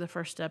actually the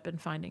first step in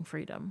finding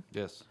freedom.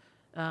 Yes.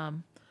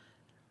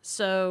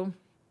 So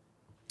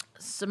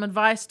some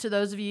advice to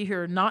those of you who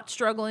are not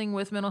struggling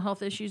with mental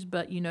health issues,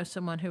 but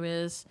someone who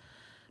is: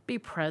 be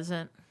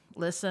present,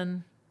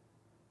 listen.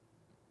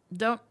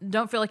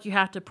 Don't feel like you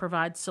have to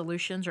provide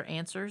solutions or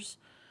answers.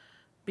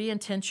 Be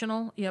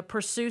intentional.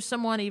 Pursue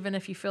someone even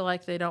if you feel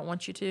like they don't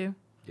want you to.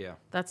 Yeah.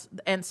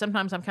 And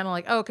sometimes I'm kind of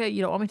like, oh, okay,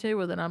 you don't want me to?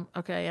 Well, then I'm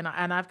okay. And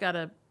I've got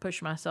to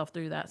push myself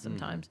through that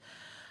sometimes.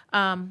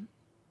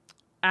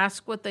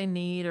 Ask what they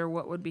need or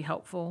what would be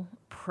helpful.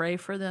 Pray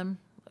for them.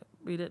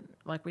 We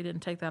didn't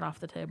take that off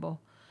the table.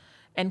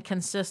 And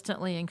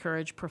consistently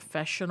encourage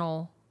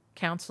professional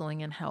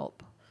counseling and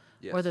help.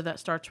 Yes. Whether that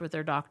starts with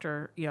their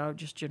doctor,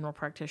 just general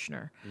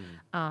practitioner.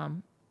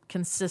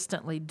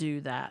 Consistently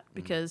do that,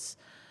 because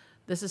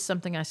this is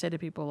something I say to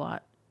people a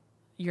lot.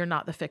 You're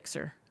not the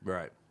fixer.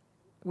 Right.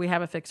 We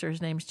have a fixer.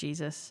 His name's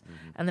Jesus.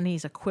 And then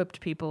he's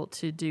equipped people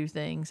to do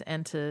things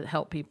and to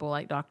help people,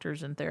 like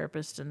doctors and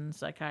therapists and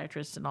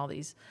psychiatrists and all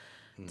these,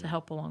 to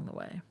help along the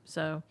way.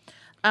 So,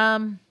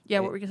 what were you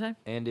going to say?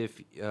 And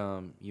if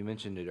you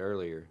mentioned it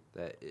earlier,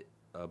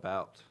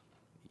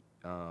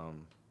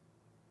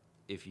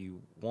 if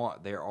you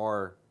want, there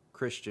are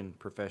Christian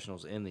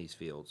professionals in these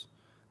fields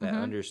that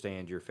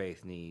understand your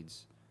faith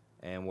needs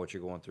and what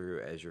you're going through,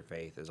 as your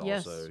faith is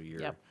also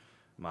your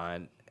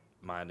mind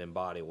and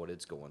body, what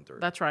it's going through.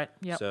 That's right.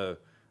 Yep. So,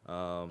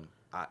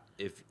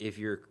 if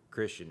you're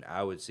Christian,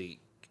 I would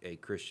seek a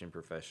Christian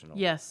professional.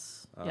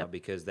 Yes.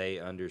 Because they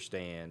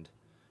understand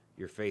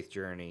your faith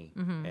journey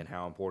and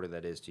how important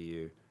that is to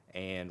you,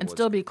 and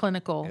still be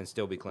clinical.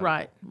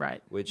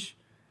 Right. Which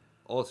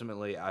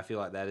ultimately, I feel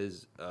like that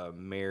is a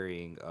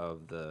marrying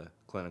of the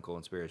clinical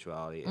and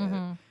spirituality,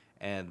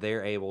 and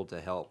they're able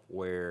to help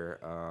where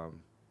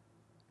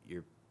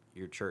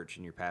your church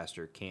and your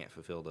pastor can't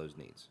fulfill those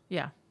needs.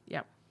 Yeah.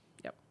 Yep.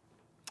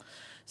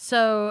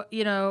 So,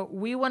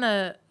 we want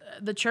to,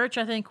 the church,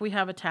 I think we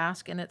have a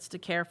task, and it's to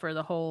care for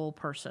the whole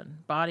person,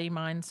 body,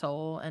 mind,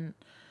 soul. And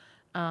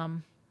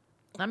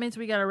that means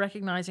we got to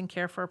recognize and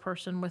care for a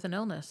person with an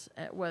illness,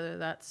 whether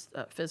that's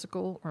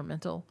physical or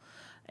mental.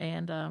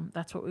 And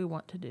that's what we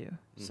want to do.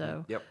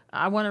 So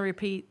I want to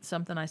repeat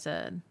something I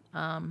said.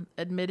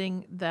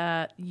 Admitting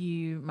that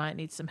you might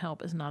need some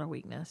help is not a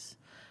weakness.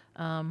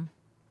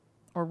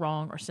 or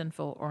wrong or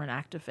sinful or an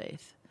act of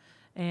faith.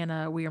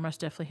 And we are most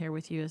definitely here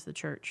with you as the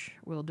church.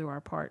 We'll do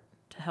our part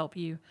to help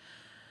you.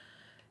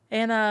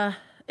 And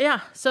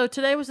so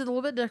today was a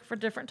little bit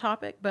different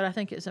topic, but I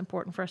think it's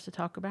important for us to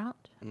talk about.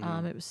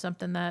 It was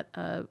something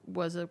that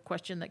was a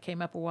question that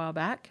came up a while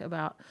back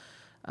about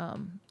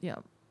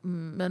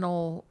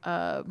mental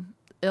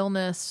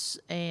illness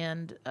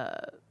and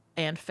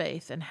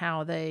faith and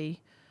how they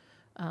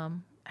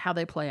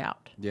play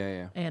out.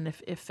 Yeah. And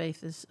if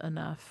faith is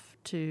enough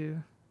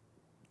to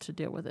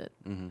deal with it.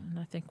 And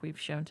I think we've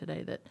shown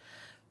today that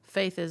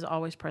faith is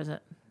always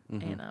present,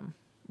 and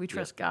we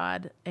trust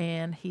God,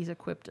 and He's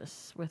equipped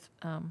us with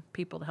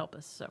people to help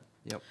us.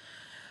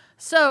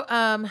 So,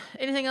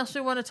 anything else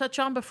we want to touch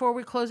on before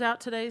we close out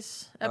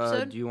today's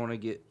episode? Do you want to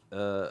get,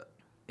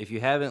 if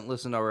you haven't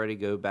listened already,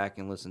 go back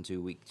and listen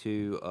to week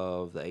 2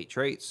 of the 8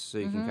 traits so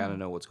you can kind of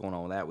know what's going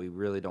on with that. We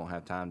really don't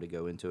have time to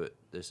go into it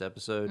this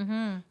episode.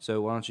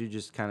 So why don't you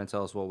just kind of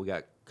tell us what we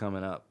got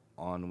coming up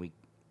on week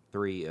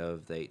 3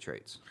 of the 8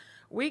 traits?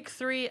 Week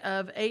 3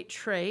 of 8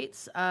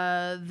 traits.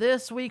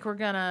 This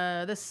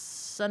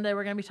Sunday,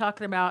 we're gonna be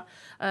talking about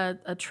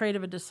a trait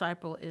of a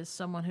disciple is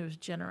someone who's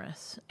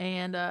generous.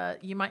 And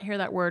you might hear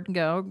that word and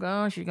go,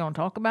 "Gosh, you're gonna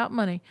talk about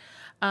money."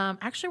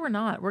 Actually, we're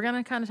not. We're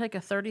gonna kind of take a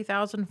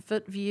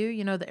 30,000-foot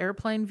view, the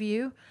airplane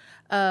view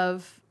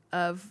of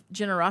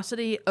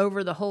generosity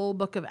over the whole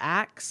book of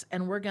Acts,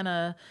 and we're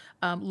gonna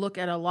look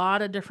at a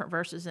lot of different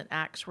verses in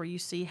Acts where you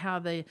see how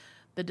the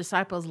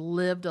disciples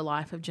lived a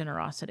life of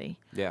generosity.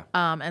 Yeah.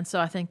 And so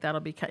I think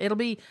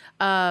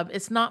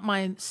it's not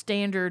my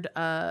standard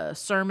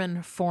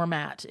sermon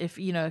format. If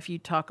you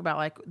talk about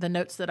like the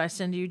notes that I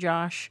send you,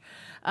 Josh,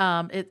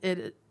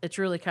 it's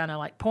really kind of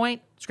like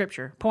point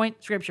scripture,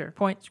 point scripture,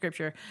 point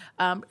scripture,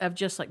 of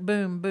just like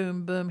boom,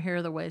 boom, boom. Here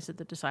are the ways that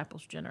the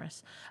disciples are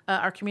generous.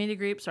 Our community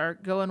groups are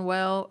going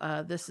well.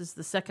 This is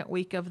the second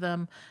week of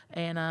them,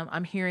 and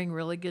I'm hearing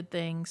really good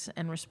things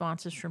and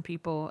responses from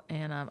people,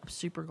 and I'm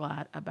super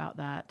glad about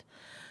that.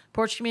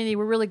 Porch community,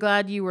 we're really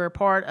glad you were a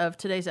part of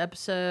today's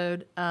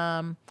episode.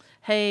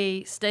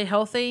 Hey, stay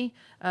healthy.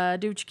 Do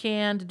what you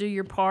can to do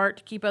your part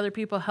to keep other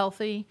people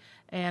healthy.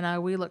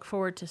 And we look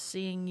forward to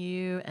seeing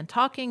you and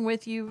talking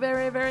with you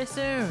very, very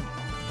soon.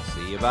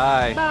 See you.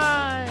 Bye.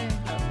 Bye.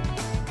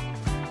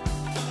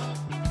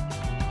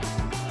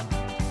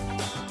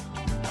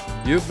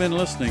 You've been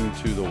listening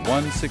to the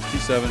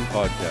 167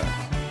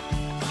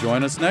 podcast.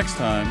 Join us next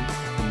time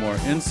for more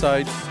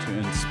insights to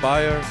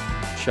inspire,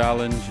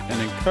 challenge,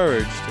 and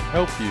encourage to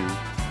help you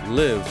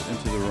live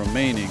into the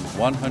remaining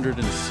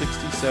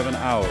 167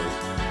 hours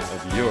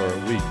of your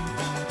week.